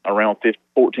ended around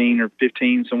 14 or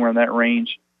 15, somewhere in that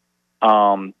range.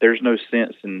 There's no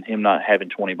sense in him not having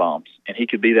 20 bombs, and he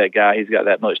could be that guy. He's got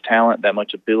that much talent, that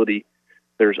much ability.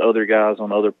 There's other guys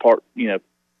on other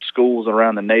schools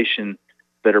around the nation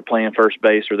that are playing first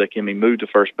base or that can be moved to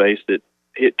first base that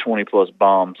hit 20-plus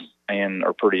bombs and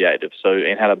are pretty active,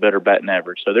 and had a better batting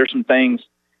average. So there's some things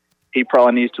he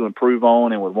probably needs to improve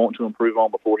on and would want to improve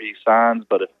on before he signs.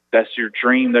 But if that's your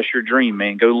dream,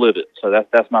 man. Go live it. So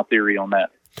that's my theory on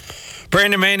that.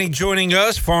 Brandon Manning joining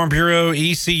us, Farm Bureau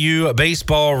ECU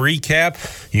baseball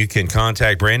recap. You can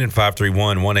contact Brandon,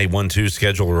 531-1812,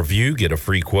 schedule a review, get a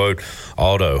free quote,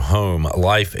 auto, home,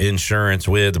 life insurance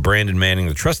with Brandon Manning,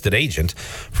 the trusted agent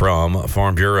from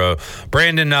Farm Bureau.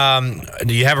 Brandon,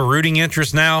 do you have a rooting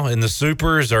interest now in the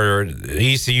Supers, or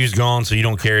ECU's gone so you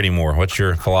don't care anymore? What's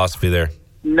your philosophy there?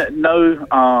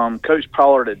 No, Coach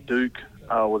Pollard at Duke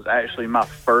was actually my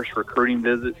first recruiting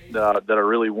visit that I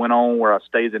really went on, where I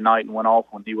stayed the night and went off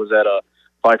when he was at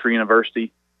Pfeiffer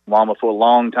University. For a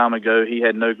long time ago, he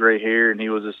had no gray hair, and he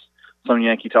was just some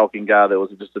Yankee talking guy that was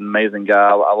just an amazing guy.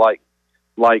 I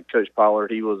like Coach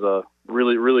Pollard. He was a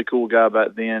really, really cool guy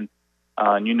back then,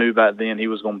 and you knew back then he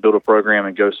was going to build a program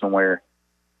and go somewhere.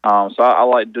 So I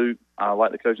like Duke. I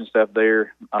like the coaching staff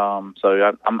there.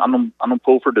 So I'm gonna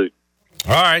pull for Duke.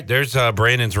 All right, there's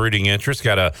Brandon's rooting interest.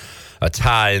 Got a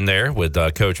tie in there with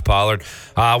Coach Pollard.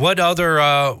 What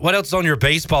else on your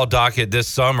baseball docket this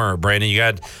summer, Brandon? You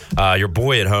got your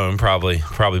boy at home probably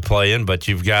playing, but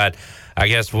you've got, I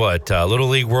guess, Little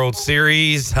League World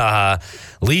Series,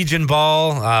 Legion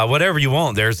Ball, whatever you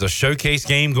want. There's a showcase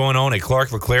game going on at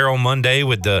Clark LeClaire on Monday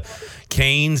with the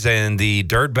Canes and the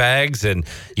Dirtbags, and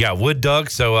you got Wood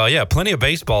Ducks. So plenty of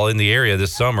baseball in the area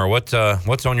this summer. What's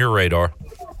on your radar?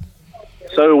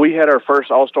 So we had our first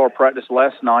All-Star practice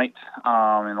last night,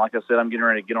 and like I said, I'm getting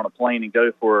ready to get on a plane and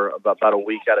go for about a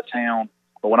week out of town.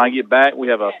 But when I get back, we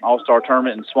have an All-Star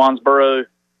tournament in Swansboro.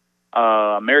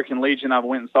 American Legion, I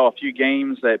went and saw a few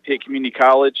games at Pitt Community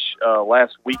College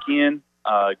last weekend.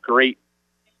 Great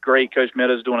Coach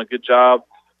Meadows doing a good job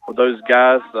with those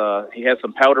guys. He had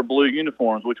some powder blue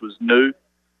uniforms, which was new.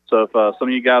 So if some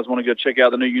of you guys want to go check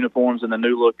out the new uniforms and the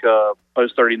new look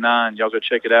Post 39, y'all go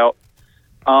check it out.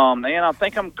 And I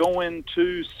think I'm going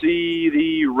to see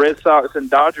the Red Sox and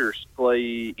Dodgers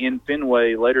play in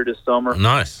Fenway later this summer.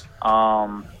 Nice.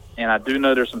 And I do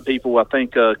know there's some people. I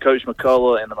think Coach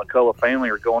McCullough and the McCullough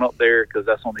family are going up there because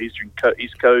that's on the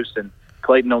East Coast, and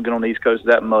Clayton don't get on the East Coast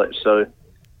that much. So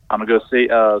I'm going to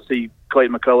go see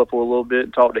Clayton McCullough for a little bit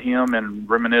and talk to him and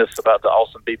reminisce about the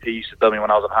awesome BP he used to tell me when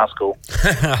I was in high school.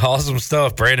 Awesome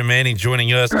stuff. Brandon Manning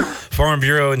joining us. Farm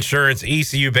Bureau Insurance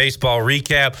ECU baseball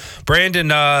recap. Brandon,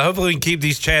 hopefully we can keep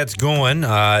these chats going.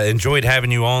 Enjoyed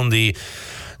having you on the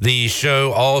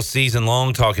show all season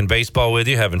long, talking baseball with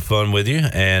you, having fun with you,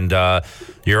 and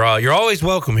you're always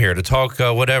welcome here to talk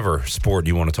whatever sport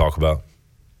you want to talk about.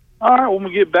 All right, when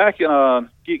we get back and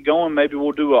get going, maybe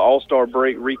we'll do an All-Star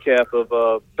break recap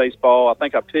of baseball. I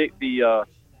think I picked the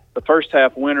first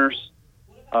half winners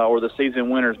or the season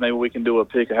winners, maybe we can do a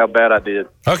pick of how bad I did.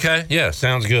 Okay, yeah,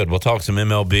 sounds good. We'll talk some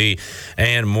MLB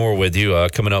and more with you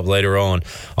coming up later on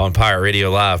Pirate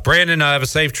Radio Live. Brandon, have a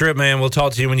safe trip, man. We'll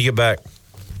talk to you when you get back.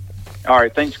 All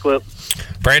right, thanks, Clip.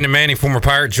 Brandon Manning, former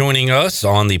Pirate, joining us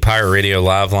on the Pirate Radio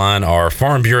Live line, our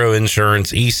Farm Bureau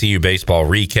Insurance ECU baseball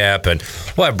recap. And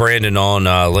we'll have Brandon on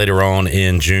later on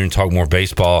in June, talk more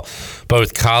baseball,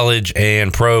 both college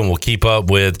and pro. And we'll keep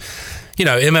up with,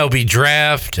 MLB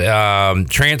draft,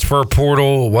 transfer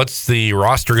portal. What's the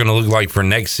roster going to look like for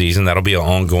next season? That'll be an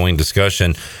ongoing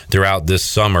discussion throughout this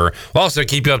summer. We'll also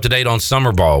keep you up to date on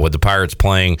summer ball with the Pirates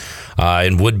playing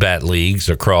in woodbat leagues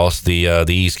across the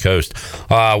East Coast.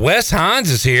 Wes Hines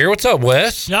is here. What's up,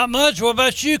 Wes? Not much. What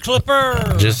about you,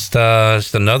 Clipper? Just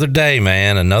another day,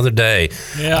 man. Another day.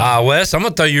 Yeah. Wes, I'm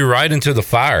going to throw you right into the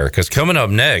fire because coming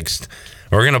up next,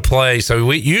 we're going to play. So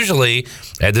we usually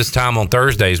at this time on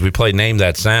Thursdays, we play Name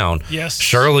That Sound. Yes.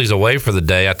 Shirley's away for the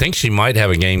day. I think she might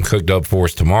have a game cooked up for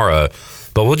us tomorrow.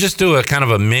 But we'll just do a kind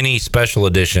of a mini special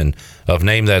edition of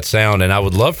Name That Sound, and I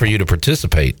would love for you to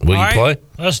participate. Will you play?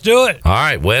 Let's do it. All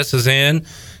right. Wes is in.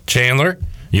 Chandler,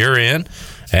 you're in.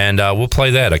 And we'll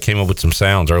play that. I came up with some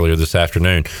sounds earlier this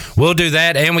afternoon. We'll do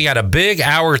that. And we got a big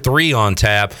hour 3 on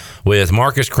tap with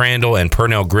Marcus Crandell and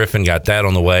Pernell Griffin. Got that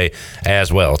on the way as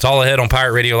well. It's all ahead on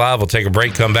Pirate Radio Live. We'll take a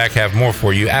break, come back, have more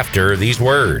for you after these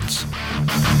words.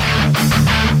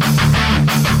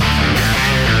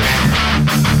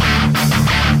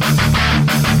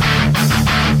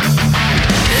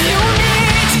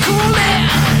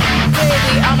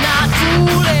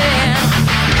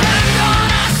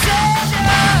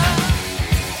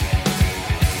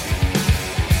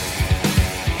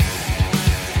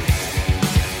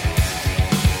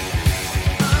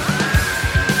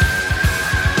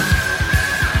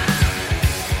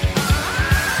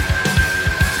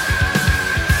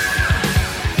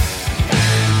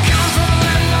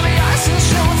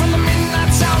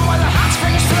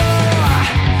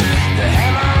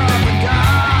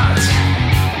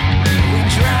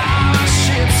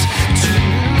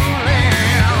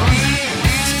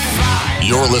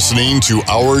 You're listening to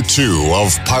Hour 2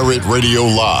 of Pirate Radio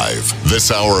Live.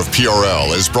 This hour of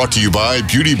PRL is brought to you by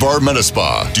Beauty Bar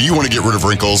Metaspa. Do you want to get rid of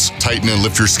wrinkles, tighten and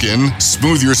lift your skin,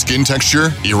 smooth your skin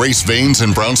texture, erase veins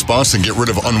and brown spots, and get rid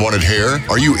of unwanted hair?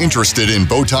 Are you interested in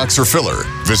Botox or filler?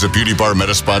 Visit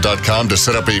beautybarmetaspa.com to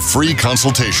set up a free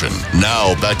consultation.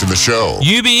 Now, back to the show.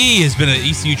 UBE has been an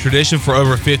ECU tradition for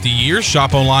over 50 years.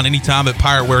 Shop online anytime at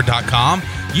pirateware.com.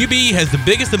 UBE has the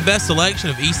biggest and best selection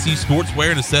of ECU sportswear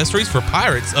and accessories for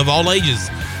Pirates of all ages.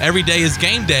 Every day is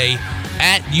game day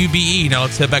at UBE. Now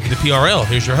let's head back into PRL.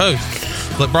 Here's your host,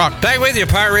 Flip Brock. Back with you,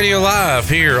 Pirate Radio Live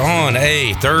here on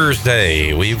a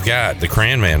Thursday. We've got the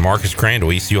Cran-Man, Marcus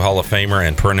Crandell, ECU Hall of Famer,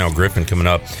 and Pernell Griffin coming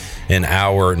up in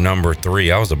hour number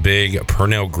 3. I was a big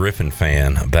Pernell Griffin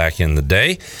fan back in the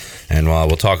day. And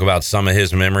we'll talk about some of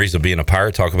his memories of being a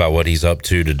Pirate, talk about what he's up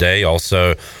to today.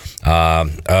 Also,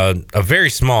 a very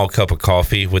small cup of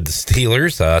coffee with the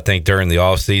Steelers, I think, during the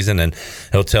offseason. And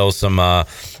he'll tell some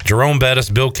Jerome Bettis,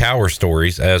 Bill Cowher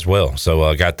stories as well.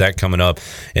 So got that coming up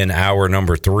in hour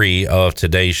number 3 of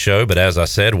today's show. But as I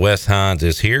said, Wes Hines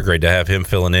is here. Great to have him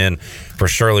filling in for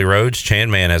Shirley Rhodes.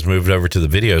 Chan-Man has moved over to the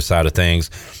video side of things.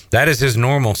 That is his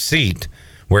normal seat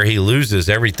where he loses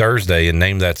every Thursday in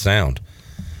Name That Sound.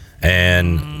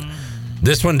 And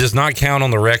this one does not count on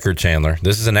the record, Chandler.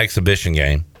 This is an exhibition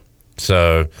game.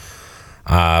 So,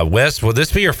 Wes, will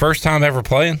this be your first time ever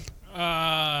playing?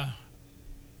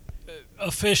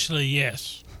 Officially,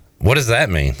 yes. What does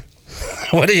that mean?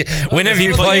 When have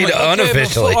you played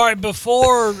unofficially?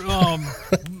 Before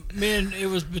it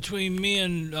was between me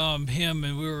and him,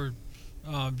 and we were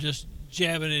just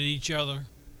jabbing at each other.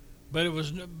 But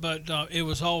it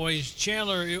was always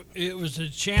Chandler. It was a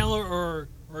Chandler or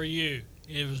you.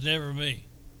 It was never me.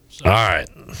 So. All right.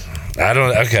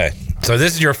 Okay. So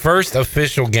this is your first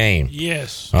official game.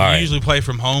 Yes. You usually play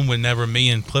from home whenever me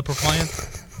and Clip are playing?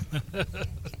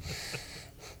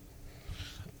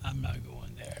 I'm not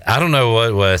going there. I don't know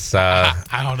what was. I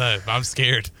don't know. I'm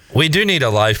scared. We do need a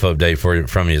life update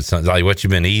from you. Like what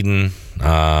you've been eating,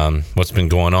 what's been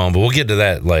going on. But we'll get to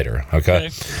that later. Okay.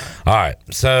 All right.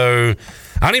 So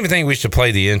I don't even think we should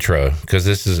play the intro because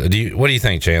this is. What do you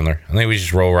think, Chandler? I think we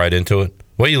just roll right into it.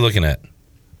 What are you looking at?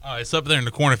 It's up there in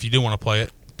the corner if you do want to play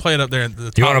it. Play it up there at the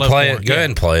top. You want to play corner. it? Go ahead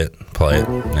and play it. Play it.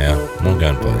 Yeah. We'll go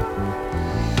ahead and play it.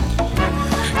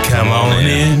 Come on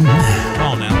in. Come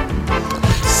on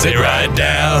now. Sit right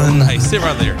down. Hey, sit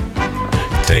right there.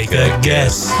 Take a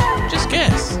guess. Just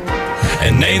guess.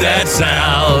 And name that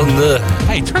sound.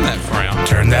 Hey, turn that frown.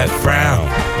 Turn that frown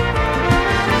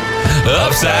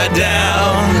upside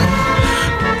down.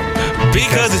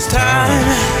 Because it's time.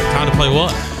 Time to play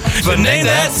what? But Name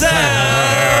That Sound.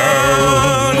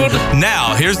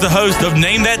 Now, here's the host of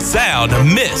Name That Sound,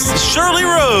 Miss Shirley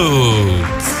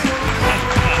Rhodes.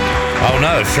 Oh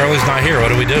no, Shirley's not here. What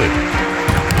do? We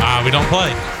don't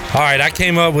play. All right, I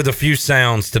came up with a few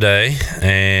sounds today,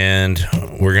 and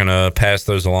we're going to pass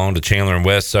those along to Chandler and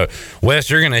Wes. So, Wes,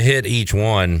 you're going to hit each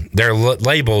one. They're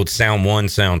labeled sound 1,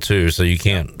 sound 2, so you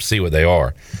can't see what they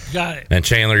are. Got it. And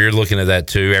Chandler, you're looking at that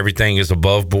too. Everything is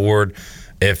above board.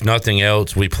 If nothing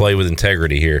else, we play with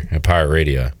integrity here at Pirate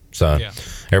Radio. So,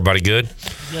 Everybody good?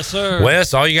 Yes, sir.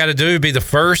 Wes, all you got to do is be the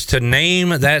first to name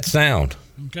that sound.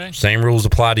 Okay. Same rules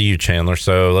apply to you, Chandler.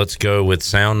 So, let's go with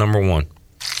sound number 1.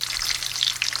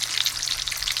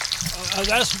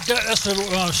 That's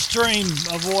a stream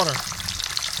of water.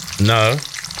 No.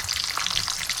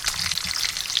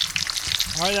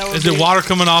 All right, that would Is it water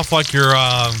coming off like your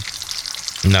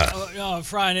No.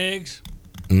 Frying eggs?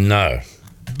 No.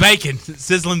 Bacon.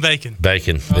 Sizzling bacon.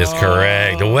 Bacon is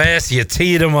correct. Wes, you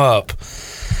teed him up.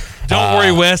 Don't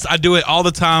worry, Wes. I do it all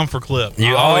the time for clip.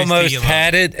 You almost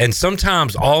had it, and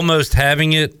sometimes almost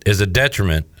having it is a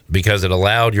detriment because it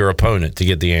allowed your opponent to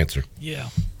get the answer. Yeah.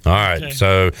 All right, Okay.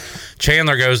 so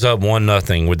Chandler goes up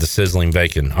 1-0 with the sizzling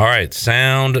bacon. All right,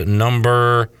 sound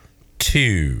number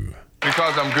 2.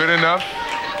 Because I'm good enough,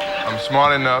 I'm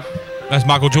smart enough. That's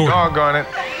Michael Jordan. Doggone it,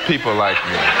 people like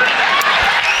me.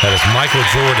 That is Michael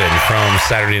Jordan from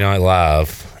Saturday Night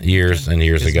Live years and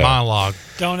years ago. Monologue.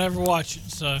 Don't ever watch it,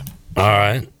 so. All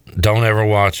right, don't ever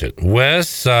watch it.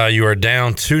 Wes, you are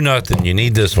down 2-0. You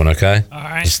need this one, okay? All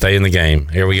right. Just stay in the game.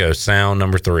 Here we go, sound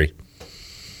number 3.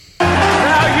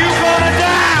 Now you gonna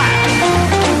die!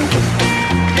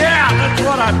 Yeah, that's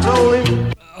what I told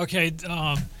him. Okay,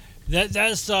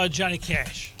 that's Johnny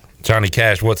Cash. Johnny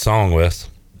Cash, what song, Wes?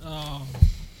 A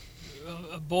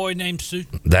boy named Sue.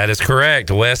 That is correct.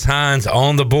 Wes Hines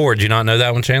on the board. Do you not know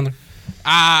that one, Chandler?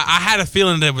 I had a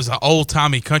feeling that it was an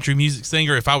old-timey country music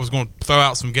singer. If I was going to throw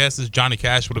out some guesses, Johnny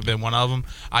Cash would have been one of them.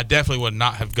 I definitely would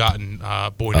not have gotten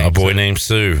Boy Named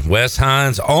Sue. Wes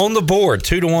Hines on the board,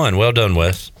 2-1. Well done,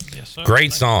 Wes. Yes, sir.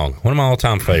 Great song. One of my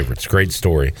all-time favorites. Great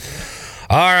story.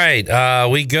 All right,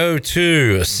 we go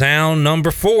to sound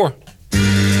number 4.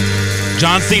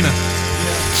 John Cena.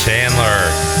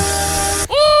 Chandler.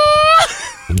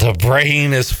 The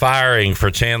brain is firing for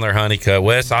Chandler Honeycutt.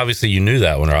 Wes, obviously you knew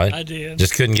that one, right? I did.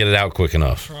 Just couldn't get it out quick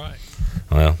enough. That's right.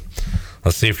 Well,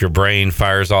 let's see if your brain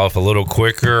fires off a little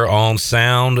quicker on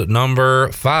sound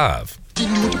number 5. Play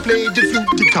the flute,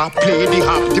 the cop, play the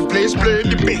hop, the place, play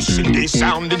the bass, and they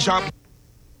sound and sharp.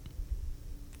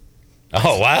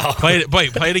 Oh, wow. Play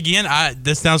it again.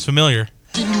 This sounds familiar.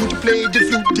 Play the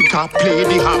flute, the cop, play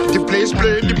the hop, the place,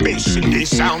 play the bass, and they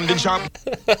sound and sharp.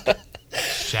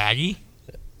 Shaggy?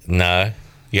 No.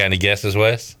 You got any guesses,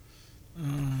 Wes?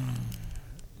 I'm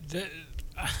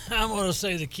going to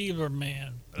say the Keebler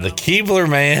Man. The Keebler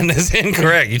Man is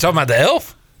incorrect. You talking about the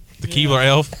elf? The Keebler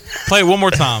elf. Play it one more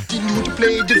time.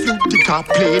 Play the flute, the cop,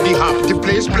 play the hop, the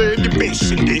place, play the bass,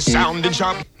 and they sound and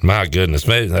sharp. My goodness.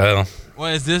 Maybe,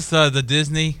 What is this? The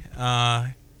Disney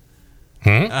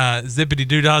zippity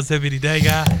doo dah zippity day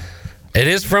guy? it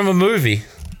is from a movie.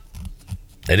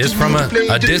 It is from a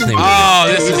Disney movie. Oh,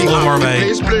 this is Little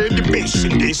Mermaid.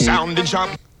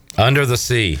 Under the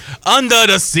Sea. Under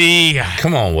the Sea.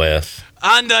 Come on, Wes.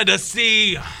 Under the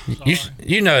Sea.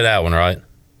 You know that one, right?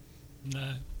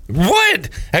 No. What?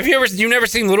 You never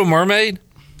seen Little Mermaid?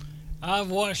 I've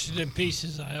watched it in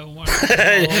pieces. I haven't watched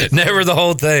it. Never the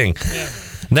whole thing. Yeah.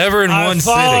 Never in one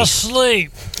sitting. I fall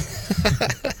asleep.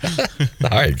 All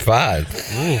right,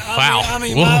 5. Wow. I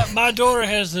mean, my daughter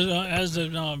has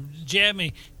the jab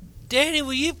me. Daddy,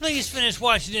 will you please finish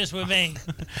watching this with me?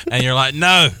 And you're like,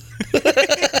 no.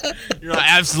 You're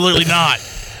like, absolutely not.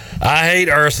 I hate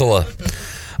Ursula.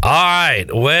 All right,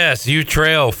 Wes, you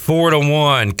trail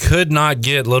 4-1. Could not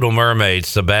get Little Mermaid.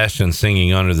 Sebastian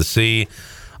singing Under the Sea.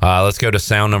 Let's go to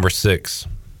sound number 6.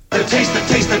 The taste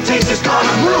is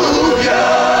gonna move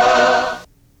ya.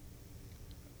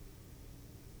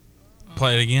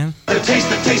 Play it again. The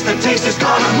taste is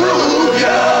gonna move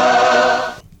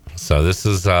ya. So this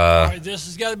is All right, this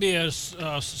has got to be a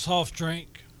soft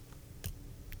drink.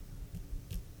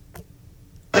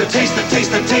 The taste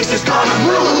is gonna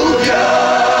move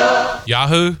ya.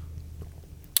 Yahoo?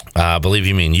 I believe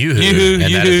you mean Yoo-hoo, Yoo-hoo,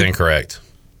 and that is incorrect.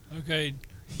 Okay.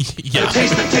 Yeah. The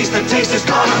taste is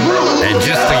gonna move. And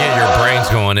just to get your brains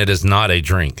going, it is not a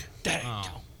drink.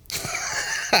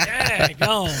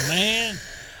 Daggone, man.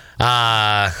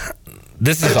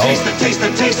 This is the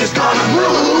taste is gonna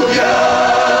move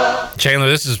ya. Chandler,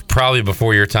 this is probably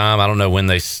before your time. I don't know when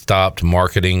they stopped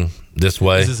marketing this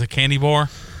way. Is this a candy bar?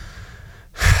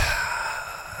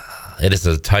 It is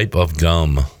a type of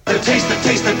gum. The taste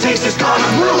is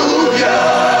gonna move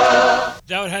ya.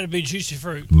 That would have to be juicy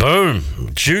fruit. Boom.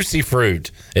 Juicy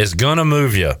fruit is gonna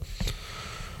move you. A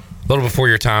little before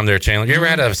your time there, Chandler. You ever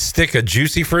had a stick of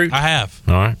juicy fruit? I have.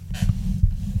 All right.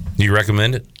 You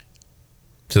recommend it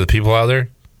to the people out there?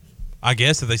 I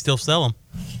guess if they still sell them.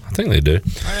 I think they do.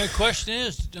 All right, the question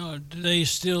is, do they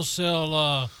still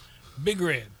sell Big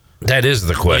Red? That is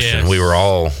the question. Yes. We were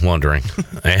all wondering.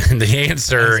 And the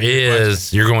answer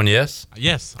is, you're going yes?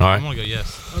 Yes. All right. I'm going to go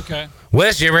yes. Okay.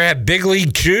 Wes, you ever had Big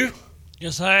League Chew?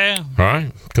 Yes, I am. All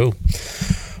right, cool.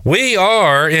 We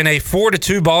are in a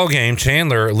 4-2 ball game.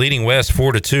 Chandler leading Wes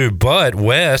 4-2, but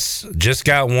Wes just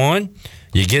got one.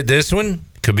 You get this one.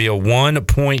 Could be a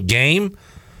 1-point game.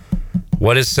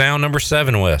 What is sound number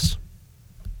 7, Wes?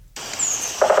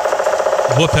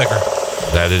 Woodpecker.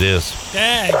 That it is.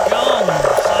 Daggone,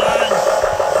 son.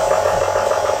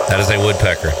 That is a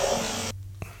woodpecker.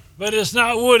 But it's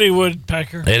not Woody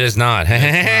Woodpecker. It is not.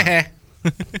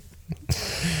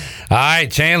 All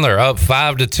right, Chandler up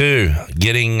 5-2,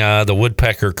 getting the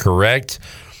woodpecker correct.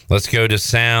 Let's go to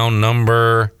sound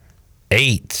number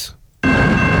 8.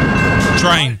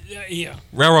 Train. Yeah.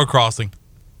 Railroad crossing.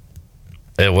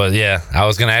 It was, yeah. I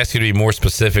was going to ask you to be more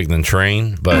specific than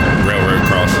train, but railroad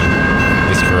crossing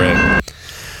is correct.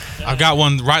 I've got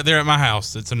one right there at my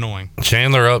house. It's annoying.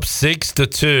 Chandler up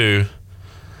 6-2.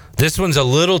 This one's a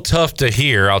little tough to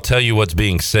hear. I'll tell you what's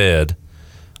being said.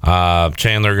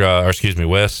 Chandler,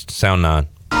 Wes, sound 9.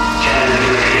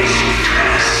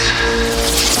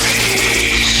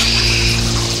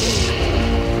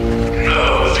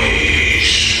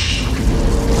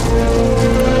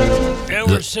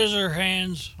 Edward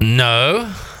Scissorhands.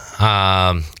 No.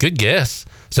 Good guess.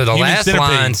 So the Human last centipede.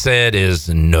 line said is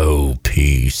no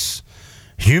peace.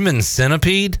 Human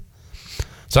centipede?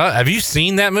 So have you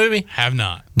seen that movie? Have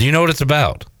not. Do you know what it's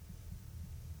about?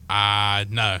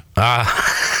 No.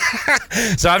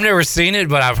 So I've never seen it,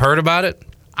 but I've heard about it.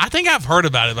 I think I've heard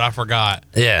about it, but I forgot.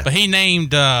 Yeah. But he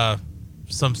named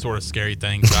some sort of scary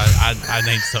thing. So I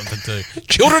named something too.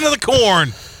 Children of the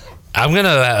Corn. I'm going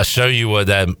to show you what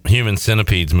that Human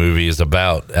Centipedes movie is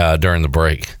about during the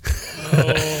break.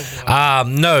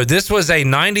 No, this was a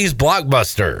 90s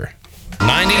blockbuster.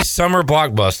 90s summer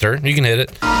blockbuster. You can hit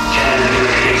it.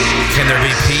 Can there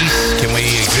be peace? Can we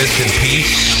exist in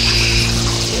peace?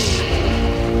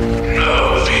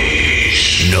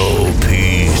 No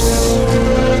peace.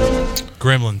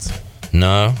 Gremlins.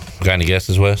 No. Got any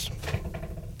guesses, Wes?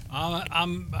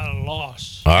 I'm at a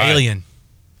loss. All right. Alien.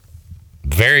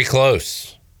 Very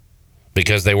close.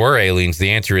 Because they were aliens.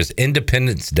 The answer is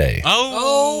Independence Day.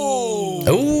 Oh.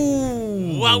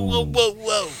 Ooh. Whoa, whoa, whoa,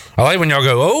 whoa. I like when y'all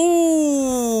go, oh.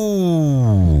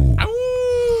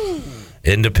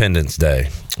 Independence Day.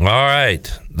 All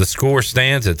right. The score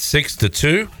stands at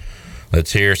 6-2.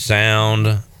 Let's hear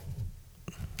sound.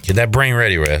 Get that brain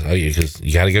ready, Red. Oh, because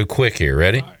you got to go quick here.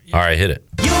 Ready? All right, hit it.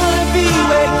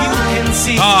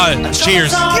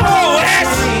 Cheers.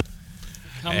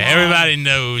 Come Everybody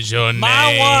knows your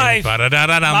My name. wife.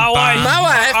 Ba-da-da-da-dum-bum. All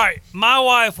right, my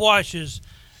wife watches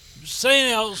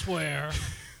St. Elsewhere,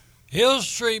 Hill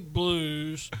Street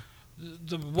Blues,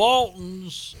 the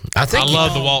Waltons. I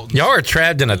love the Waltons. Y'all are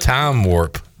trapped in a time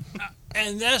warp.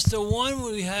 And that's the one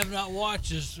we have not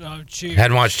watched is Cheers.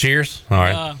 Hadn't watched Cheers? All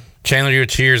right. Chandler, you're a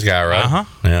Cheers guy, right? Uh-huh.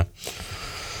 Yeah.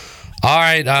 All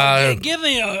right. Give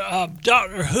me a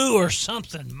Doctor Who or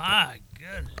something. My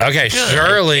goodness. Okay,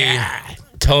 Shirley.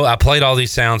 I played all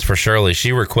these sounds for Shirley.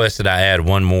 She requested I add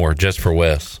one more just for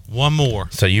Wes. One more.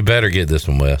 So you better get this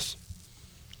one, Wes.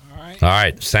 All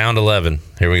right. Sound 11.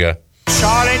 Here we go.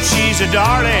 Charlotte, she's a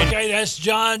darling. Okay, that's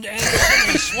John Anderson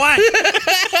and Swang.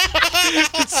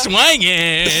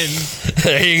 Swanging.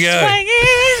 There you go.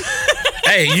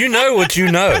 Hey, you know what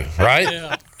you know, right?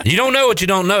 Yeah. You don't know what you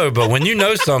don't know, but when you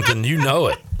know something, you know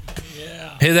it.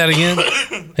 Yeah. Hear that again?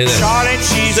 Hear that. Charlotte,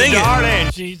 she's a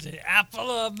darling. She's the apple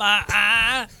of my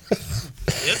eye.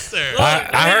 Yes, sir.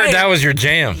 I heard that was your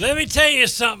jam. Let me tell you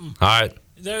something. All right.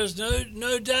 There's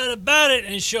no doubt about it,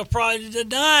 and she'll probably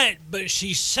deny it, but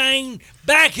she sang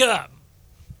backup.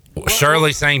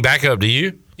 Shirley sang back up to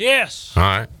you? Yes. All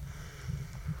right.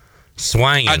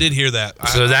 Swanging. I did hear that.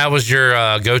 So that was your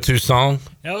go-to song?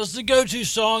 That was the go-to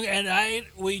song, and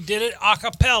we did it a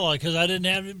cappella because I didn't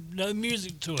have no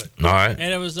music to it. All right.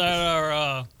 And it was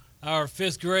at our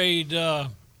fifth grade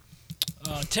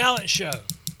talent show.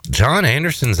 John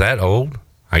Anderson's that old?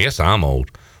 I guess I'm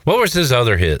old. What was his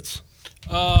other hits?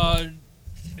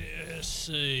 Let's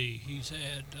see. He's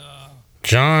had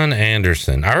John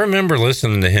Anderson. I remember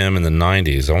listening to him in the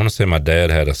 90s. I want to say my dad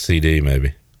had a CD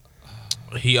maybe.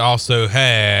 He also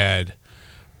had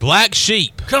Black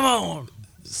Sheep. Come on.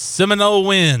 Seminole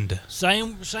Wind.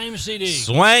 Same CD.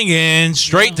 Swangin'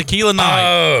 Straight Tequila Night.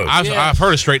 Oh. I've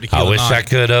heard of Straight Tequila Night. I wish I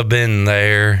could have been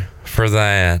there for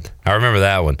that. I remember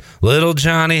that one. Little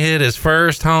Johnny hit his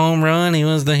first home run. He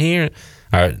was the hero.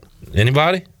 All right.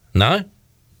 Anybody? No?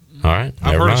 All right.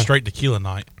 I've heard of Straight Tequila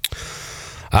Night.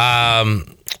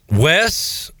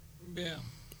 Wes,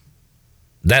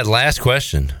 that last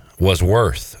question was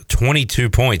worth 22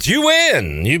 points. You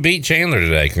win. You beat Chandler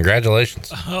today.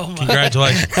 Congratulations. Oh,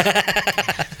 Congratulations.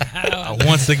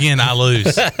 Once again, I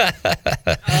lose.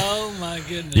 Oh, my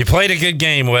goodness. You played a good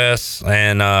game, Wes,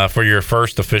 and for your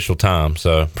first official time.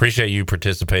 So appreciate you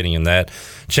participating in that.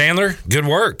 Chandler, good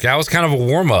work. That was kind of a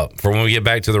warm-up for when we get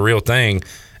back to the real thing,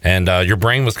 and your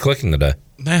brain was clicking today.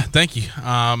 Yeah, thank you.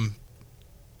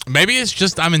 Maybe it's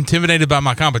just I'm intimidated by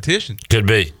my competition. Could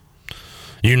be.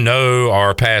 You know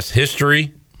our past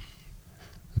history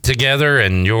together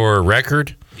and your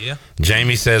record. Yeah.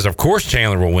 Jamie says, of course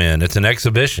Chandler will win. It's an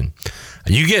exhibition.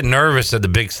 You get nervous at the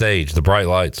big stage, the bright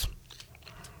lights.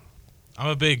 I'm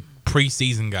a big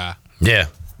preseason guy. Yeah.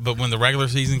 But when the regular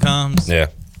season comes, yeah,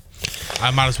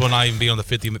 I might as well not even be on the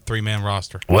 53-man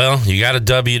roster. Well, you got a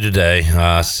W today,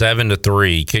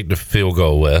 7-3. Kicked the field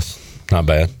goal, Wes. Not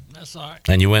bad. That's all right.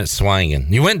 And you went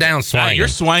swinging. You went down swinging. You're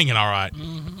swinging all right.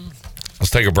 Let's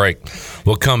take a break.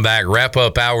 We'll come back, wrap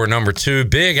up hour number 2,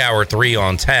 big hour 3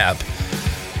 on tap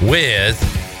with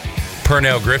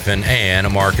Pernell Griffin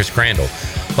and Marcus Crandell.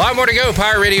 A lot more to go.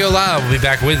 Pirate Radio Live. We'll be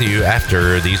back with you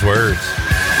after these words.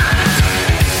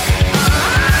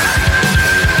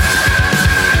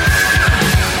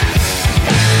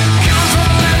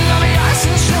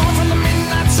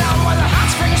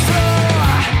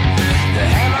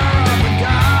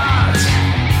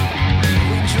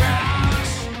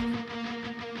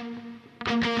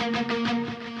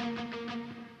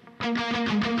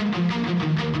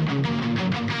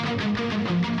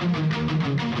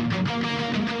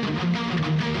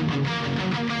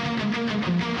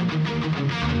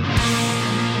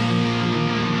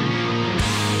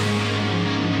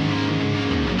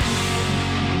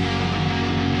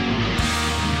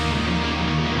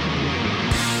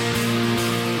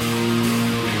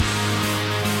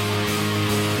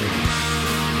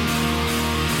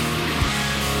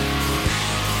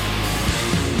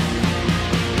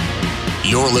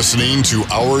 You're listening to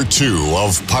Hour 2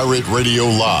 of Pirate Radio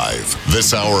Live.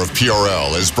 This hour of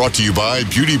PRL is brought to you by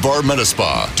Beauty Bar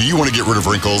Metaspa. Do you want to get rid of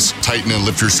wrinkles, tighten and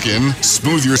lift your skin,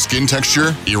 smooth your skin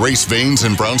texture, erase veins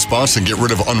and brown spots, and get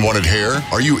rid of unwanted hair?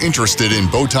 Are you interested in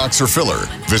Botox or filler?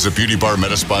 Visit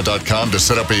beautybarmetaspa.com to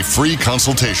set up a free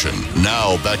consultation.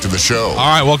 Now, back to the show. All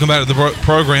right, welcome back to the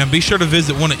program. Be sure to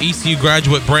visit one of ECU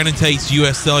graduate Brandon Tate's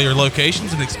U.S. Cellular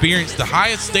locations and experience the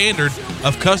highest standard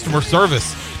of customer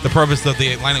service. The purpose of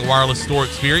the Atlantic Wireless store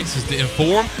experience is to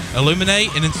inform,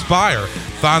 illuminate, and inspire.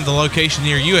 Find the location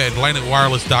near you at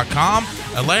AtlanticWireless.com.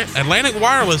 Atlantic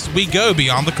Wireless, we go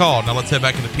beyond the call. Now let's head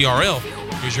back into PRL.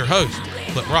 Here's your host,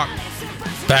 Flip Rock.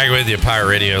 Back with you, Pirate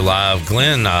Radio Live.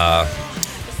 Glenn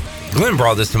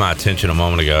brought this to my attention a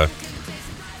moment ago.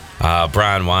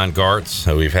 Brian Weingartz,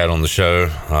 who we've had on the show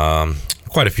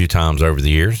quite a few times over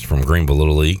the years from Greenville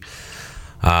Little League,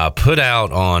 put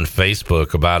out on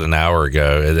Facebook about an hour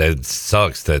ago. It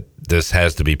sucks that this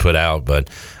has to be put out,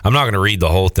 but I'm not going to read the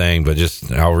whole thing, but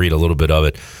I'll read a little bit of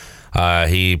it.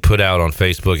 He put out on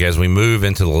Facebook, as we move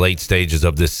into the late stages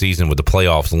of this season with the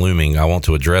playoffs looming, I want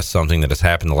to address something that has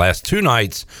happened the last 2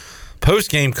 nights,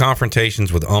 post-game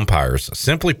confrontations with umpires.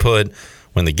 Simply put,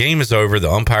 when the game is over,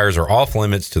 the umpires are off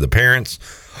limits to the parents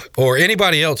or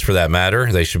anybody else for that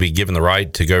matter. They should be given the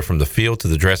right to go from the field to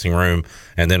the dressing room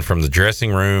and then from the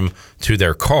dressing room to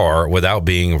their car without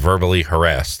being verbally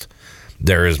harassed.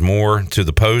 There is more to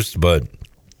the post, but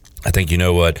I think you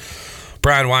know what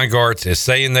Brian Weingartz is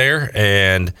saying there.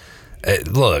 And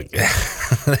look,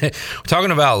 we're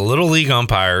talking about Little League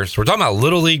umpires. We're talking about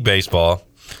Little League baseball.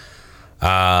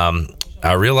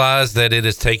 I realize that it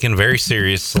is taken very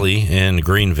seriously in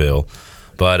Greenville,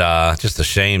 but just a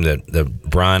shame that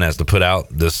Brian has to put out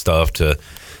this stuff to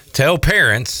tell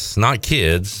parents, not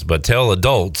kids, but tell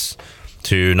adults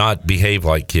to not behave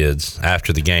like kids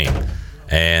after the game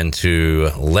and to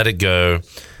let it go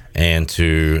and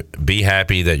to be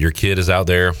happy that your kid is out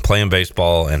there playing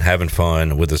baseball and having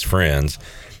fun with his friends.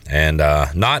 And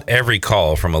not every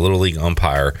call from a Little League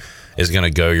umpire is going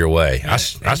to go your way.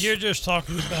 And you're just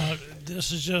talking about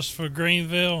this is just for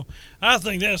Greenville. I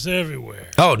think that's everywhere.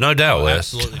 Oh, no doubt,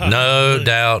 Wes. No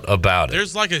doubt about it.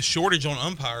 There's like a shortage on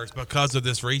umpires because of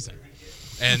this reason,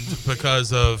 and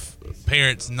because of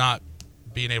parents not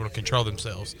being able to control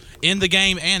themselves in the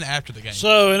game and after the game.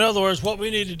 So, in other words, what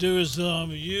we need to do is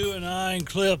you and I and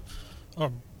Clip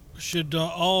should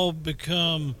all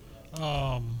become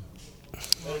what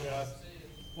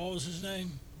was his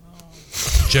name?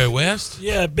 Joe West?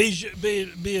 Yeah, be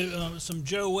some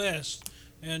Joe West,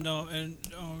 and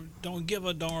don't give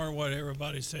a darn what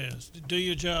everybody says. Do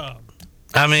your job.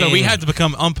 I mean, so we had to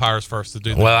become umpires first to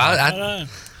do that. Well,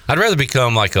 I'd rather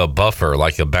become like a buffer,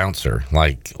 like a bouncer.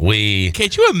 Like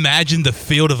Can't you imagine the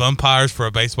field of umpires for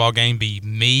a baseball game be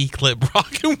me, Clip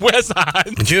Brock, and Wes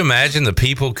Hines? Could you imagine the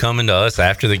people coming to us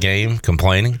after the game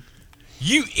complaining?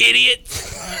 You idiot!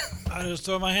 I just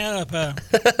throw my hand up at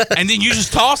him. And then you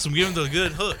just toss them, give them the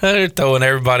good hook. They're throwing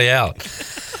everybody out.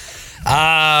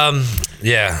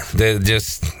 Yeah, they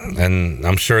and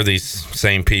I'm sure these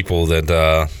same people that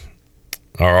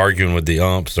are arguing with the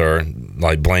umps are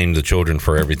like blame the children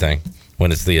for everything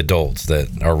when it's the adults that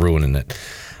are ruining it.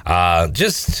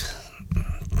 Just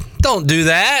don't do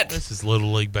that. This is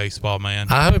Little League Baseball, man.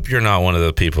 I hope you're not one of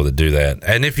the people that do that.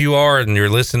 And if you are and you're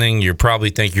listening, you probably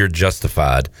think you're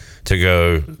justified to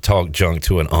go talk junk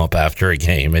to an ump after a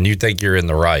game, and you think you're in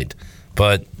the right.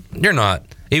 But you're not.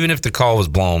 Even if the call was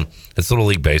blown, it's Little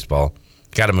League Baseball.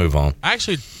 Got to move on. I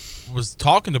actually was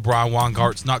talking to Brian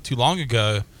Weingartz not too long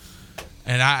ago,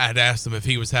 and I had asked him if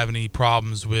he was having any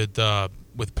problems with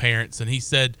parents, and he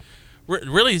said,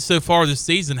 really, so far this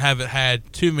season, haven't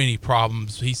had too many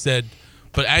problems. He said,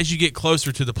 but as you get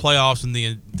closer to the playoffs and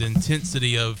the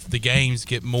intensity of the games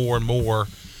get more and more,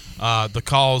 the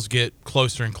calls get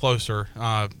closer and closer.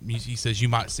 He says you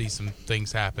might see some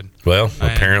things happen. Well,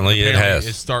 apparently it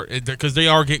has. Because they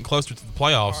are getting closer to the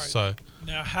playoffs. Right. So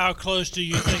now, how close do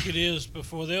you think it is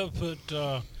before they'll put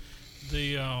the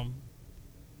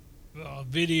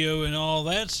video and all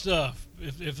that stuff?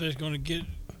 If they're going to get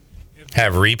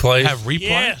have replays.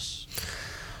 Yes.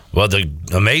 Well, the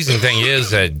amazing thing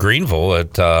is at Greenville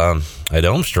at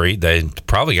Elm Street, they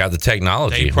probably got the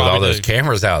technology with all those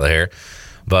cameras out there.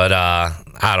 But I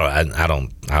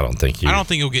don't think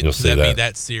you'll get to be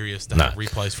that serious to have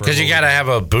replays for, because you got to have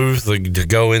a booth to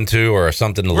go into or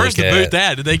something to Where's look at. Where's the booth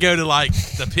at? Did they go to like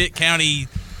the Pitt County,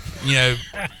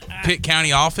 Pitt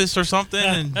County office or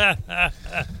something? And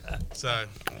so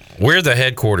we're the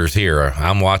headquarters here.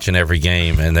 I'm watching every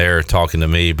game, and they're talking to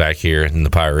me back here in the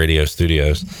Pirate Radio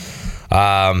studios.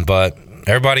 But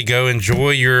everybody go enjoy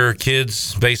your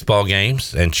kids' baseball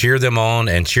games and cheer them on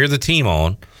and cheer the team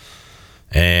on.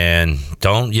 And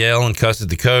don't yell and cuss at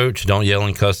the coach. Don't yell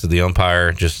and cuss at the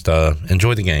umpire. Just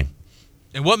enjoy the game.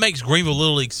 And what makes Greenville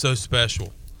Little League so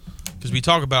special? Because we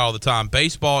talk about it all the time.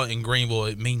 Baseball in Greenville,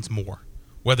 it means more.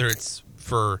 Whether it's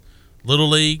for Little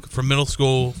League, for middle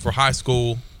school, for high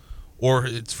school, or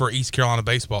it's for East Carolina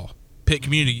baseball, Pitt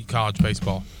Community College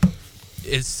baseball.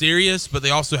 It's serious, but they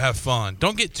also have fun.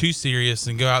 Don't get too serious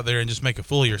and go out there and just make a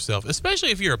fool of yourself,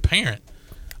 especially if you're a parent.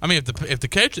 I mean, if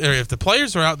the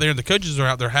players are out there and the coaches are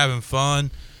out there having fun,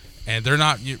 and they're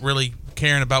not really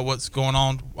caring about what's going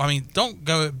on, I mean, don't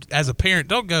go as a parent.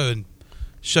 Don't go and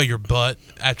show your butt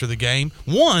after the game.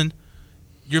 One,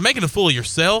 you're making a fool of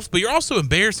yourself, but you're also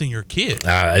embarrassing your kid.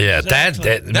 Yeah,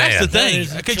 exactly. that's the thing.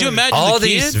 Could you imagine all the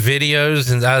these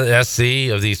videos and I see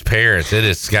of these parents? It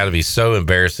has got to be so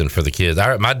embarrassing for the kids.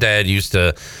 My dad used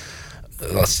to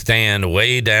stand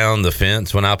way down the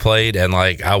fence when I played, and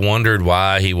like I wondered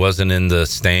why he wasn't in the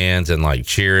stands and like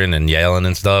cheering and yelling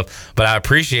and stuff. But I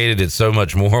appreciated it so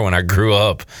much more when I grew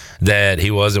up that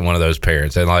he wasn't one of those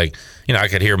parents. And like, I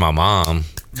could hear my mom,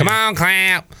 "Come on,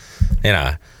 clap,"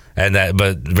 and that,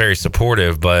 but very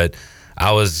supportive. But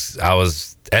I was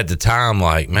at the time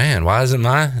like, man, why isn't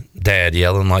my dad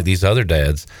yelling like these other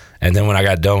dads? And then when I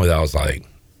got done with it, I was like,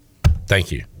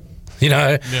 thank you.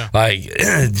 Like,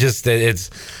 just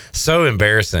it's so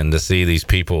embarrassing to see these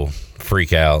people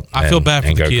freak out. I feel bad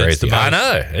for the kids. Crazy. I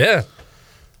know, yeah.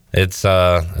 It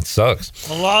sucks.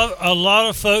 A lot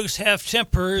of folks have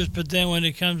tempers, but then when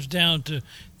it comes down to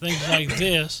things like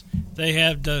this, they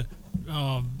have to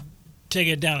take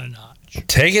it down a notch.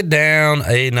 Take it down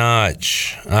a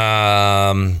notch.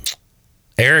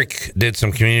 Eric did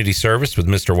some community service with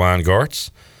Mr.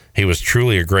 Weingartz. He was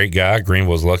truly a great guy.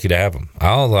 Greenville's lucky to have him.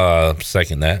 I'll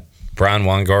second that. Brian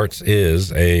Weingartz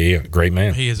is a great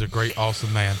man. He is a great,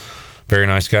 awesome man. Very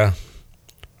nice guy.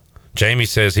 Jamie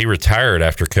says he retired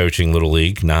after coaching Little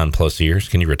League 9+ years.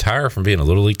 Can you retire from being a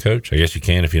Little League coach? I guess you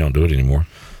can if you don't do it anymore.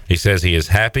 He says he is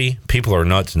happy. People are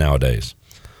nuts nowadays.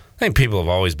 I think people have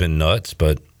always been nuts,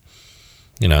 but,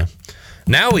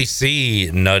 now we see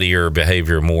nuttier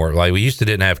behavior more. Like we used to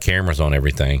didn't have cameras on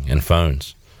everything and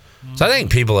phones. So I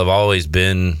think people have always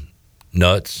been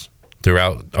nuts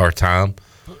throughout our time.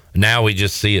 Now we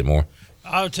just see it more.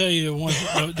 I'll tell you the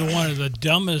one of the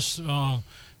dumbest,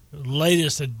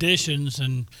 latest additions,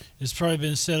 and it's probably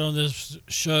been said on this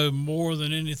show more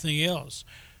than anything else.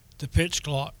 The pitch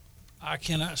clock. I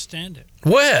cannot stand it.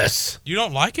 Wes, you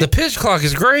don't like it? The pitch clock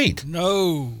is great.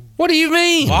 No. What do you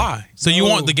mean? Why? So you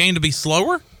want the game to be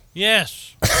slower?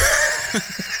 Yes.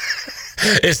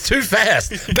 It's too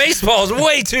fast. Baseball's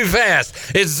way too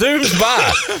fast. It zooms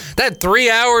by. That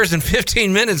 3 hours and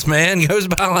 15 minutes, man, goes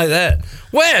by like that.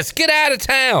 Wes, get out of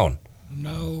town.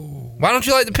 No. Why don't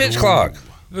you like the pitch clock?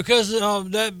 Because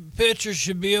that pitcher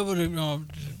should be able to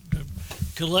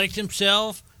collect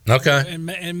himself. Okay.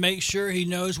 And make sure he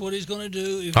knows what he's going to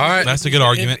do. All right. That's a good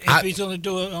argument. If he's going to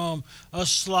do a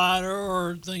slider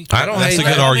or thing. I don't That's hate a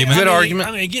good that. argument. Good argument.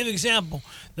 I mean, give an example.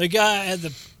 The guy at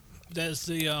that's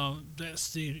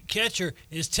the catcher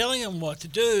is telling him what to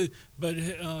do, but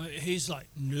he's like,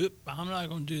 nope, I'm not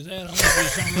going to do that. I'm going to do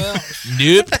something else.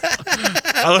 Nope.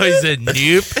 I thought he said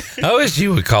nope. I wish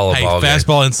you would call a Hey, ball game.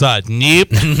 fastball inside.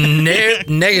 Nope. Nope.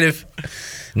 Negative.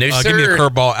 No, sir. Give me a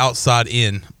curveball outside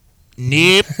in.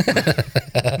 Nope.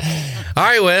 All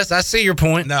right, Wes, I see your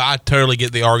point. No, I totally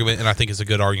get the argument, and I think it's a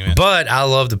good argument. But I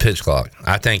love the pitch clock.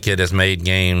 I think it has made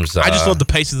games. I just love the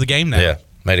pace of the game now. Yeah,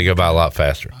 made it go by a lot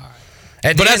faster.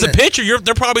 But as a pitcher,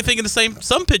 they're probably thinking the same.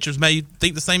 Some pitchers may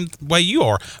think the same way you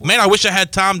are. Man, I wish I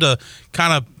had time to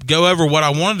kind of go over what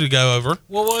I wanted to go over,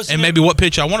 and maybe what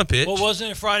pitch I want to pitch. Well,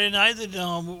 wasn't it Friday night that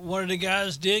one of the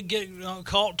guys did get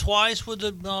caught twice with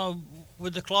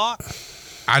the clock?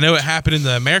 I know it happened in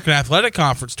the American Athletic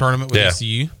Conference tournament with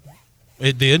ECU.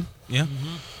 It did, yeah.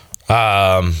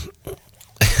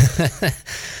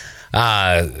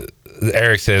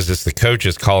 Eric says it's the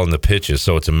coaches calling the pitches,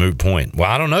 so it's a moot point. Well,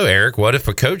 I don't know, Eric. What if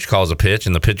a coach calls a pitch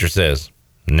and the pitcher says,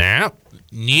 nah.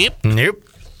 Nope. Nope.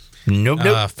 Nope,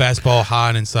 nope. Fastball high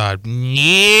and inside.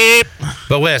 Nope.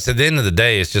 But, Wes, at the end of the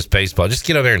day, it's just baseball. Just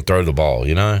get over there and throw the ball,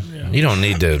 you know? Yeah. You don't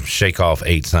need to shake off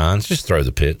 8 signs. Just throw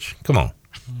the pitch. Come on.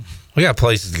 We got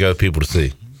places to go, people to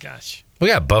see. Gosh. We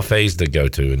got buffets to go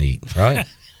to and eat, right?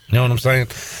 You know what I'm saying?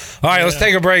 All right, let's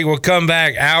take a break. We'll come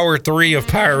back. Hour 3 of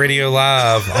Pirate Radio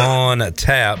Live on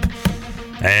tap.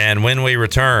 And when we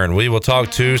return, we will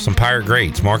talk to some Pirate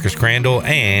greats, Marcus Crandell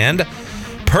and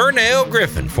Pernell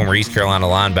Griffin, former East Carolina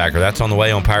linebacker. That's on the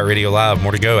way on Pirate Radio Live.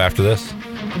 More to go after this.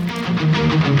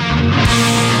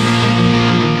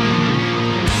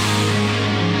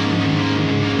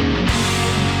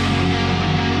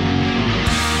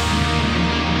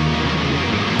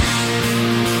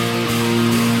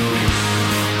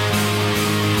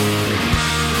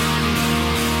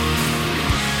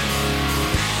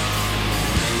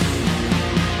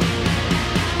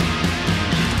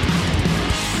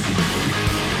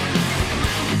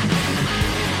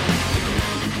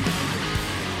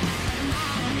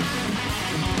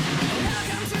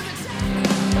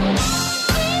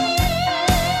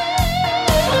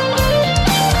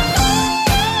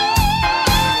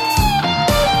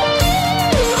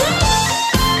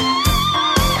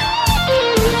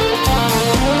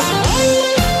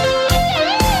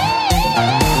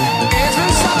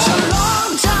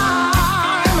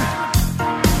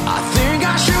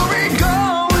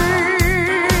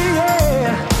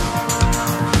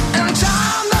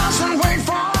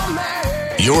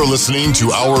 You're listening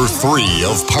to Hour 3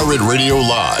 of Pirate Radio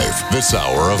Live. This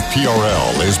hour of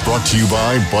PRL is brought to you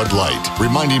by Bud Light,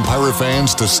 reminding Pirate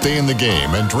fans to stay in the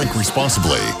game and drink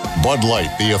responsibly. Bud Light,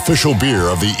 the official beer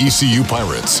of the ECU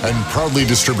Pirates, and proudly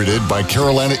distributed by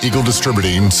Carolina Eagle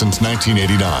Distributing since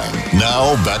 1989.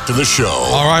 Now, back to the show.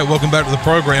 All right, welcome back to the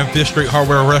program. Fifth Street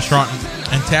Hardware Restaurant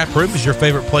and Tap Room is your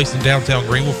favorite place in downtown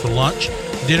Greenville for lunch,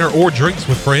 dinner, or drinks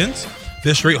with friends.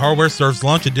 Fifth Street Hardware serves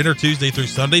lunch and dinner Tuesday through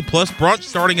Sunday, plus brunch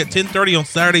starting at 10:30 on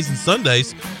Saturdays and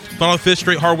Sundays. Follow Fifth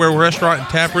Street Hardware Restaurant and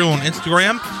Tap Room on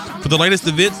Instagram for the latest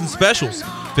events and specials.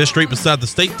 Fifth Street beside the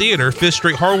State Theater, Fifth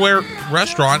Street Hardware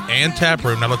Restaurant and Tap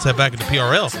Room. Now let's head back into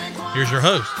PRL. Here's your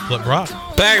host, Flip Brock.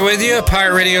 Back with you,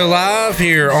 Pirate Radio Live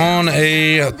here on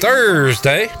a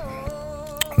Thursday.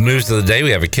 Moves of the day,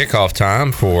 we have a kickoff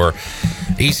time for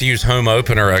ECU's home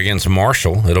opener against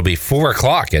Marshall. It'll be 4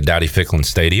 o'clock at Dowdy-Ficklin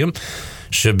Stadium.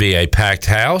 Should be a packed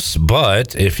house,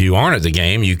 but if you aren't at the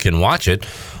game, you can watch it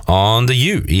on the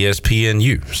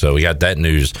ESPN-U. So we got that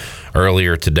news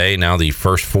earlier today. Now the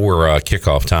first 4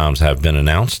 kickoff times have been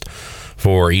announced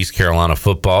for East Carolina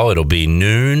football. It'll be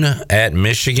noon at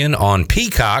Michigan on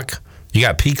Peacock. You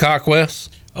got Peacock, Wes?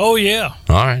 Oh, yeah.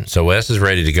 All right. So Wes is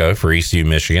ready to go for ECU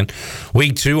Michigan.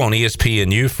 Week 2 on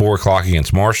ESPNU, 4 o'clock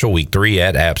against Marshall. Week 3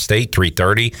 at App State,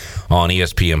 3:30 on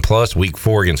ESPN Plus. Week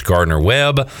 4 against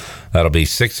Gardner-Webb. That'll be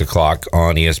 6 o'clock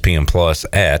on ESPN Plus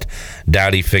at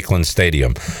Dowdy-Ficklin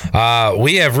Stadium.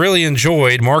 We have really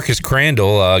enjoyed Marcus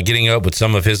Crandell getting up with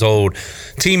some of his old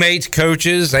teammates,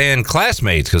 coaches, and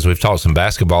classmates, because we've talked some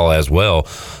basketball as well.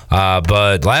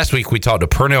 But last week we talked to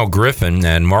Pernell Griffin,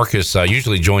 and Marcus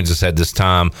usually joins us at this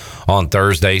time on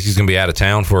Thursdays. He's going to be out of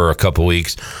town for a couple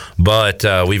weeks. But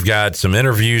we've got some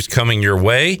interviews coming your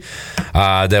way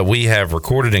that we have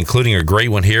recorded, including a great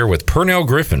one here with Pernell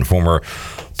Griffin, former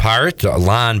Pirate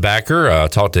linebacker.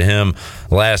 Talked to him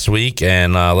last week,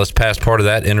 and let's pass part of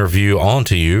that interview on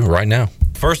to you right now.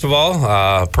 First of all,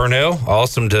 Pernell,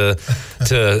 awesome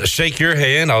to shake your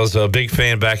hand. I was a big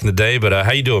fan back in the day, but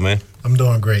how you doing, man? I'm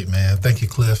doing great, man. Thank you,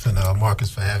 Cliff and Marcus,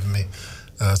 for having me.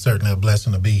 Certainly a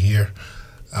blessing to be here.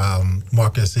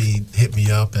 Marcus, he hit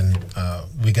me up, and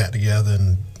we got together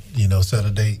and, set a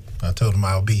date. I told him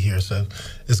I'll be here. So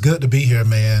it's good to be here,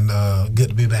 man. Good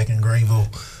to be back in Greenville.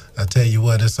 I tell you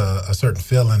what, it's a certain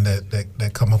feeling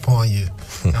that come upon you.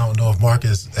 I don't know if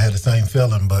Marcus had the same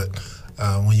feeling, but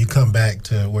when you come back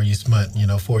to where you spent,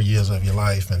 4 years of your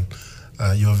life, and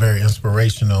you were very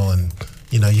inspirational, and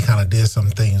you kind of did some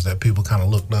things that people kind of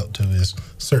looked up to, is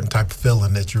a certain type of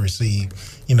feeling that you receive,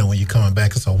 when you're coming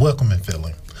back. It's a welcoming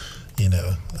feeling,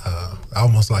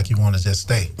 almost like you want to just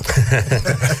stay.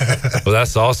 Well,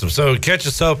 that's awesome. So catch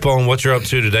us up on what you're up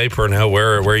to today, Pernell.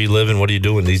 Where are you living? What are you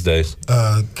doing these days?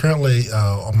 Currently,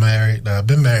 I'm married. I've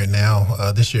been married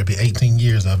now. This year will be 18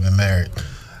 years I've been married.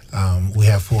 We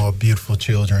have 4 beautiful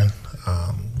children.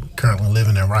 Currently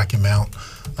living in Rocky Mount,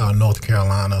 North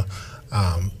Carolina.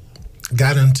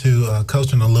 Got into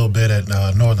coaching a little bit at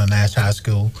Northern Nash High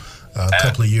School a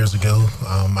couple of years ago.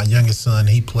 My youngest son,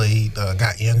 he played,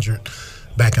 got injured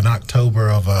back in October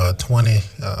of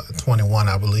 2021,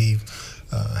 I believe.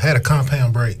 Had a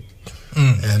compound break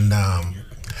and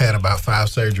had about 5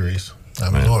 surgeries.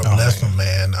 Lord bless him,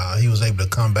 man. He was able to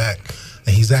come back,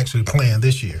 and he's actually playing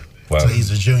this year. Wow. So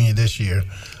he's a junior this year.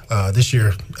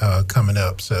 Coming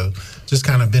up. So just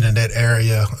kind of been in that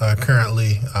area.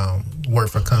 Currently work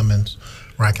for Cummins,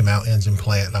 Rocky Mount Engine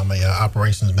Plant. I'm a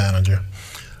operations manager.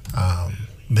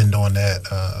 Been doing that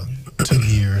 2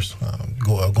 years,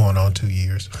 going on 2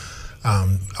 years.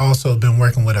 Also been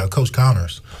working with Coach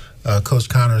Connors. Coach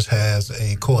Connors has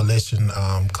a coalition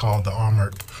called the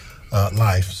Armored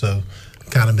Life. So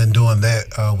kind of been doing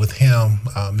that with him.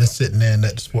 Been sitting in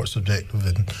at the Sports Objective,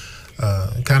 and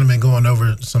kind of been going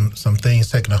over some things,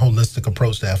 taking a holistic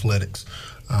approach to athletics.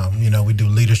 We do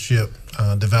leadership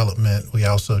development. We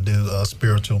also do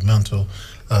spiritual, mental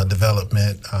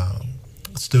development.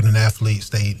 Student athletes,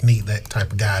 they need that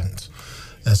type of guidance.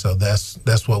 And so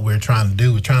that's what we're trying to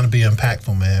do. We're trying to be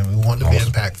impactful, man. We want to be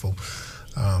impactful.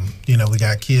 We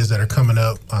got kids that are coming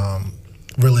up,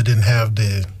 really didn't have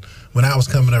when I was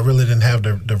coming up, really didn't have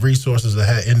the resources that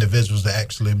had individuals to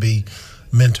actually be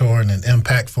mentoring and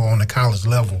impactful on the college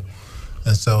level.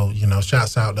 And so,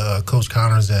 shouts out to Coach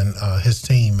Connors and his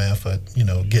team, man, for,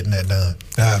 getting that done.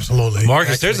 Absolutely.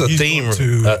 Marcus, there's a theme.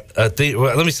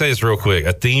 Well, let me say this real quick.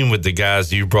 A theme with the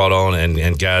guys you brought on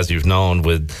and guys you've known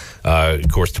with,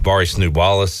 of course, Tabari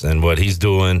Snoop-Wallace and what he's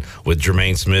doing with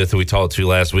Jermaine Smith, who we talked to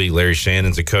last week. Larry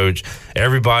Shannon's a coach.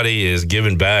 Everybody is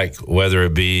giving back, whether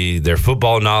it be their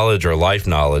football knowledge or life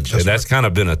knowledge. That's kind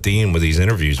of been a theme with these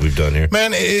interviews we've done here.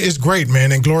 Man, it's great,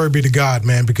 man, and glory be to God,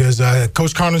 man, because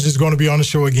Coach Connors is going to be on the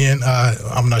show again.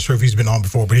 I'm not sure if he's been on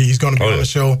before, but he's going to be on the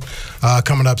show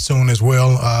coming up soon as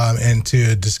well, and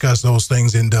to discuss those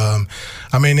things. And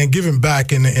and giving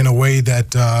back in a way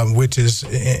that which is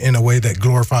in a way that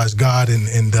glorifies God.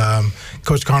 And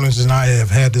Coach Connors and I have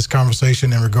had this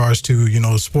conversation in regards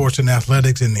to sports and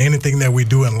athletics and anything that we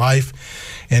do in life.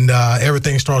 And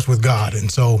everything starts with God. And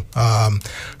so,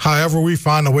 however we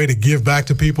find a way to give back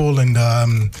to people,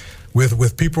 and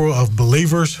with people of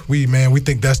believers, we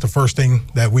think that's the first thing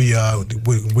that we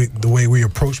the way we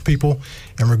approach people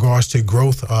in regards to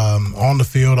growth on the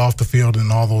field, off the field,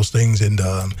 and all those things. And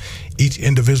each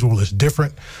individual is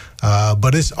different,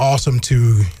 but it's awesome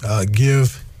to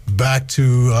give back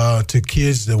to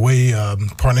kids the way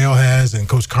Pernell has and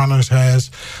Coach Connors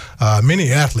has,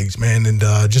 many athletes, man, and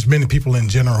just many people in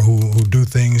general who do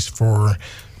things for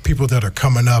people that are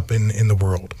coming up in the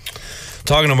world.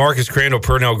 Talking to Marcus Crandell,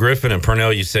 Pernell Griffin, and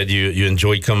Pernell, you said you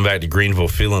enjoyed coming back to Greenville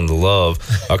feeling the love.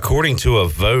 According to a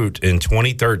vote in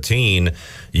 2013,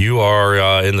 you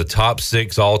are in the top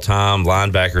 6 all-time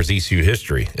linebackers ECU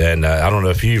history. And I don't know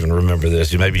if you even remember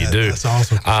this. Maybe you do. That's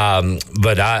awesome.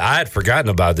 But I had forgotten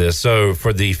about this. So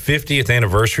for the 50th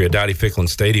anniversary of Dowdy Ficklin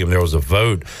Stadium, there was a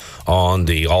vote on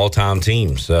the all-time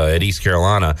teams at East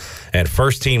Carolina. And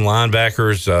first-team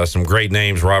linebackers, some great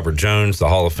names, Robert Jones, the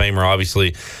Hall of Famer,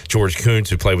 obviously, George Kuntz,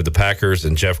 who played with the Packers,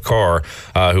 and Jeff Carr,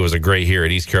 who was a great here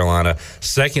at East Carolina.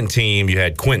 Second team, you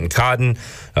had Quentin Cotton,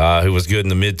 who was good in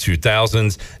the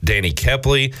mid-2000s, Danny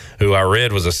Kepley, who I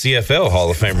read was a CFL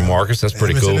Hall of Famer, Marcus. That's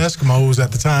pretty cool. Eskimos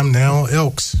at the time, now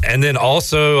Elks. And then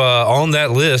also on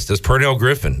that list is Pernell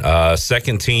Griffin,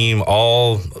 second team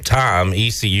all-time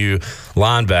ECU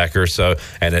linebacker. So,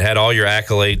 and it had all your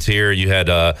accolades here. You had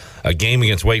a game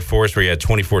against Wake Forest where you had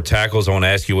 24 tackles. I want to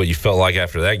ask you what you felt like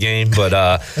after that game. But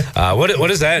what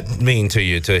does that mean to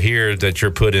you to hear that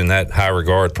you're put in that high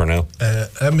regard, Pernell?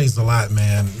 That means a lot,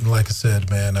 man. Like I said,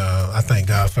 man, I thank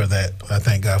God for that. I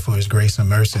thank God for his grace and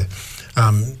mercy.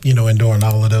 Enduring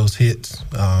all of those hits,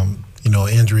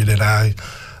 injury that I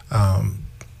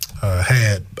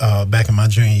had back in my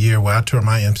junior year where I tore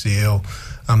my MCL.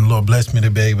 The Lord blessed me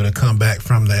to be able to come back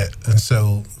from that. And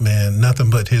so, man, nothing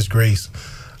but his grace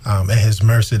and his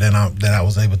mercy that I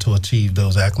was able to achieve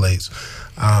those accolades.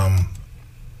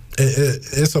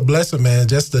 It's a blessing, man,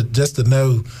 just to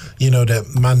know, that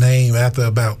my name after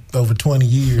about over 20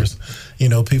 years,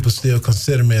 people still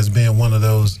consider me as being one of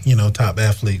those, top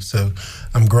athletes. So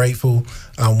I'm grateful.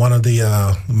 One of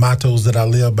the mottos that I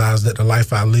live by is that the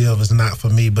life I live is not for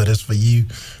me, but it's for you,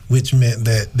 which meant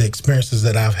that the experiences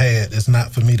that I've had is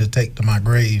not for me to take to my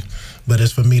grave, but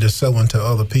it's for me to sow into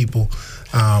other people,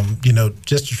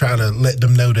 just to try to let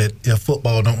them know that if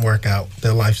football don't work out,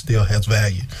 their life still has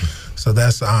value. So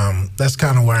that's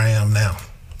kind of where I am now.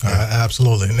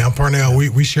 Absolutely. Now,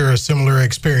 Pernell, we share a similar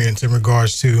experience in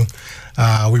regards to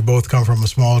we both come from a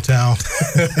small town.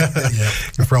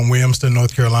 You're from Williamston,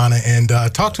 North Carolina. And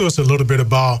talk to us a little bit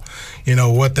about,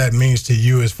 what that means to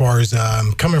you as far as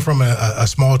coming from a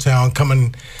small town,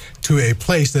 coming to a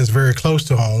place that's very close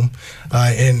to home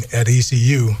at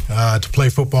ECU to play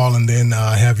football and then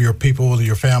have your people,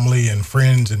 your family and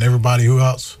friends and everybody who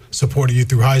else supported you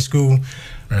through high school.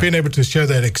 Right. Being able to share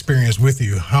that experience with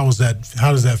you, how does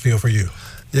that feel for you?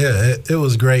 Yeah, it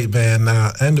was great, man.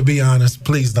 And to be honest,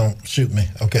 please don't shoot me,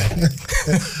 okay?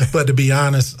 But to be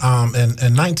honest,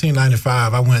 in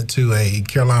 1995, I went to a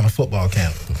Carolina football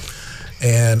camp.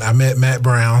 And I met Matt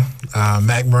Brown.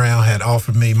 Matt Brown had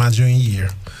offered me my junior year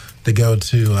to go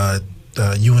to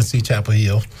UNC Chapel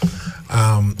Hill.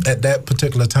 At that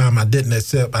particular time, I didn't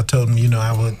accept. I told him,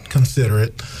 I would consider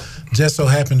it. Just so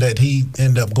happened that he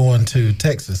ended up going to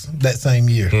Texas that same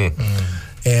year.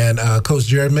 And Coach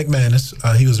Jared McManus,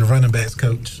 he was a running backs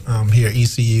coach here at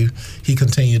ECU. He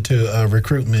continued to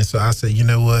recruit me. So I said, you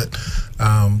know what,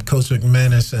 Coach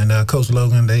McManus and Coach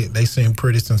Logan, they seemed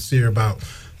pretty sincere about,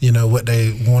 what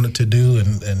they wanted to do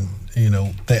and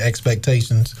their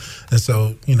expectations. And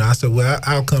so, I said, well,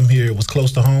 I'll come here. It was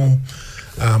close to home.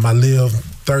 I lived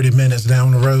 30 minutes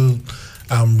down the road.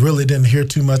 Really didn't hear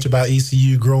too much about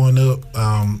ECU growing up.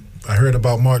 I heard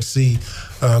about Mark C.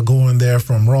 Going there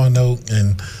from Roanoke,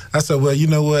 and I said, well, you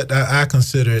know what? I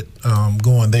considered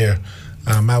going there.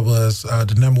 I was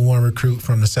the number 1 recruit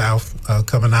from the South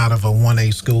coming out of a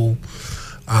 1A school.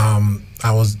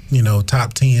 I was,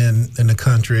 top 10 in the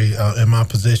country in my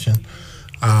position.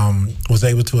 Was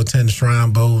able to attend the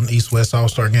Shrine Bowl and East-West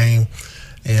All-Star game.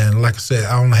 And like I said,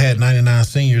 I only had 99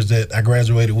 seniors that I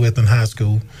graduated with in high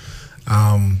school.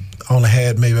 Only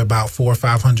had maybe about 400 or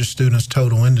 500 students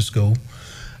total in the school.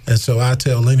 And so I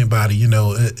tell anybody,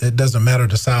 it doesn't matter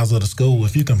the size of the school.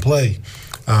 If you can play,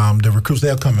 the recruits,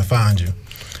 they'll come and find you.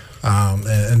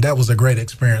 And that was a great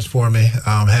experience for me.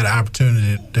 Had an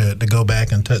opportunity to go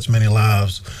back and touch many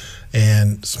lives.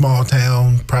 And small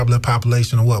town, probably a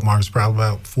population of what, Marcus? Probably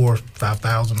about 4,000 or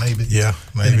 5,000 maybe. Yeah,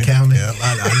 maybe. In the county. Yeah,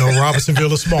 I know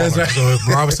Robinsonville is smaller. Right. So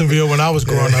Robinsonville, when I was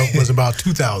growing up, was about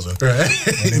 2,000. Right.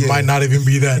 And it might not even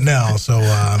be that now. So,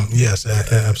 yes,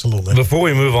 absolutely. Before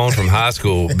we move on from high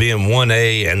school, being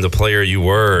 1A and the player you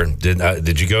were,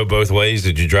 did you go both ways?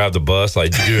 Did you drive the bus?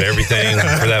 Like, did you do everything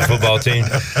for that football team?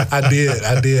 I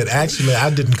did. Actually,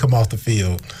 I didn't come off the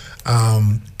field.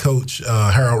 Coach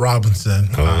Harold Robinson,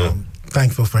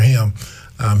 thankful for him.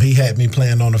 He had me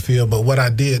playing on the field, but what I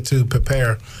did to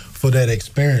prepare for that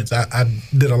experience, I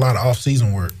did a lot of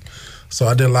off-season work. So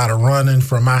I did a lot of running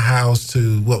from my house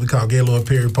to what we call Gaylord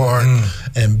Perry Park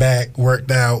and back, worked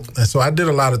out. And so I did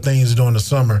a lot of things during the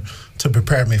summer to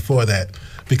prepare me for that.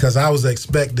 because I was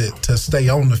expected to stay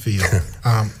on the field.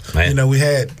 We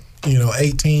had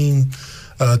 18,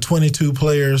 22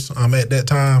 players at that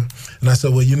time, and I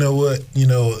said, well, you know what,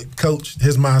 Coach,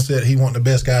 his mindset, he want the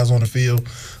best guys on the field.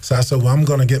 So I said, well, I'm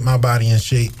going to get my body in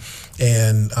shape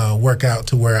and work out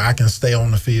to where I can stay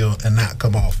on the field and not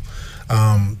come off.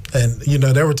 And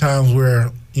there were times where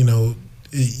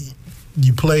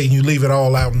you play and you leave it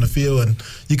all out on the field and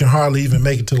you can hardly even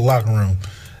make it to the locker room.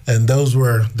 And those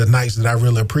were the nights that I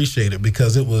really appreciated,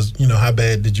 because it was, how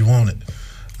bad did you want it?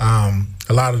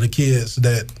 A lot of the kids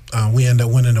that we ended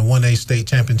up winning the 1A state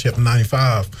championship in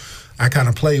 '95, I kind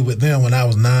of played with them when I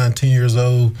was 9, 10 years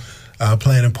old,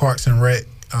 playing in Parks and Rec.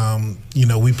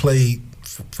 We played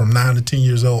from 9 to 10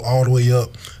 years old all the way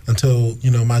up until,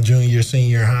 my junior year,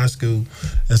 senior year in high school.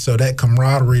 And so that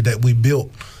camaraderie that we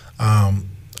built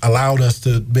allowed us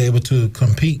to be able to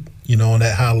compete, on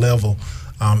that high level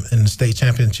in the state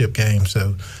championship game.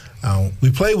 So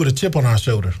we played with a chip on our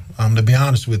shoulder, to be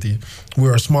honest with you.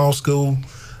 We're a small school.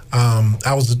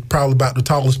 I was probably about the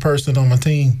tallest person on my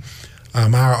team.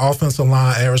 Our offensive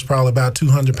line averaged probably about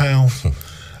 200 pounds.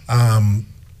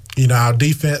 Our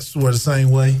defense were the same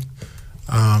way.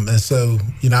 And so,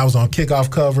 I was on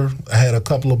kickoff cover. I had a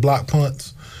couple of block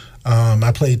punts.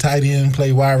 I played tight end,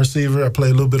 played wide receiver. I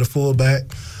played a little bit of fullback.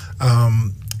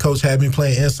 Coach had me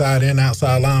playing inside and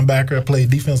outside linebacker. I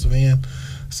played defensive end.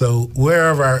 So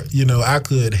wherever, I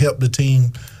could help the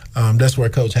team, that's where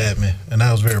Coach had me. And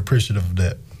I was very appreciative of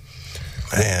that.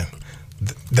 Man,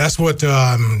 that's what the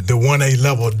 1A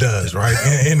level does, right?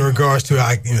 In regards to,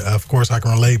 of course, I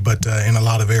can relate, but in a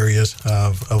lot of areas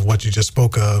of what you just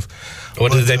spoke of.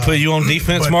 What, did they put you on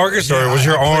defense, Marcus, or was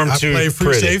your arm too pretty? I played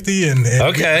free safety, and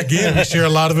again, we share a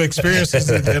lot of experiences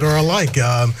that are alike.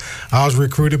 I was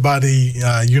recruited by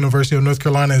the University of North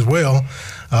Carolina as well,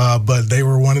 but they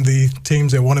were one of the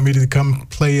teams that wanted me to come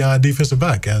play defensive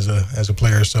back as a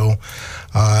player. So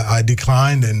I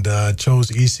declined and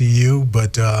chose ECU.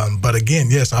 But again,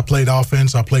 yes, I played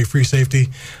offense. I played free safety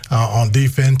on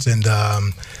defense, and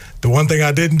the one thing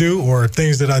I didn't do, or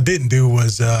things that I didn't do,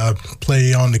 was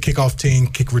play on the kickoff team,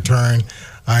 kick return.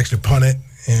 I actually punted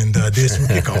and did some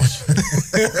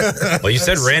kickoffs. Well, you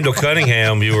said Randall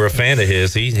Cunningham, you were a fan of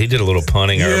his. He did a little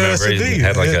punting, yes, I remember. He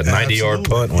had like a 90-yard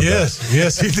punt one time.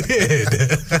 Yes, he did.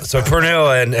 So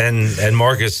Pernell and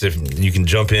Marcus, if you can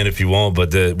jump in if you want,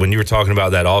 but when you were talking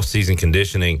about that off-season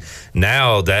conditioning,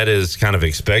 now that is kind of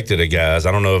expected of guys.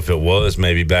 I don't know if it was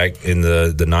maybe back in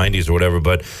the 90s or whatever,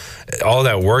 but all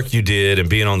that work you did and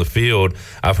being on the field,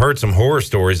 I've heard some horror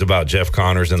stories about Jeff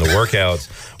Connors and the workouts.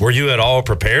 Were you at all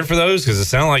prepared for those? Because it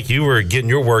sounded like you were getting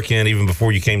your work in even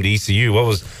before you came to ECU. What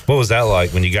was that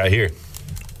like when you got here?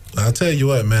 I'll tell you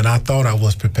what, man, I thought I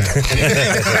was prepared.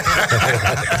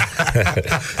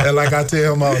 And like I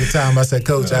tell him all the time, I said,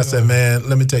 Coach, I said, man,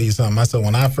 let me tell you something. I said,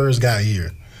 when I first got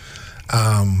here,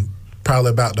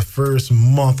 probably about the first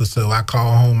month or so, I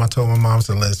called home. I told my mom, I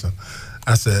said, listen,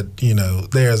 I said,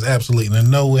 there's absolutely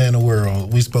nowhere in the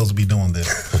world we're supposed to be doing this.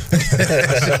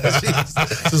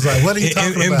 She's like, what are you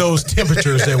talking about? In those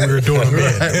temperatures that we were doing them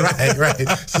in. Right.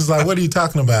 She's like, what are you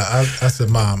talking about? I said,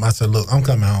 Mom, I said, look, I'm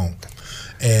coming home.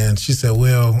 And she said,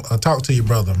 well, talk to your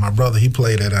brother. My brother, he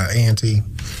played at A&T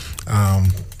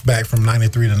back from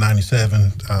 93 to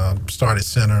 97, started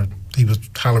center. He was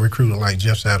highly recruited like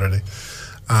Jeff Saturday.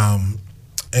 And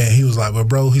he was like, well,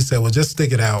 bro, he said, well, just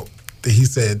stick it out. He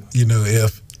said,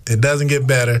 if it doesn't get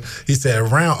better, he said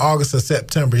around August or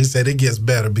September, he said it gets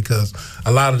better because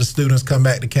a lot of the students come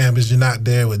back to campus. You're not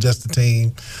there with just the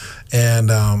team.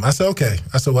 And I said, okay.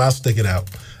 I said, well, I'll stick it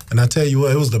out. And I tell you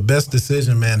what, it was the best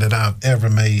decision, man, that I've ever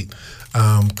made.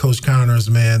 Coach Connors,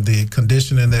 man, the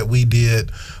conditioning that we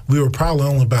did, we were probably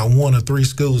only about 1 or 3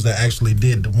 schools that actually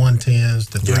did the 110s,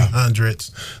 the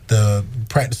 300s, the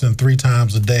practicing 3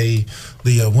 times a day,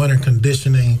 the winter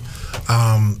conditioning.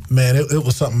 Man, it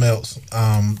was something else.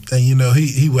 And,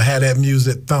 he would have that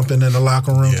music thumping in the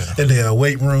locker room, in the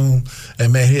weight room.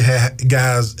 And, man, he had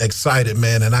guys excited,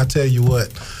 man. And I tell you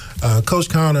what, Coach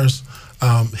Connors,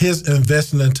 his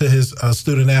investing into his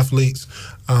student athletes,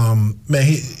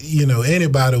 man,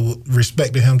 anybody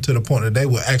respected him to the point that they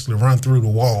would actually run through the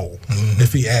wall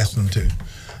if he asked them to.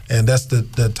 And that's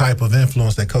the type of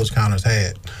influence that Coach Connors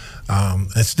had.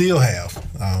 And still have.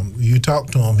 You talk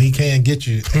to him, he can get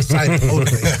you excited,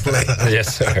 motivated to play.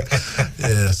 Yes, sir.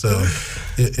 Yeah, so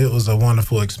it was a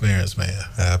wonderful experience, man.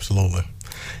 Absolutely.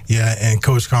 Yeah, and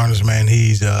Coach Connors, man,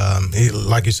 he's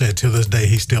like you said, to this day,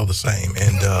 he's still the same.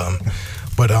 And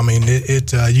but I mean,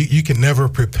 you can never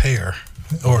prepare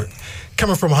or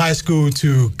coming from high school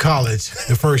to college,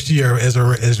 the first year as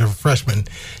a freshman,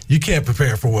 you can't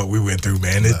prepare for what we went through,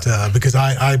 man. Because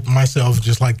I myself,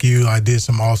 just like you, I did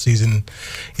some off season.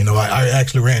 I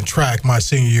actually ran track my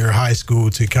senior year of high school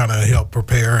to kind of help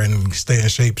prepare and stay in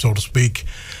shape, so to speak,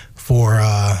 for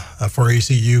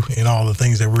ECU and all the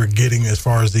things that we're getting as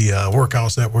far as the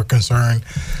workouts that we're concerned.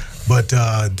 But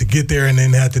to get there and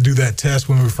then have to do that test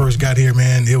when we first got here,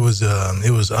 man, it was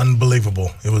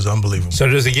unbelievable. It was unbelievable. So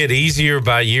does it get easier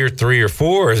by year 3 or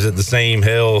 4, or is it the same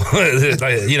hell?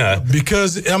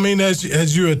 Because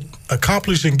as you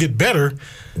accomplish and get better,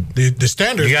 the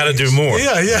standard. You got to do more.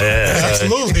 Yeah,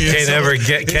 absolutely. You can't ever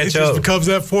catch up. It just becomes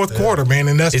that fourth quarter, man,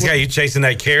 and that's it's got you chasing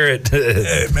that carrot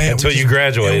until you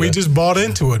graduate. We just bought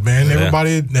into it, man.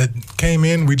 Everybody that came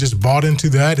in, we just bought into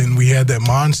that, and we had that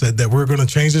mindset that we're going to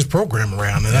change this program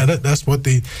around, and that's what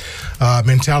the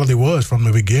mentality was from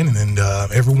the beginning, and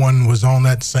everyone was on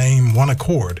that same one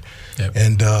accord,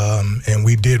 and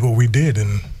we did what we did,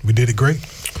 and we did it great.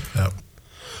 Yep.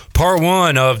 Part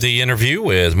 1 of the interview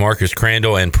with Marcus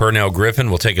Crandell and Pernell Griffin.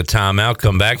 We'll take a timeout,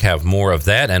 come back, have more of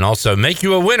that, and also make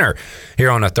you a winner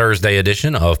here on a Thursday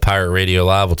edition of Pirate Radio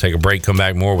Live. We'll take a break, come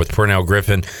back more with Pernell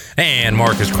Griffin and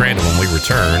Marcus Crandell when we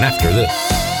return after this.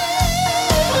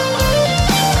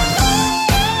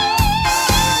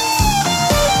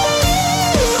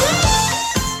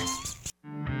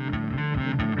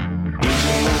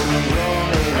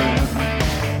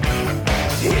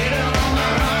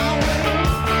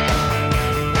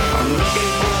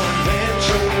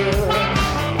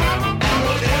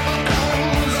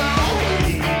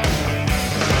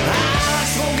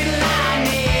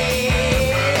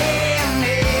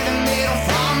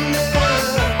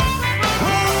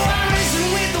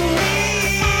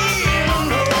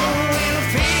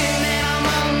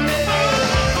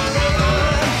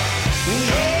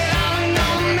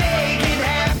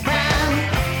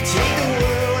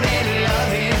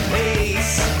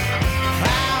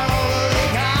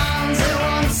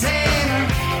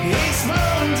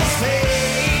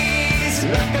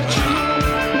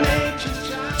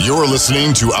 You're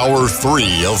listening to Hour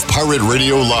 3 of Pirate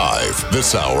Radio Live.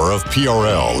 This hour of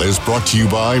PRL is brought to you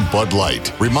by Bud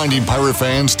Light, reminding Pirate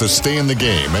fans to stay in the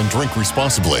game and drink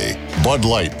responsibly. Bud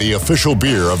Light, the official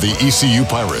beer of the ECU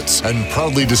Pirates, and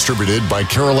proudly distributed by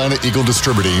Carolina Eagle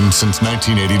Distributing since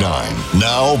 1989.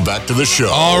 Now, back to the show.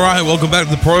 All right, welcome back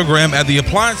to the program. At the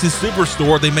Appliances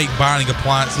Superstore, they make buying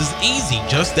appliances easy,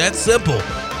 just that simple.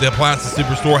 The Appliances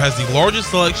Superstore has the largest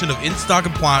selection of in-stock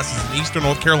appliances in Eastern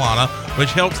North Carolina,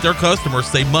 which helps their customers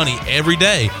save money every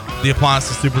day. The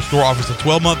Appliances Superstore offers a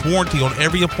 12-month warranty on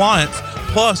every appliance,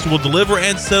 plus will deliver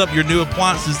and set up your new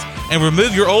appliances and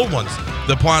remove your old ones.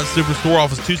 The Appliance Superstore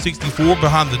offers 264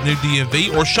 behind the new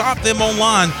DMV, or shop them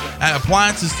online at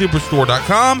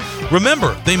appliancessuperstore.com.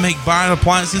 Remember, they make buying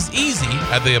appliances easy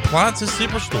at the Appliances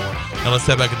Superstore. Now let's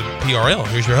head back into PRL.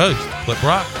 Here's your host, Clip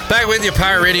Rock. Back with you,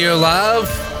 Pirate Radio Live.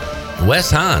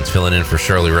 Wes Hines filling in for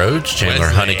Shirley Rhodes. Chandler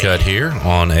Honeycutt here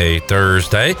on a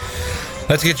Thursday.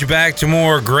 Let's get you back to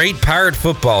more great Pirate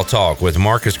football talk with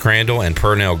Marcus Crandell and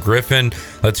Pernell Griffin.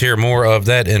 Let's hear more of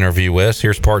that interview, Wes.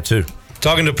 Here's part 2.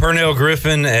 Talking to Pernell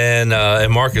Griffin and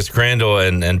Marcus Crandell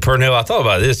and Pernell, I thought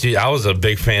about this. I was a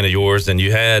big fan of yours, and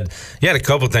you had a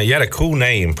couple things. You had a cool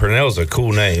name. Pernell's a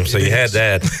cool name, so you had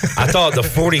that. I thought the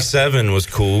 47 was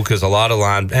cool because a lot of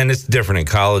and it's different in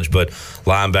college, but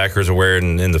linebackers are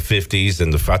wearing in the 50s,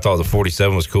 and I thought the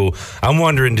 47 was cool. I'm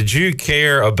wondering, did you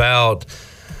care about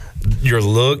your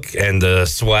look and the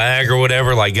swag or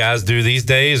whatever like guys do these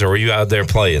days, or were you out there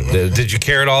playing? Did you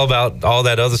care at all about all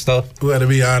that other stuff? Well, to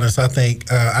be honest, I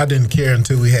think I didn't care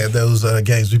until we had those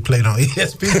games we played on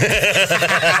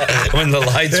ESPN. When the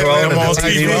lights were on and the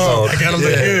TV was on. I gotta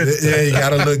look good. Yeah, you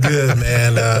gotta look good,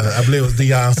 man. I believe it was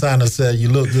Deion Sanders said, you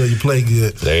look good, you play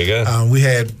good. There you go. We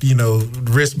had,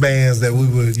 wristbands that we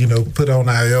would, put on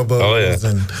our elbows. Oh, yeah.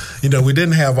 And, we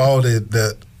didn't have all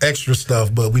the extra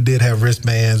stuff, but we did have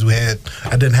wristbands. I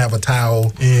didn't have a towel.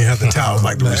 You didn't have the towels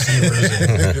like the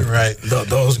receivers. Right.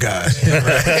 Those guys.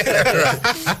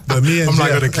 Right. But me and I'm Jeff, not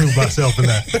going to include myself in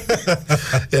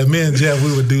that. Yeah, me and Jeff,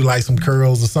 we would do like some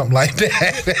curls or something like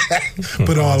that.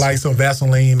 Put on like some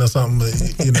Vaseline or something, but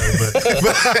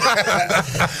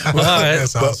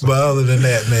other than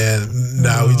that,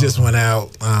 man, we just went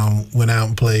out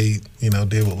and played,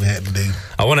 did what we had to do.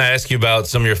 I want to ask you about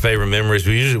some of your favorite memories.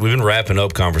 We've been wrapping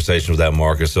up conversations with that,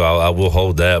 Marcus, so I will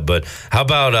hold that. But how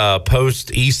about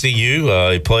post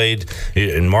ECU? He played,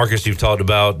 and Marcus, you've talked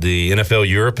about the NFL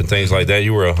Europe and things like that.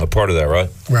 You were a part of that, right?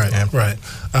 Right.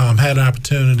 Had an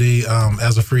opportunity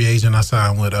as a free agent. I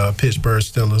signed with Pittsburgh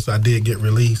Steelers. I did get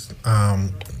released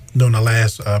during the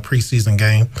last preseason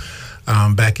game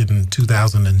back in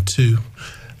 2002.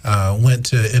 Went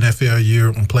to NFL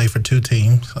Europe and played for 2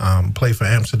 teams. Played for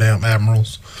Amsterdam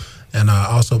Admirals and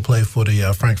also played for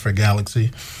the Frankfurt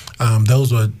Galaxy.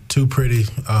 Those were 2 pretty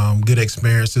good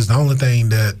experiences. The only thing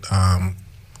that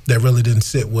really didn't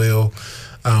sit well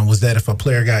was that if a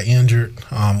player got injured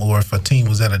or if a team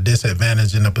was at a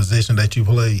disadvantage in the position that you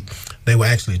played, they would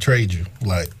actually trade you.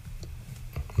 Like,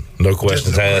 no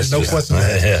questions asked. No questions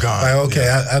asked. Like, okay,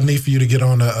 I need for you to get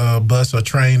on a bus or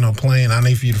train or plane. I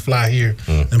need for you to fly here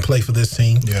and play for this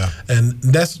team. Yeah, and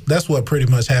that's what pretty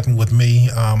much happened with me.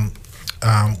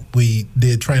 We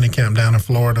did training camp down in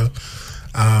Florida.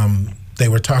 They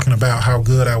were talking about how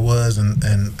good I was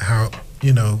and how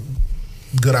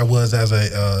good I was as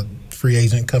a free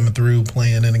agent coming through,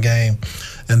 playing in the game.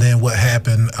 And then what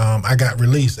happened, I got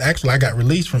released. Actually, I got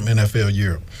released from NFL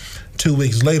Europe. 2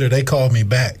 weeks later, they called me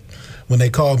back. When they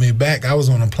called me back, I was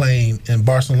on a plane in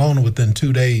Barcelona within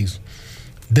 2 days.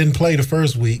 Didn't play the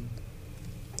first week.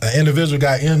 An individual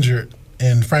got injured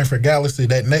in Frankfurt Galaxy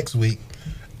that next week.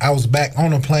 I was back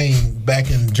on a plane back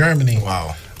in Germany.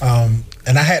 Wow.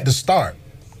 And I had to start.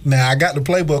 Now, I got the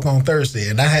playbook on Thursday,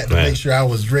 and I had to make sure I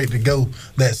was ready to go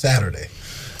that Saturday.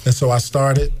 And so I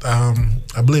started.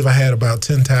 I believe I had about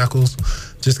 10 tackles,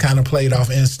 just kind of played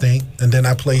off instinct. And then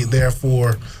I played there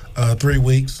for 3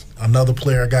 weeks. Another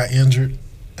player got injured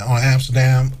on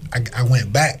Amsterdam. I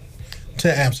went back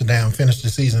to Amsterdam, finished the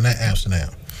season at Amsterdam.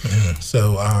 Mm-hmm.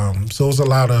 So it was a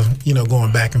lot of,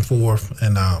 going back and forth.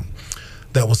 And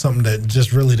that was something that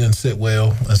just really didn't sit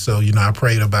well. And so, I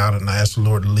prayed about it and I asked the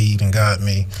Lord to lead and guide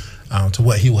me to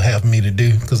what he would have me to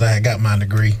do, because I had got my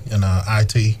degree in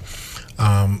IT.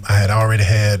 I had already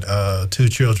had 2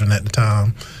 children at the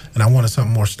time, and I wanted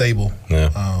something more stable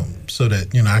so that,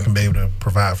 I can be able to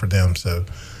provide for them. So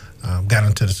got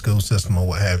into the school system or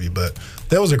what have you. But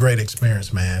that was a great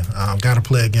experience, man. Got to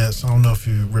play against, I don't know if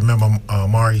you remember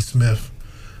Mari Smith.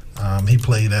 He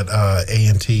played at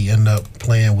A&T, ended up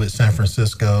playing with San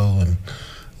Francisco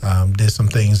and did some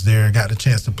things there. Got the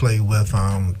chance to play with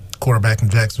quarterback in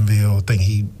Jacksonville. I think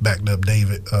he backed up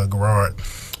David Garrard.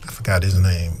 I forgot his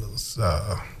name. Was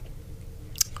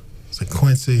it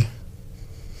Quincy?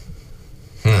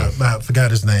 I forgot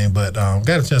his name, but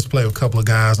got a chance to play with a couple of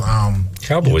guys.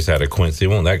 Cowboys had a Quincy. It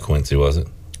wasn't that Quincy, was it?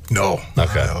 No.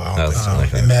 Okay.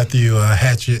 And Matthew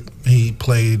Hatchett, he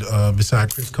played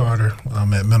beside Chris Carter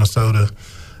at Minnesota.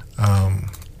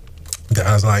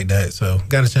 Guys like that. So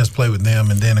got a chance to play with them.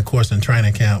 And then, of course, in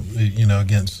training camp,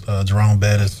 against Jerome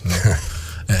Bettis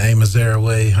and Amos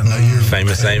Zaraway. I know you're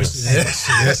famous Amos.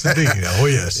 Yes, indeed. Oh,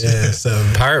 yes. Yeah, so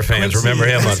Pirate fans remember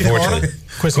him, unfortunately.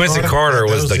 Quincy Carter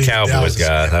was the Cowboys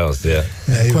guy. That was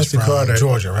Quincy Carter,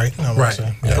 Georgia, right?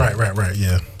 Right.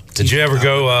 Yeah. Did you ever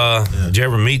go? Did you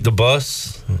ever meet the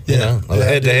bus?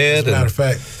 Head to head. As a matter of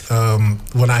fact,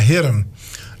 when I hit him,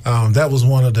 that was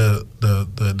one of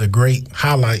the great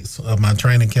highlights of my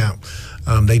training camp.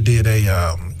 They did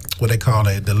a what they call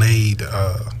a delayed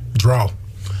draw,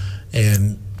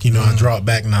 and I dropped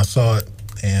back and I saw it.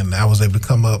 And I was able to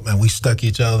come up, and we stuck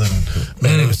each other. And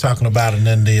man, they was talking about it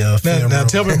in the film now room.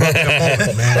 Tell me about that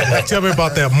moment, man. Tell me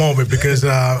about that moment, because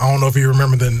I don't know if you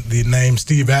remember the name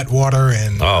Steve Atwater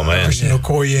and Christian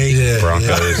Okoye.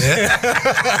 Broncos.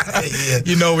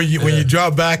 When you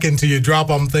drop back into your drop,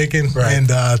 I'm thinking and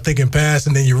thinking pass,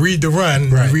 and then you read the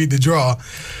run, you read the draw.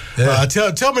 Yeah.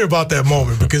 Tell me about that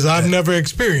moment, because I've never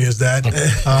experienced that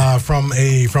from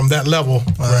that level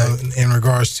in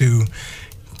regards to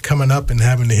coming up and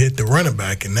having to hit the running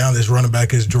back, and now this running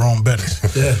back is Jerome Bettis.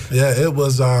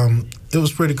 It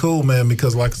was pretty cool, man,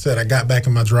 because like I said, I got back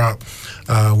in my drop,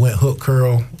 went hook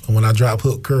curl, and when I dropped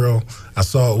hook curl, I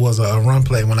saw it was a run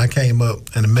play. When I came up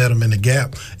and met him in the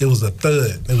gap, it was a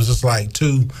thud. It was just like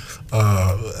two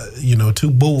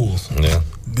bulls. Yeah.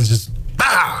 It was just,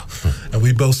 bah! And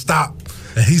we both stopped,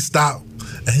 and he stopped.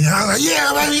 And I was like,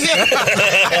 yeah, baby,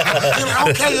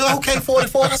 yeah. Okay,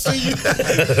 44, I see you. So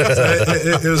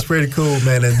it was pretty cool,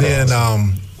 man. And then,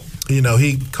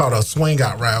 he caught a swing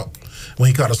out route. When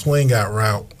he caught a swing out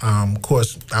route, of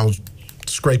course, I was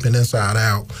scraping inside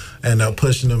out and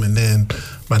pushing him. And then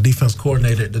my defense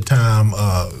coordinator at the time,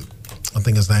 I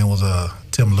think his name was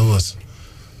Tim Lewis.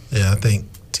 Yeah, I think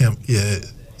Tim,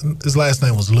 his last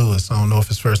name was Lewis. I don't know if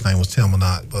his first name was Tim or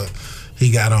not, but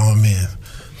he got on me and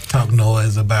talk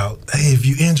noise about, hey, if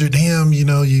you injured him, you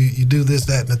do this,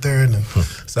 that, and the third. And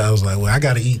so I was like, well, I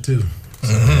got to eat too.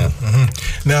 So,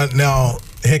 Now,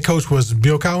 head coach was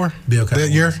Bill Cowher that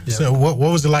year. Yeah. So what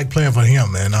was it like playing for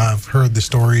him? And I've heard the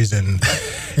stories and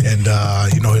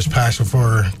his passion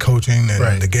for coaching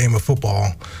and the game of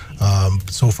football.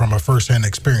 So from a firsthand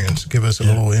experience, give us a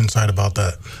little insight about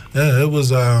that. Yeah, it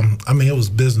was. It was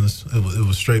business. It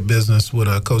was straight business with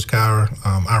Coach Cowher.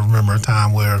 I remember a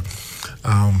time where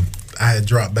I had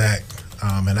dropped back,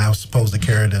 and I was supposed to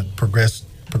carry the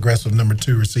progressive number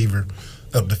 2 receiver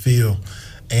up the field,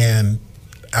 and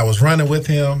I was running with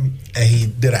him, and he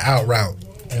did an out route.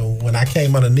 And when I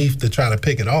came underneath to try to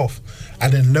pick it off, I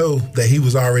didn't know that he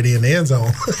was already in the end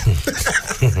zone.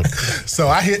 So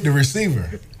I hit the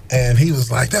receiver. And he was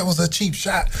like, that was a cheap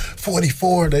shot,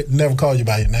 44. They never call you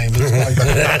by your name. They just call you by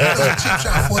that was a cheap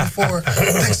shot, 44.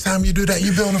 Next time you do that,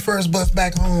 you be on the first bus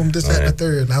back home, this, that, and the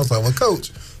third. And I was like, well,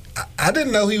 Coach, I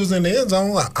didn't know he was in the end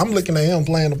zone. I'm looking at him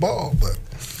playing the ball. But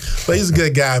he's a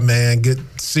good guy, man. Good,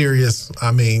 serious.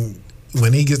 I mean,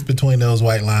 when he gets between those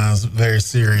white lines, very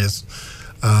serious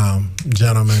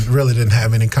gentleman. Really didn't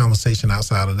have any conversation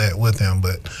outside of that with him.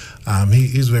 But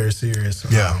he's very serious.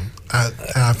 Yeah.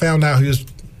 I found out he was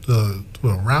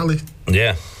Raleigh?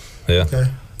 Yeah. Okay.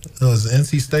 It was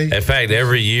NC State. In fact,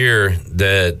 every year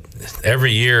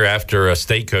after a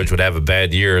state coach would have a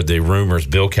bad year, the rumors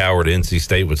Bill Cowher to NC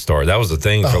State would start. That was the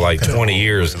thing for 20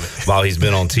 years while he's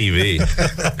been on TV,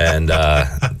 and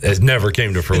it never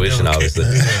came to fruition. Obviously,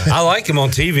 I like him on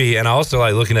TV, and I also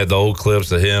like looking at the old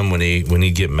clips of him when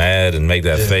he'd get mad and make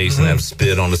that face and have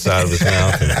spit on the side of his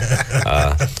mouth.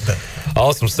 And,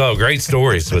 awesome stuff. Great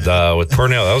stories with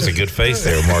Pernell. That was a good face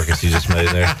there, Marcus, you just made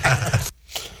there.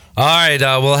 All right,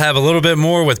 we'll have a little bit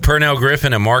more with Pernell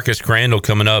Griffin and Marcus Crandell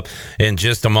coming up in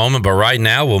just a moment. But right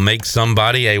now, we'll make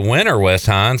somebody a winner, Wes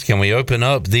Hines. Can we open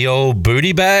up the old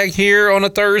booty bag here on a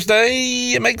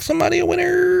Thursday and make somebody a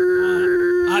winner?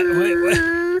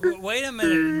 Wait a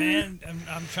minute, man.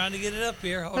 I'm trying to get it up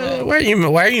here. Hold on.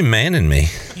 Why are you manning me?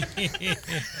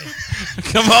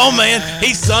 Come on, man.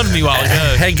 He sunned me while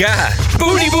ago. Hey, guy.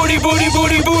 Booty, booty, booty,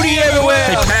 booty, booty everywhere.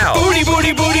 Hey, pal. Booty,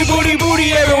 booty, booty, booty,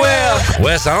 booty everywhere.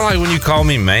 Wes, I don't like when you call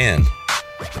me man.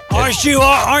 Aren't you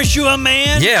a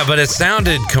man? Yeah, but it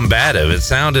sounded combative. It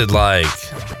sounded like,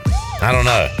 I don't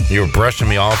know, you were brushing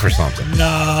me off or something.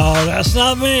 No, that's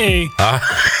not me.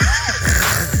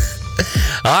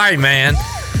 All right, man.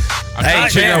 Hey,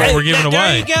 check out what we're giving away.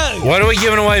 There you go. What are we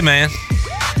giving away, man?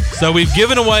 So we've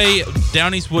given away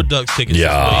Down East Wood Ducks tickets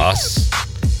Yes. this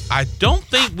week. I don't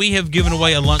think we have given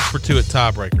away a lunch for 2 at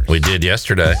Tiebreakers. We did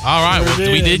yesterday. All right,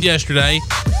 we did yesterday.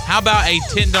 How about a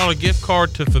 $10 gift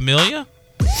card to Familia?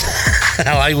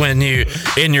 I like when you,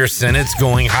 in your sentence,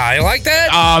 going high like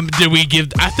that. Did we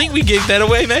give? I think we gave that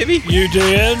away, maybe. You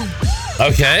did.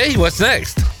 Okay, what's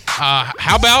next?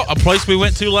 How about a place we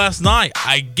went to last night?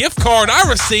 A gift card I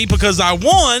received because I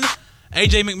won.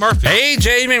 AJ McMurphy.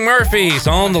 AJ McMurphy's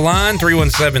on the line,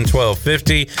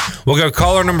 317-1250. We'll go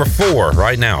caller number 4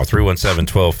 right now,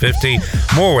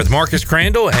 317-1250. More with Marcus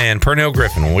Crandell and Pernell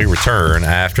Griffin when we return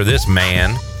after this,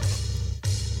 man.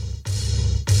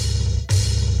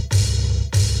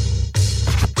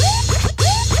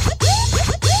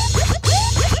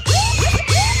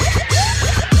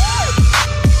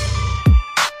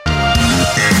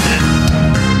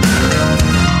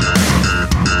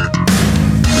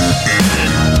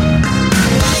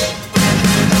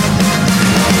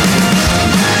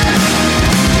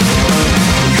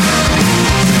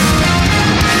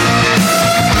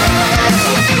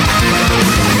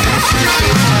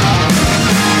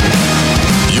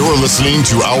 Listening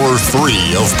to Hour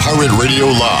 3 of Pirate Radio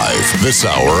Live. This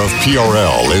hour of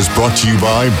PRL is brought to you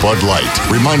by Bud Light,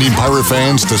 reminding Pirate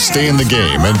fans to stay in the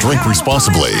game and drink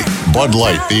responsibly. Bud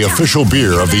Light, the official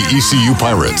beer of the ECU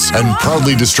Pirates, and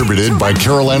proudly distributed by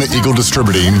Carolina Eagle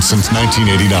Distributing since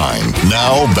 1989.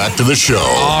 Now, back to the show.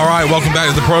 All right, welcome back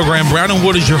to the program. Brown &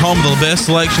 Wood is your home to the best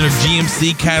selection of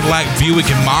GMC, Cadillac, Buick,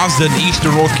 and Mazda in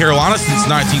Eastern North Carolina since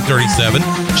 1937.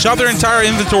 Shop their entire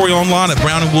inventory online at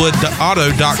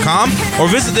brownandwoodauto.com or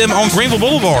visit them on Greenville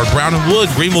Boulevard. Brown & Wood,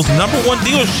 Greenville's #1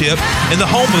 dealership and the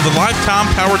home of the lifetime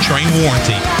powertrain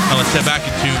warranty. Now let's head back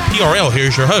into PRL.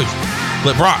 Here's your host,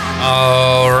 Flip Brock.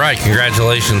 All right,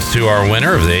 congratulations to our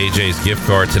winner of the AJ's gift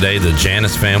card today. The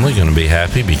Janice family going to be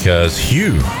happy because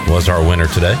Hugh was our winner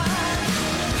today.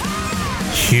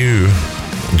 Hugh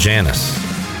Janice.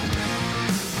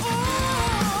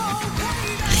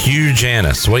 Hugh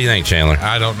Janice. What do you think, Chandler?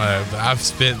 I don't know. I've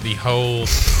spent the whole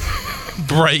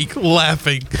break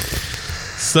laughing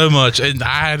so much, and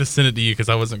I had to send it to you because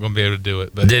I wasn't going to be able to do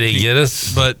it. But did he get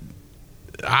us? But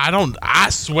I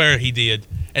swear he did.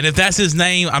 And if that's his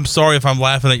name, I'm sorry if I'm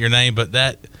laughing at your name, but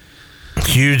that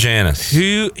Hugh Janis.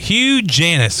 Hugh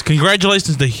Janis.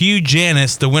 Congratulations to Hugh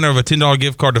Janis, the winner of a $10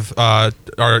 gift card to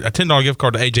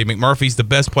AJ McMurphy's, the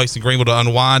best place in Greenville to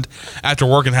unwind after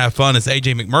work and have fun. Is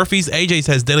AJ McMurphy's. AJ's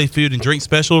has daily food and drink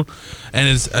special, and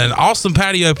is an awesome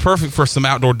patio, perfect for some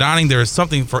outdoor dining. There is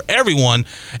something for everyone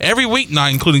every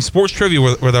weeknight, including sports trivia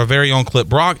with our very own Clip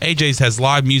Brock. AJ's has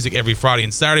live music every Friday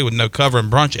and Saturday with no cover,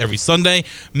 and brunch every Sunday.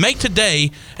 Make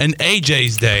today an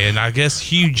AJ's day, and I guess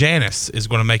Hugh Janis is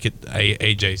going to make it a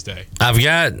AJ's day. I've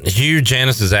got Hugh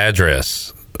Janis's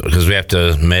address because we have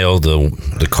to mail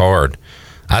the card.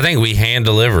 I think we hand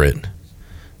deliver it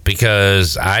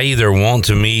because I either want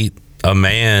to meet a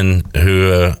man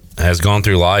who has gone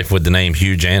through life with the name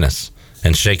Hugh Janis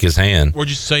and shake his hand. Where'd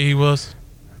you say he was?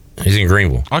 He's in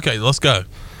Greenville. Okay, let's go.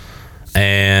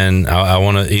 And I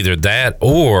want to either that,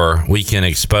 or we can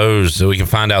expose, so we can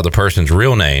find out the person's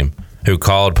real name who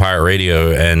called Pirate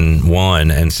Radio and won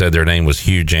and said their name was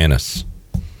Hugh Janis.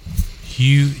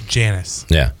 Hugh Janis.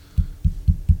 Yeah.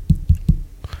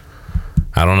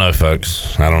 I don't know,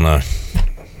 folks. I don't know.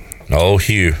 Oh,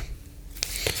 Hugh.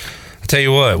 I tell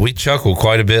you what, we chuckled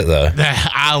quite a bit, though.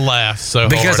 I laughed so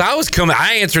because hard.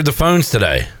 I answered the phones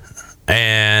today.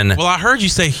 And well, I heard you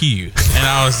say Hugh, and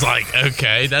I was like,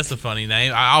 okay, that's a funny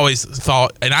name. I always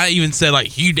thought, and I even said like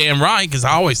Hugh damn right, because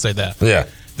I always say that. Yeah.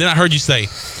 Then I heard you say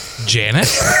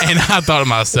Janis, and I thought to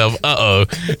myself, uh-oh.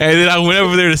 And then I went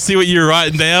over there to see what you were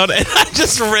writing down, and I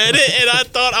just read it, and I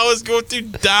thought I was going to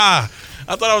die.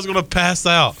 I thought I was going to pass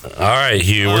out. All right,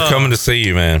 Hugh, we're coming to see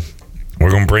you, man. We're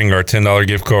going to bring our $10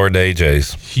 gift card to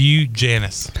AJ's. Hugh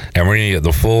Janis. And we're going to get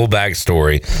the full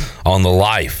backstory on the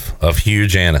life of Hugh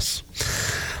Janis.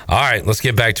 All right, let's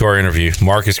get back to our interview.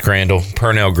 Marcus Crandell,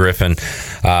 Pernell Griffin.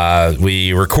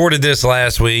 We recorded this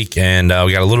last week, and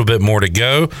we got a little bit more to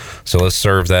go. So let's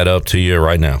serve that up to you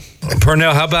right now.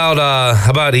 Pernell, how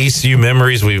about ECU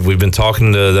memories? We've been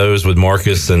talking to those with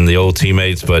Marcus and the old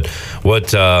teammates, but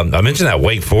what I mentioned that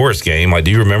Wake Forest game. Like,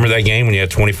 do you remember that game when you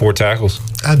had 24 tackles?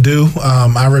 I do.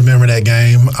 I remember that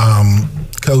game.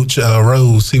 Coach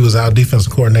Rose, he was our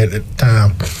defensive coordinator at the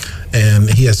time. And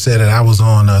he had said that I was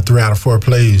on 3 out of 4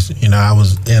 plays. You know, I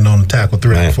was in on the tackle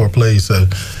 3 out of 4 plays. So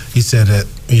he said that,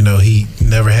 you know, he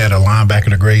never had a linebacker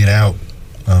to grade out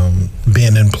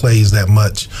being in plays that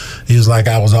much. He was like,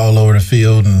 I was all over the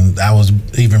field, and I was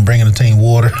even bringing the team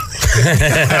water.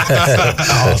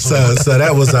 So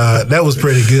that was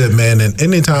pretty good, man. And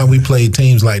anytime we played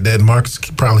teams like that, Marcus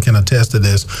probably can attest to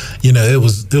this, you know, it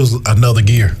was another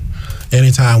gear.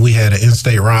 Anytime we had an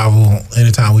in-state rival,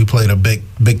 anytime we played a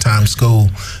big-time school,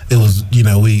 it was, you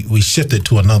know, we shifted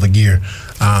to another gear.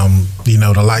 You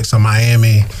know, the likes of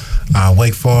Miami,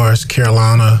 Wake Forest,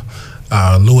 Carolina,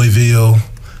 Louisville.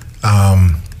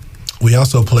 We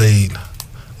also played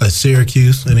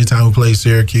Syracuse. Anytime we played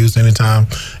Syracuse, anytime,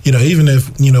 you know, even if,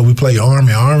 you know, we played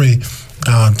Army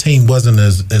team wasn't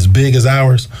as big as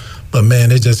ours. But, man,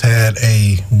 they just had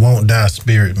a won't-die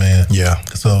spirit, man. Yeah.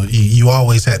 So you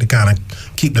always had to kind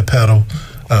of keep the pedal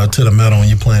to the metal when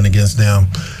you're playing against them.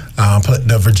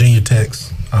 The Virginia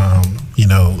Techs, you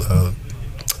know,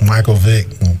 Michael Vick.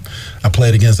 And I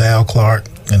played against Al Clark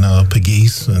and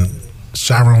Pegues and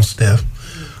Chiron Steph.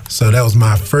 So that was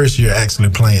my first year actually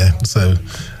playing. So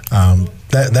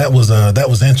that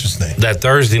was interesting. That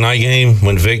Thursday night game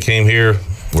when Vic came here,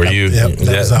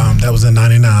 that was in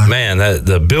 '99. Man,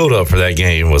 the build up for that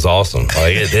game was awesome.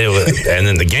 Like it was, and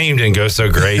then the game didn't go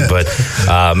so great, but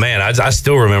man, I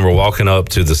still remember walking up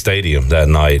to the stadium that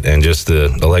night and just the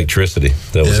electricity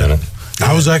that was in it.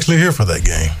 I was actually here for that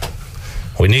game.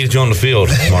 We needed you on the field,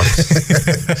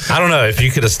 Marcus. I don't know if you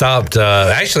could have stopped.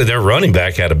 Actually, their running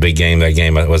back had a big game that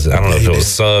game. I don't know if it was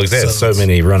Suggs. They had so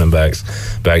many running backs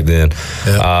back then.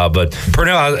 Yeah. But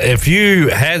Pernell, if you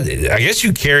had, I guess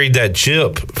you carried that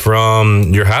chip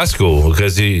from your high school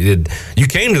because you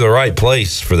came to the right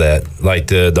place for that, like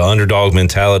the underdog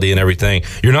mentality and everything.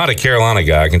 You're not a Carolina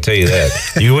guy, I can tell you that.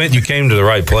 You came to the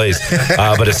right place.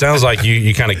 But it sounds like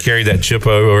you kind of carried that chip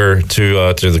over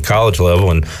to the college level,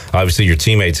 and obviously your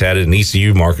teammates had it, and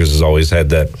ECU Marcus has always had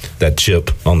that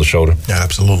chip on the shoulder. Yeah,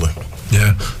 absolutely.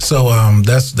 Yeah. So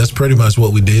that's pretty much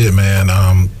what we did,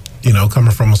 man. You know,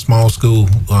 coming from a small school,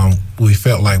 we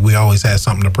felt like we always had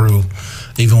something to prove.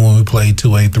 Even when we played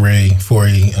 2A, 3A,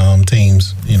 4A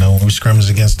teams, you know, when we scrimmaged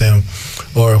against them,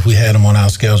 or if we had them on our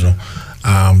schedule,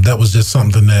 that was just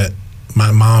something that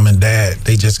my mom and dad,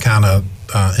 they just kind of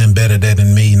embedded that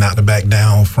in me, not to back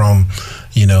down from,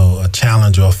 a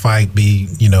challenge or a fight, be,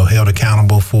 held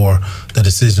accountable for the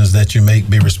decisions that you make,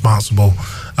 be responsible,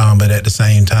 but at the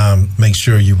same time, make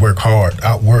sure you work hard,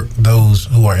 outwork those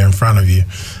who are in front of you,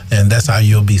 and that's how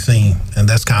you'll be seen. And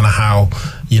that's kind of how,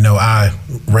 I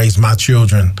raise my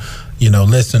children.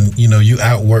 Listen, you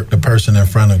outwork the person in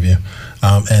front of you,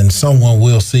 and someone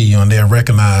will see you and they'll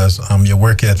recognize your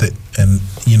work ethic, and,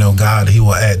 God, he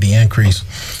will add the increase.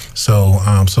 So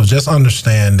just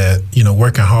understand that,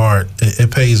 working hard,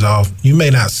 it pays off. You may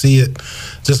not see it,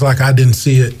 just like I didn't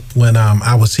see it when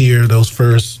I was here those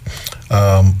first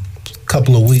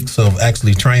couple of weeks of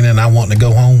actually training. I wanted to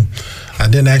go home. I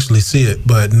didn't actually see it,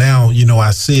 but now,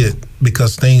 I see it,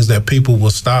 because things that people will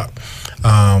stop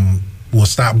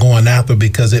going after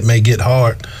because it may get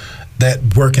hard.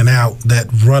 That working out, that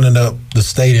running up the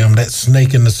stadium, that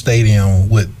snake in the stadium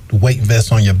with weight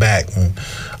vests on your back, and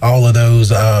all of those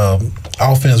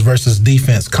offense versus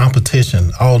defense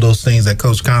competition, all those things that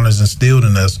Coach Connors instilled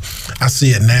in us. I see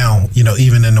it now,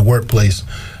 even in the workplace,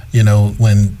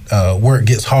 when work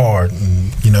gets hard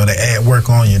and, they add work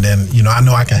on you, then, I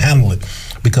know I can handle it,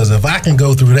 because if I can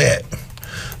go through that,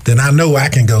 then I know I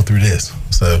can go through this.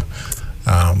 So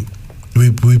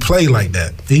we play like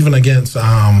that. Even against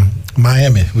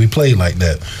Miami, we played like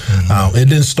that. Mm-hmm. It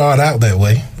didn't start out that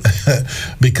way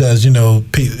because, you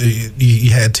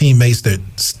had teammates that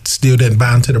still didn't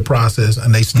buy into the process,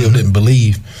 and they still didn't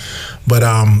believe. But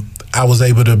I was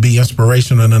able to be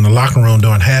inspirational in the locker room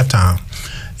during halftime.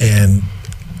 And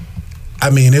I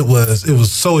mean, it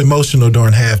was so emotional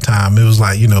during halftime. It was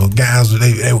like, guys,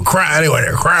 they would cry, they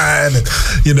were crying, and,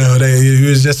 they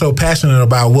was just so passionate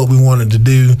about what we wanted to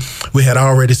do. We had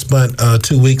already spent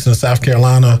 2 weeks in South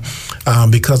Carolina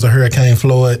because of Hurricane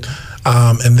Floyd.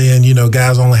 And then,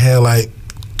 guys only had like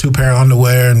 2 pair of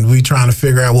underwear, and we trying to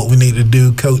figure out what we need to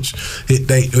do. Coach,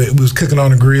 it was cooking on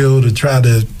the grill to try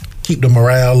to keep the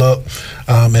morale up.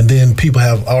 And then people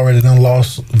have already done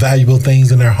lost valuable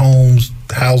things in their homes.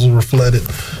 Houses were flooded.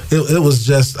 It was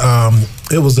just,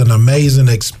 it was an amazing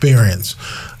experience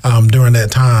during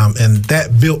that time. And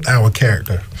that built our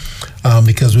character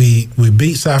because we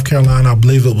beat South Carolina. I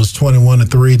believe it was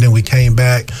 21-3. Then we came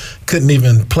back, couldn't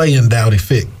even play in Dowdy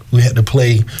Fick. We had to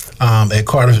play at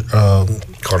Carter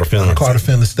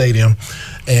Finley Stadium.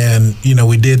 And,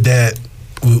 we did that.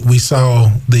 We saw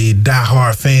the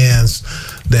diehard fans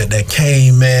that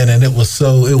came, man, and it was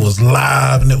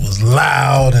live and it was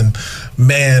loud, and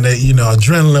man,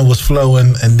 adrenaline was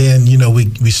flowing. And then,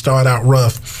 we start out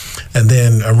rough, and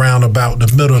then around about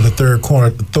the middle of the third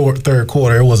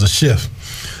quarter, it was a shift,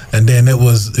 and then it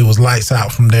was lights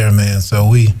out from there, man. So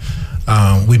we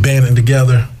banded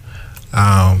together.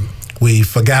 We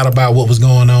forgot about what was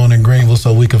going on in Greenville,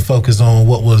 so we could focus on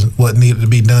what needed to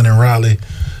be done in Raleigh.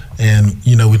 And,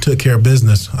 we took care of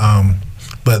business.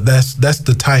 But that's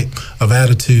the type of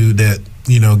attitude that,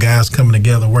 guys coming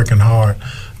together, working hard,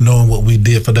 knowing what we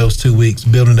did for those 2 weeks,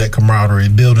 building that camaraderie,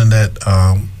 building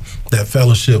that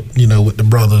fellowship, with the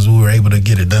brothers. We were able to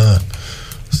get it done.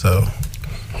 So.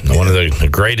 One of the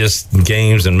greatest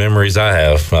games and memories I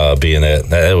have being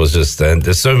that it was just, and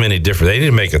there's so many different, they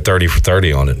didn't make a 30 for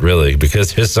 30 on it really,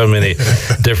 because there's so many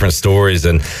different stories.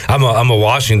 And I'm a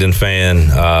Washington fan,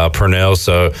 Pernell,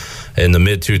 so in the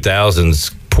mid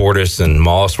 2000s, Portis and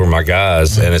Moss were my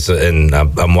guys, and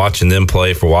I'm watching them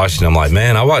play for Washington. I'm like,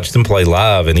 man, I watched them play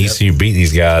live, and ECU beat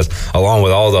these guys along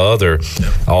with all the other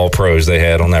all pros they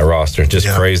had on that roster. Just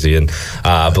crazy. And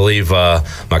I believe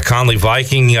my Conley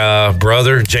Viking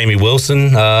brother Jamie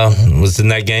Wilson was in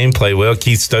that game, played well.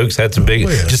 Keith Stokes had some big,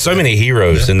 just so many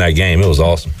heroes in that game. It was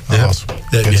awesome. Awesome.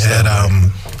 They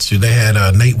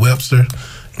had Nate Webster,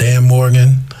 Dan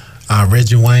Morgan,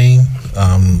 Reggie Wayne.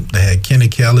 They had Kenny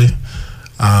Kelly.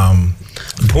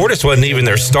 Portis wasn't even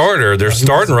their starter. Their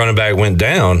starting running back went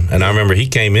down, and I remember he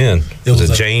came in. It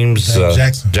was James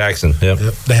Jackson. Yep.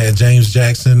 They had James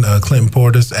Jackson, Clinton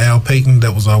Portis, Al Payton.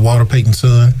 That was Walter Payton's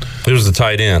son. He was the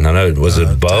tight end. I know. Was it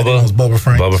Bubba? It was Bubba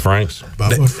Franks.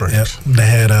 Bubba Franks. They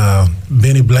had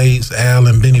Benny Blades, Al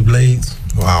and Benny Blades.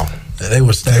 Wow. They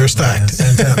were stacked. They were stacked.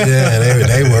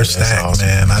 They were stacked, awesome.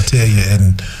 Man. I tell you,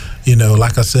 and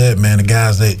like I said, man, the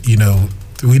guys that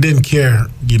we didn't care,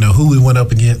 who we went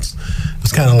up against. It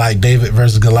was kind of like David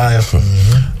versus Goliath.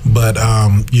 Mm-hmm. But,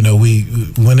 we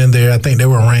went in there. I think they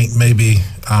were ranked maybe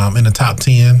in the top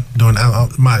 10. I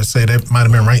might say they might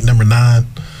have been ranked number 9.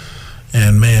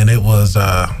 And, man, it was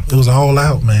all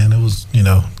out, man. It was,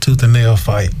 tooth and nail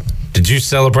fight. Did you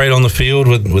celebrate on the field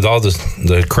with all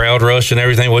the crowd rush and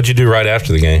everything? What'd you do right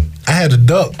after the game? I had to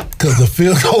duck because the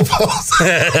field goal post.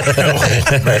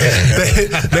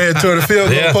 they had tore the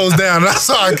field goal post down, and I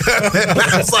saw it coming.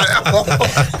 I was like, oh.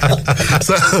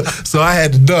 So I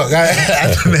had to duck. I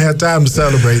didn't have time to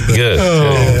celebrate. Good.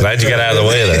 Yeah. Glad you got out of the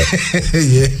way of that.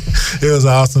 Yeah, it was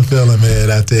an awesome feeling,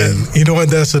 man. I tell you. You know what?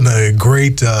 That's a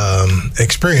great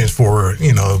experience for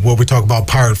what we talk about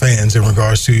Pirate fans in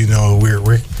regards to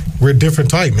we're different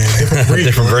type, man. Different breed.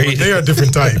 Different breed. They are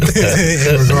different type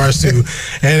in regards to,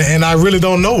 and I really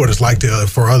don't know what it's like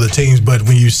for other teams. But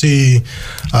when you see,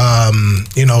 a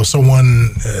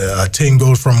team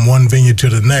goes from one venue to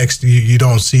the next, you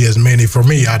don't see as many. For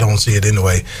me, I don't see it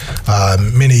anyway.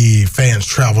 Many fans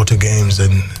travel to games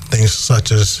and things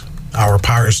such as our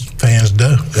Pirates fans do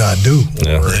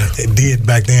or did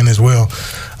back then as well,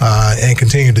 and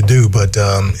continue to do. But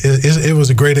it was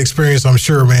a great experience, I'm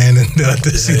sure, man, and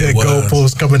to see that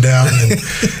goalpost coming down and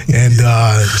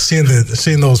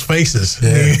seeing those faces.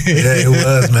 Yeah, it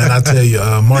was, man. I tell you,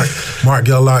 Mark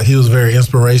Gellart, he was very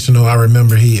inspirational. I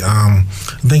remember I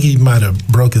think he might have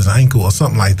broke his ankle or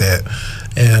something like that.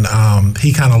 And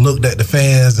he kind of looked at the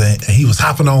fans, and he was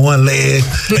hopping on one leg.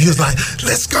 And he was like,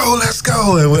 let's go.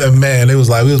 And man, it was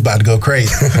like we was about to go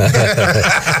crazy.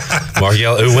 Mark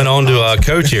Gellart, who went on to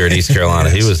coach here at East Carolina.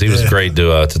 Yes, he was great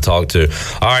to talk to.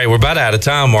 All right, we're about out of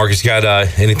time, Marcus. Got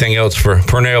anything else for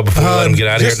Pernell before we let him get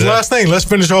out of here today? Just the last thing. Let's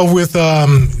finish off with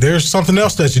there's something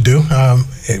else that you do.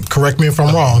 Correct me if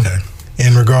I'm wrong. Okay.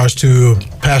 In regards to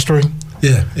pastoring.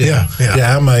 Yeah.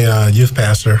 I'm a youth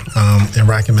pastor in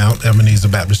Rocky Mount, Ebenezer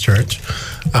Baptist Church.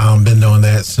 Been doing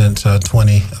that since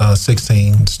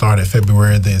 2016. Started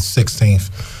February the 16th,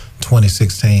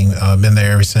 2016. Been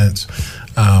there ever since.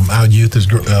 Our youth is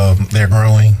they're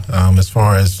growing as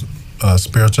far as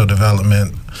spiritual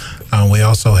development. We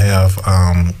also have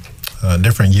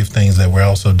different youth things that we're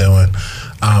also doing.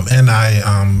 And I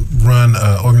run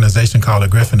an organization called the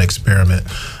Griffin Experiment.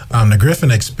 The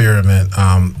Griffin Experiment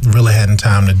really hadn't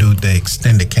time to do the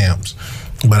extended camps,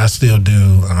 but I still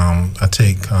do. I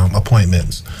take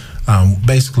appointments.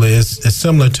 Basically, it's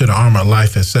similar to the Armored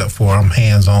Life, except for I'm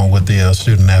hands-on with the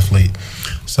student athlete.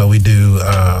 So we do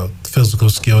physical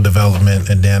skill development,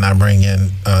 and then I bring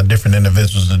in different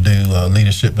individuals to do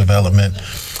leadership development,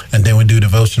 and then we do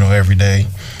devotional every day.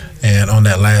 And on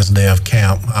that last day of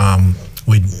camp,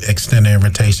 we extend the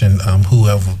invitation,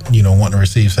 whoever, want to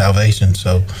receive salvation.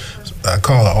 So I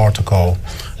call it altar call.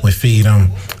 We feed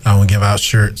them, we give out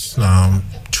shirts,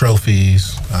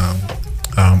 trophies,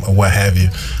 or what have you.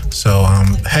 So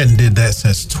hadn't did that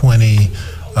since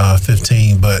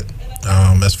 2015, but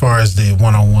as far as the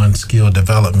one-on-one skill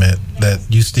development, that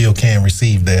you still can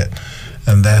receive that.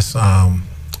 And that's,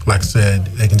 like I said,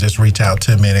 they can just reach out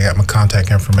to me. They got my contact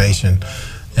information.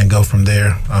 And go from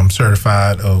there. I'm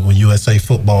certified with USA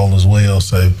Football as well,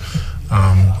 so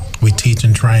we teach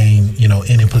and train,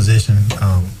 any position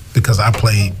because I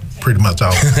played pretty much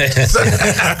all.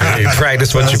 You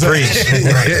practice what you preach.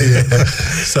 Yeah.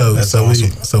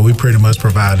 So we pretty much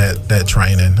provide that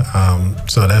training.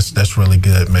 So that's really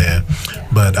good, man.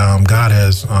 But God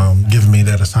has given me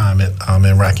that assignment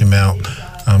in Rocky Mount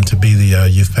to be the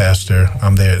youth pastor.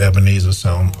 I'm there at Ebenezer,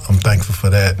 so I'm thankful for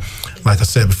that. Like I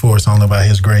said before, it's only by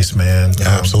His grace, man.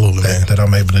 Absolutely, man. That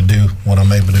I'm able to do what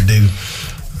I'm able to do.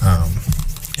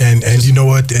 And you know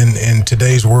what? In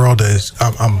today's world,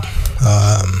 I'm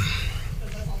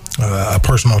a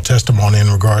personal testimony in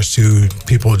regards to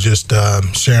people just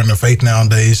sharing their faith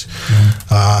nowadays.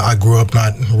 Mm-hmm. I grew up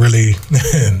not really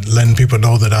letting people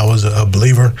know that I was a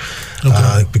believer,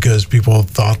 because people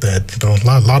thought that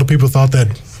a lot of people thought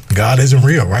that God isn't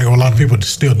real, right? Or a lot of people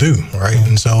still do, right?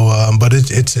 And so, but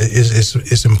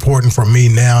it's important for me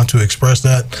now to express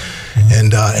that,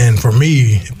 and for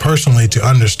me personally to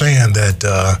understand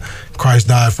that Christ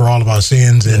died for all of our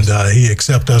sins, and He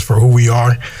accepts us for who we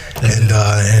are,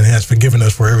 and has forgiven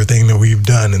us for everything that we've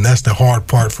done. And that's the hard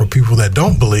part for people that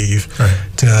don't believe,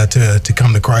 to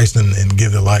come to Christ and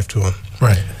give their life to Him.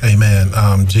 Right. Amen.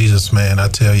 Jesus, man, I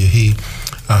tell you, He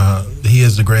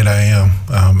is the great I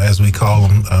am, as we call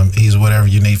Him. He's whatever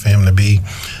you need for Him to be.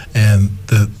 And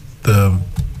the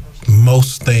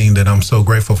most thing that I'm so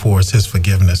grateful for is His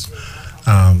forgiveness.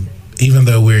 Even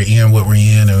though we're in what we're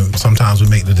in, and sometimes we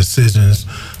make the decisions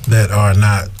that are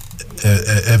not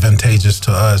advantageous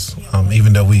to us,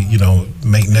 even though we,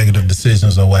 make negative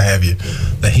decisions or what have you,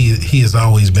 that He has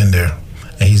always been there.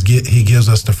 And He gives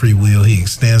us the free will. He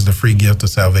extends the free gift of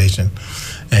salvation,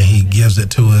 and He gives it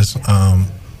to us.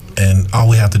 And all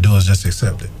we have to do is just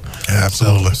accept it.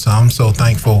 Absolutely. So I'm so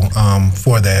thankful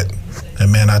for that.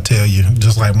 And man, I tell you,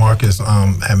 just like Marcus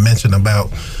had mentioned about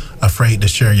afraid to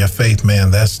share your faith,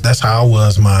 man. That's how I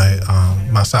was my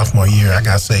sophomore year. I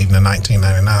got saved in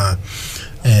 1999,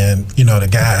 and the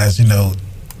guys,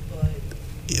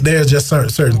 there's just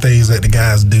certain things that the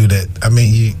guys do that,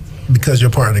 because you're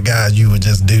part of the guys, you would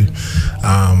just do.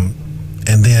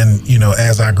 And then,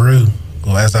 as I grew,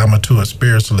 or as I matured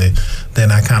spiritually,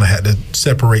 then I kind of had to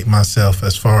separate myself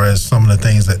as far as some of the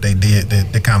things that they did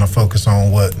to kind of focus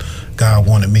on what God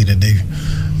wanted me to do.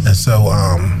 And so,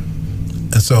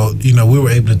 we were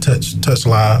able to touch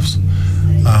lives,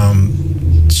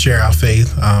 share our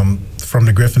faith. From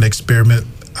the Griffin experiment,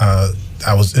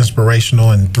 I was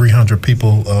inspirational in 300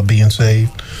 people being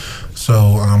saved.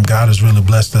 So God has really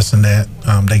blessed us in that.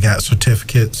 They got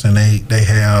certificates, and they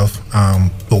have,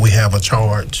 but we have a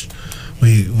charge.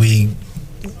 We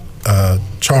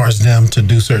charge them to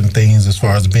do certain things as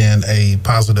far as being a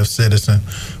positive citizen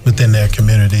within their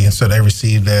community, and so they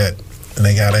received that, and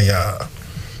they got a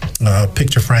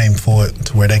picture frame for it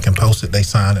to where they can post it. They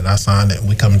signed it, I signed it, and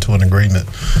we come into an agreement.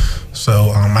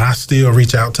 So I still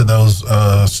reach out to those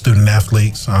student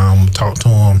athletes, talk to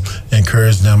them,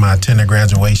 encourage them. I attend their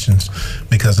graduations,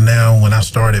 because now when I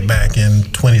started back in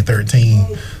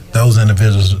 2013, those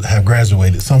individuals have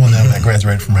graduated. Some of them have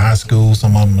graduated from high school,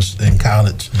 some of them are in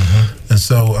college. And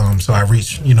so I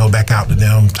reach, back out to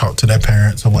them, talk to their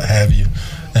parents or what have you,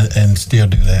 and still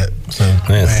do that. So,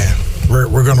 man,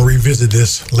 we're going to revisit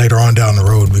this later on down the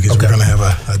road, because we're going to have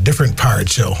a different pirate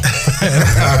show,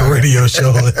 a radio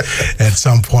show at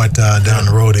some point down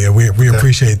the road here. We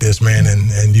appreciate this, man,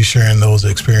 and you sharing those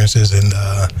experiences and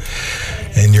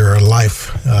your life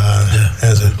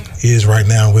as it is right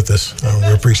now with us.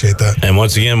 We appreciate that. And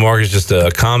once again, Mark, is just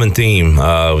a common theme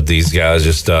with these guys,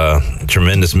 just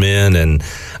tremendous men, and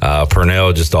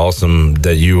Pernell, just awesome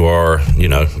that you are,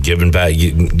 giving back,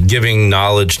 giving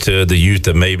knowledge to the youth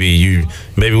that maybe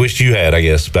wished you had, I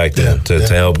guess, back then to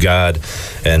help God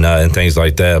and things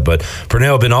like that. But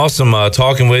Pernell, been awesome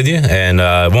talking with you, and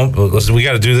we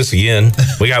got to do this again.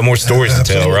 We got more stories to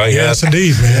tell, right? Yes,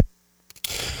 indeed, man.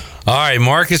 All right,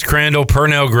 Marcus Crandell,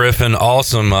 Pernell Griffin.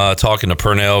 Awesome talking to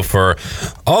Pernell for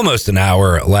almost an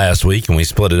hour last week, and we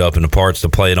split it up into parts to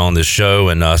play it on this show,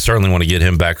 and certainly want to get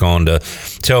him back on to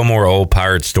tell more old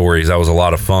Pirate stories. That was a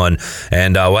lot of fun.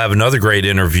 And we'll have another great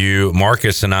interview.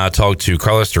 Marcus and I talked to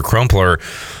Carlister Crumpler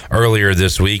earlier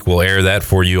this week. We'll air that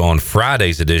for you on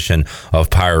Friday's edition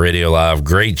of Pirate Radio Live.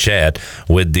 Great chat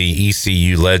with the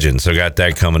ECU legend. So got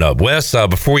that coming up. Wes,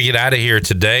 before we get out of here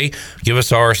today, give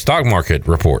us our stock market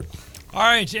report. All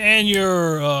right, and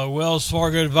your Wells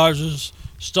Fargo Advisors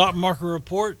stock market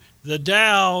report. The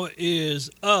Dow is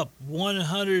up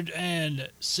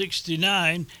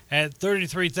 169 at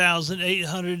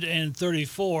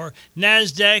 33,834.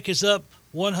 NASDAQ is up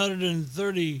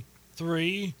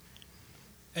 133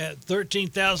 at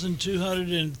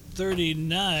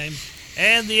 13,239.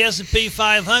 And the S&P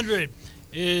 500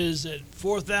 is at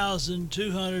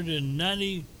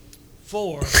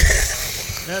 4,294.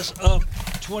 That's up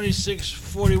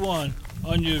 2641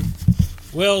 on your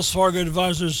Wells Fargo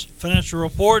Advisors financial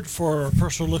report. For a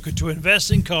personal look into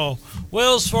investing, call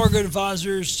Wells Fargo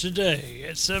Advisors today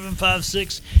at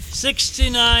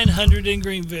 756-6900 in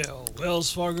Greenville. Wells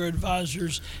Fargo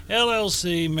Advisors,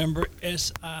 LLC, member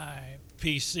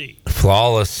SIPC.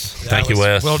 Flawless. Thank you,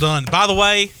 Wes. Well done. By the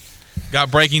way, got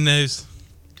breaking news.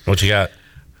 What you got?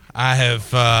 I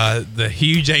have the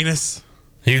Hugh Janus.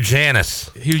 Hugh Janus.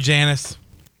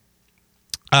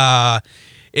 It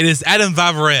is Adam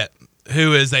Viverette,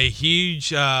 who is a huge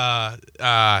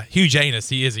Hugh Janus.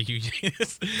 He is a Hugh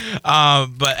Janus.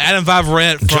 But Adam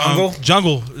Viverette from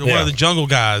Jungle, one of the Jungle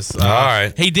guys. All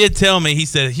right. He did tell me, he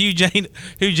said, Hugh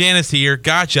Janus here.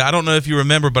 Gotcha. I don't know if you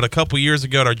remember, but a couple years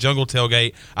ago at our Jungle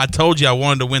tailgate, I told you I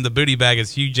wanted to win the booty bag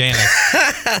as Hugh Janus.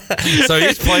 So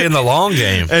he's playing the long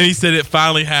game. And he said it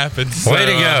finally happened. So, way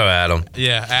to go, Adam.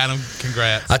 Yeah, Adam,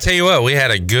 congrats. I tell you what, we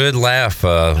had a good laugh,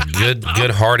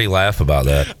 good hearty laugh about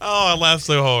that. Oh, I laughed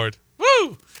so hard.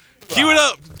 Woo! Cue it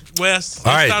up, Wes. It's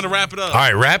time to wrap it up. All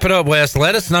right, wrap it up, Wes.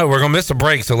 Let us know. We're going to miss a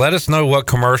break, so let us know what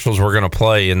commercials we're going to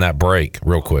play in that break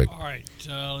real quick. All right,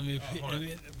 let me put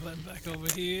the button back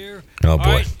over here. Oh, boy.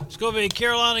 All right, it's going to be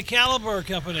Carolina Caliber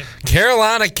Company.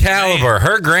 Carolina Caliber.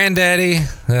 Her granddaddy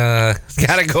got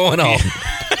it going on.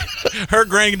 Her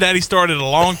granddaddy started a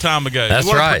long time ago. That's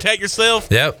you want right. to protect yourself?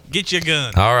 Yep. Get you a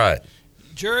gun. All right.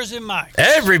 Jersey Mike's.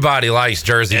 Everybody likes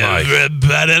Jersey Mike's.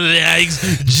 Everybody likes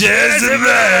Jersey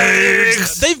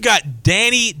Mike's. They've got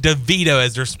Danny DeVito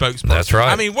as their spokesperson. That's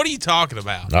right. I mean, what are you talking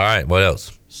about? All right, what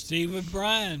else? Steve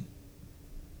McBrien.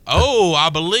 Oh,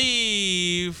 I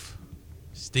believe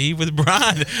Steve with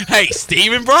Brian. Hey,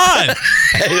 Steve and Brian.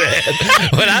 Hey, man,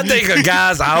 when I think of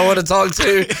guys I want to talk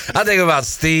to, I think about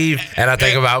Steve and I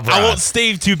think about Brian. I want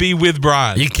Steve to be with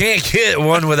Brian. You can't get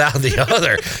one without the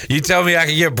other. You tell me I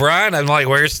can get Brian, I'm like,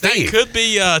 where's Steve? That could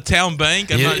be Town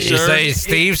Bank. I'm not sure. You say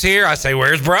Steve's here, I say,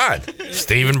 where's Brian?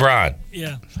 Steve and Brian.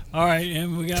 Yeah. All right,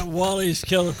 and we got Wally's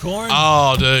Killer Corn.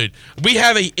 Oh, dude. We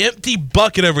have an empty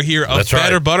bucket over here of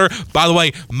Better Butter. By the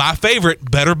way, my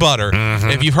favorite, Better Butter.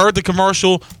 Mm-hmm. If you've heard the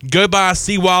commercial, go by,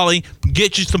 see Wally,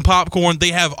 get you some popcorn.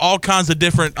 They have all kinds of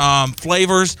different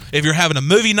flavors. If you're having a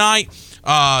movie night.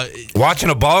 Watching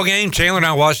a ball game, Chandler and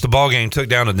I watched the ball game, took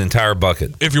down an entire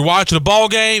bucket. If you're watching a ball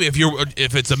game,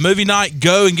 if it's a movie night,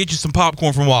 go and get you some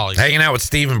popcorn from Wally's. Hanging out with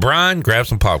Steve and Brian, grab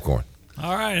some popcorn.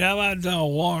 All right, how about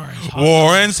Warren's?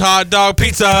 Warren's Hot Dog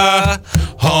Pizza,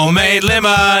 homemade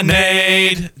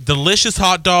lemonade, delicious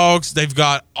hot dogs. They've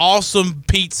got awesome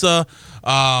pizza. They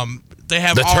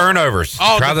have the turnovers.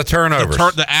 Try the turnovers.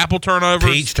 The apple turnovers.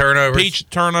 Peach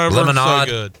turnovers. Lemonade.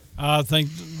 So good. I think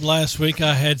last week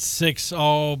I had 6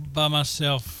 all by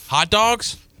myself. Hot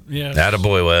dogs? Yeah.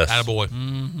 Attaboy, Wes. Attaboy.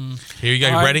 Mm-hmm. Here you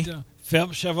go. You ready?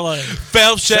 Phelps Chevrolet.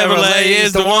 Phelps Chevrolet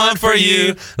is the one for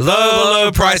you. Low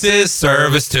prices,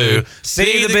 service too.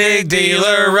 See the big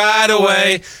dealer right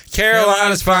away.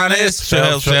 Carolina's finest,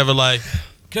 Phelps Chevrolet.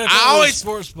 Coco's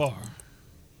Sports Bar.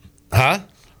 Huh?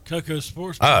 Coco's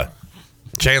Sports Bar.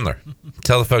 Chandler,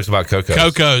 tell the folks about Coco's.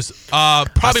 Coco's.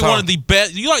 Probably one of the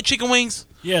best. Do you like chicken wings?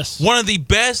 Yes. One of the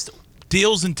best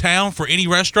deals in town for any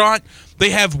restaurant. They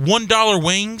have $1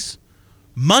 wings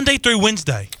Monday through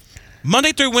Wednesday.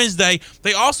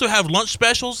 They also have lunch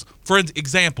specials. For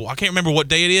example, I can't remember what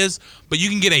day it is, but you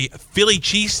can get a Philly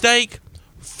cheesesteak,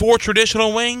 4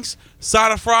 traditional wings,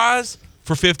 side of fries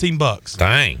for $15.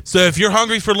 Dang. So if you're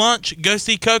hungry for lunch, go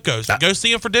see Coco's. Go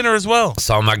see them for dinner as well.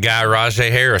 Saw my guy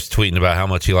Rajay Harris tweeting about how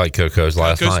much he liked Coco's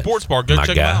last night. Coco's Sports Bar. Go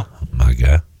check them out. My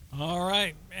guy. All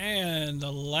right. And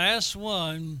the last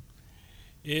one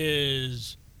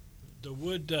is the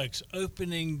Wood Ducks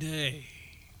opening day.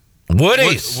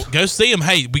 Woody's. Go see them.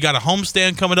 Hey, we got a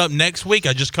homestand coming up next week.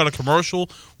 I just cut a commercial.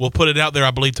 We'll put it out there,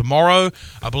 I believe, tomorrow.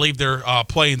 I believe they're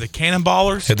playing the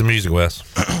Cannonballers. Hit the music, Wes.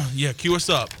 Yeah, cue us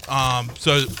up.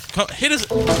 So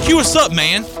cue us up,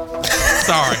 man.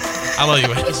 Sorry. I love you,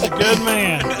 Wes. It's a good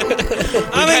man.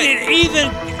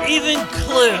 An even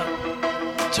clip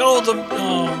told the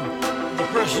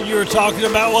person you were talking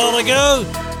about a while ago,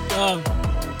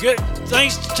 good.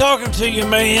 Thanks for talking to you,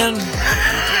 man.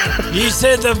 You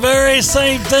said the very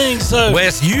same thing, so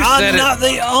Wes, I'm not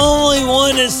the only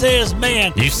one that says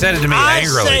man. You said it to me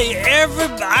angrily.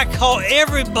 I call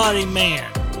everybody man.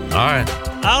 All right.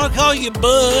 I don't call you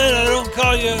Bud. I don't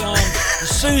call you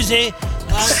Susie.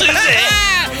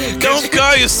 Susie. Don't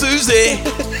call you Susie.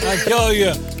 I call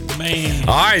you man.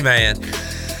 All right, man.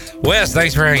 Wes,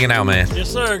 thanks for hanging out, man.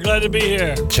 Yes, sir. Glad to be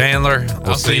here. Chandler,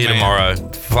 we'll see you tomorrow.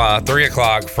 3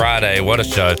 o'clock Friday. What a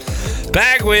show.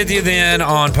 Back with you then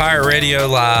on Pirate Radio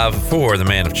Live for the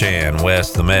Man of Chan,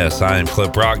 Wes the Mess. I am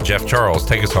Clip Rock. Jeff Charles,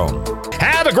 take us home.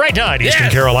 Have a great night,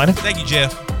 Eastern Carolina. Thank you,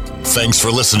 Jeff. Thanks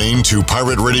for listening to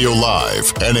Pirate Radio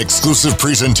Live, an exclusive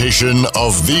presentation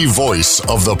of the voice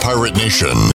of the Pirate Nation.